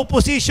 hindi sa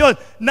opposition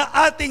na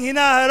ating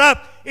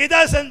hinaharap. It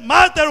doesn't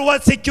matter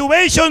what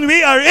situation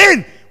we are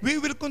in. We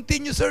will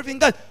continue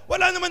serving God.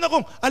 Wala naman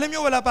akong, alam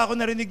niyo, wala pa ako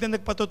narinig na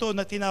nagpatotoo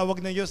na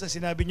tinawag ng Diyos na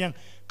sinabi niyang,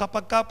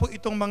 kapag ka po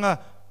itong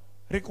mga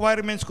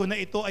requirements ko na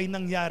ito ay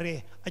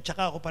nangyari, at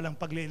saka ako palang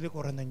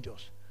paglilingkuran ng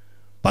Diyos.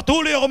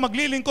 Patuloy ako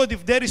maglilingkod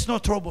if there is no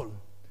trouble.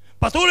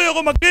 Patuloy ako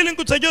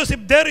maglilingkod sa Diyos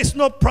if there is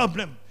no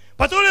problem.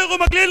 Patuloy ako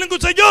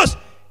maglilingkod sa Diyos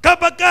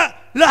kapag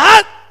ka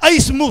lahat ay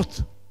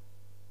smooth.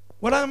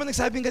 Wala naman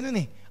nagsabing ganun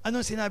eh.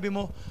 Anong sinabi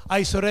mo?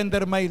 I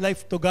surrender my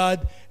life to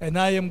God and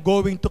I am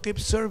going to keep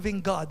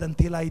serving God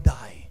until I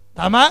die.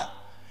 Tama?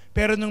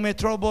 Pero nung may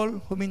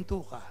trouble,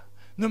 huminto ka.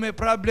 Nung may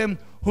problem,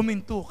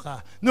 huminto ka.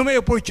 Nung may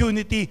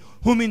opportunity,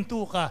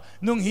 huminto ka.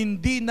 Nung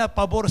hindi na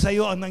pabor sa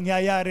iyo ang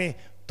nangyayari,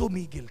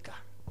 tumigil ka.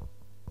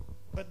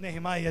 But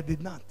Nehemiah did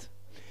not.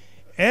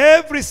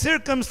 Every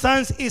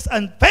circumstance is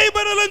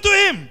unfavorable unto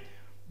him,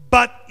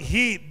 but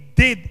he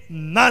did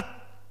not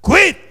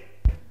quit.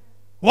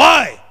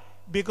 Why?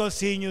 Because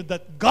he knew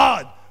that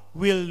God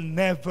will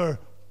never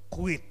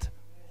quit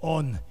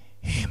on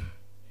him.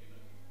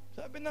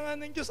 Sabi na nga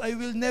ng Diyos, I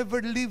will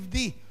never leave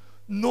thee,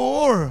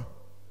 nor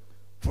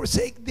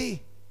forsake thee.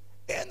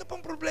 Eh ano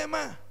pang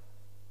problema?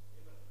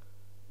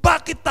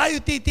 Bakit tayo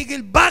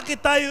titigil? Bakit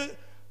tayo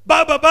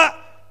bababa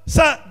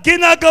sa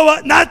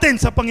ginagawa natin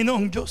sa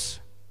Panginoong Diyos?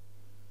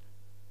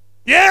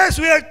 Yes,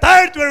 we are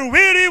tired, we're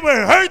weary,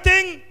 we're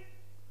hurting,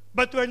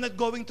 but we're not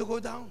going to go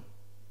down.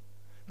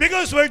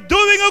 Because we're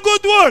doing a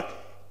good work,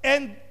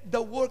 and the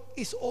work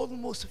is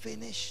almost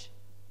finished.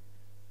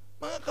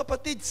 Mga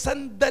kapatid,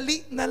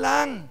 sandali na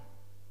lang.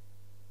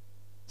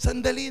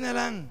 Sandali na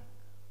lang.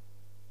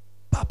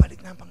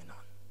 Babalik na ang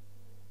Panginoon.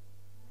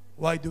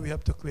 Why do we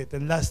have to quit?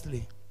 And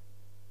lastly,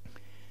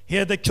 he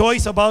had a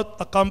choice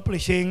about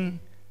accomplishing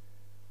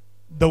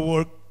the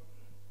work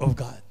of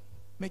God.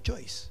 May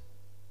choice.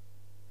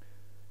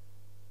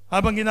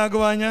 Habang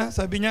ginagawa niya,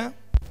 sabi niya,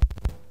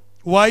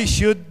 why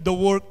should the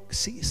work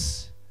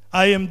cease?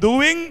 I am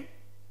doing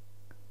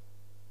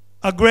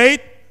a great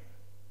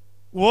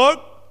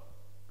work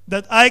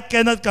that I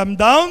cannot come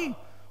down,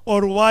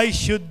 or why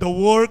should the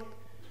work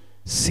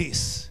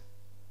cease?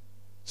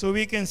 So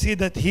we can see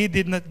that he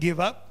did not give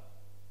up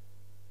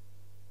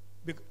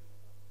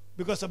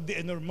because of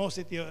the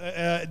enormosity,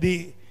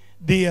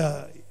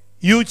 the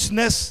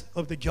hugeness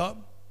of the job.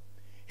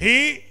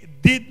 He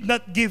did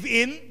not give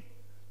in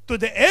to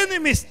the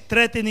enemies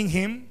threatening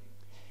him.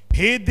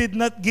 He did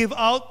not give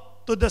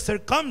out to the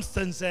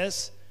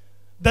circumstances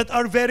that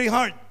are very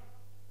hard.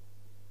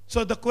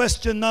 So the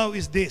question now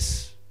is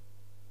this: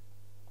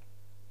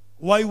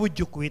 why would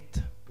you quit?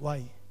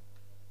 Why?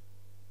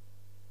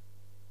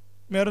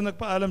 Meron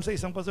nagpaalam sa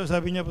isang pastor,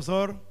 sabi niya,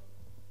 Pastor,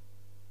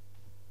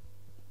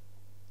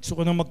 gusto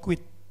ko nang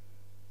mag-quit.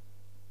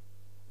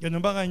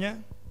 Ganun ba kanya?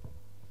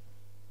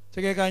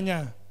 Sige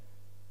kanya,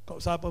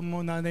 kausapan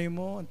mo nanay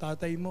mo, ang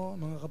tatay mo,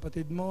 mga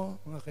kapatid mo,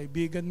 mga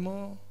kaibigan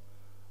mo,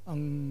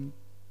 ang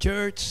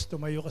church,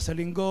 tumayo ka sa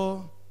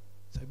linggo,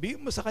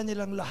 sabihin mo sa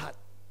kanilang lahat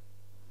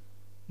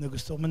na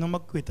gusto mo nang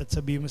mag-quit at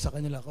sabihin mo sa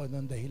kanila kung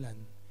anong dahilan.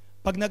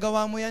 Pag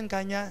nagawa mo yan,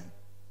 kanya,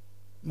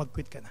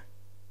 mag-quit ka na.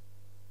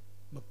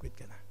 Mag-quit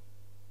ka na.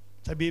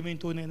 Sabihin mo yung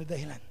tunay na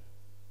dahilan.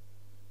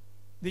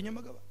 Hindi niya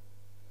magawa.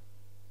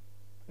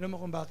 Alam mo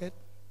kung bakit?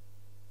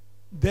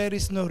 There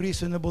is no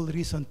reasonable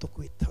reason to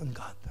quit on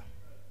God.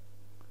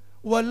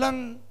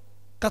 Walang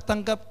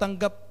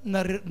katanggap-tanggap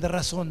na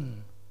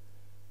rason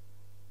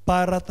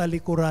para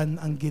talikuran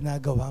ang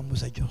ginagawa mo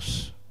sa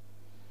Diyos.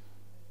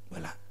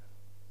 Wala.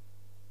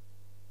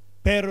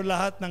 Pero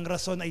lahat ng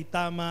rason ay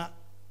tama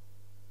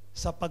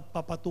sa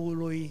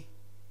pagpapatuloy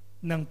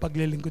ng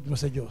paglilingkod mo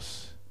sa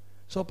Diyos.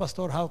 So,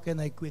 Pastor, how can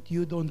I quit?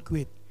 You don't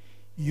quit.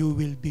 You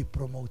will be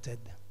promoted.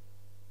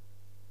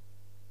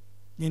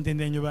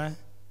 Intindihan niyo ba?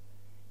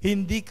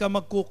 Hindi ka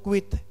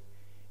magkukwit.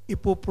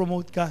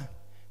 Ipopromote ka.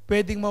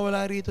 Pwedeng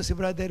mawala rito si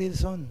Brother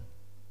Wilson.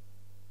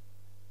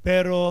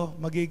 Pero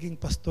magiging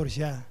pastor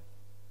siya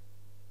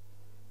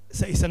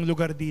sa isang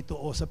lugar dito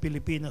o sa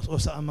Pilipinas o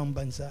sa amang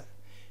bansa.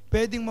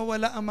 Pwedeng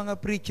mawala ang mga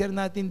preacher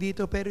natin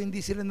dito pero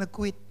hindi sila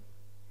nag-quit.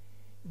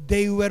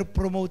 They were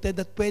promoted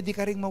at pwede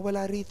ka rin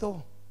mawala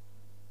rito.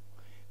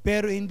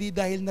 Pero hindi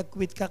dahil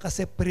nag-quit ka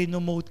kasi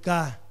pre-nomote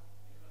ka.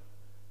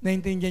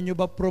 Naintindihan nyo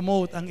ba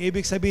promote? Ang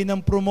ibig sabihin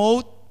ng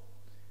promote,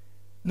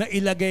 na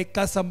ilagay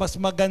ka sa mas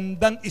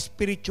magandang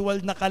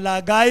spiritual na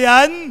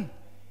kalagayan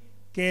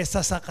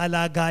kesa sa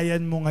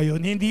kalagayan mo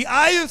ngayon. Hindi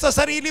ayon sa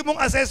sarili mong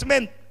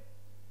assessment,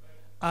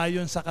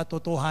 ayon sa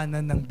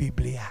katotohanan ng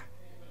Biblia.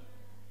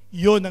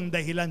 Yun ang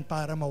dahilan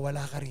para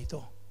mawala ka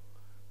rito.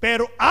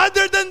 Pero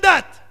other than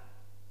that,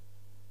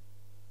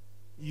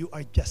 you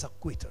are just a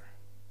quitter.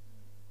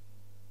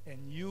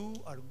 And you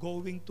are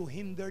going to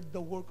hinder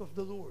the work of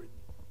the Lord.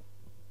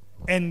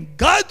 And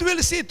God will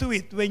see to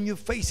it when you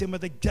face Him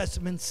at the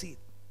judgment seat.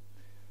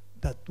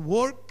 That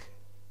work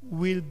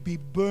will be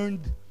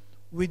burned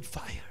with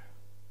fire.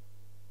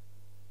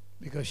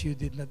 Because you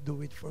did not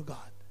do it for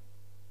God.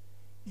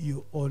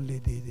 You only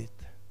did it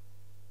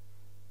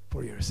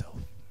for yourself.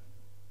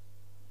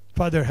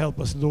 Father, help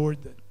us,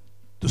 Lord,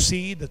 to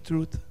see the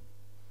truth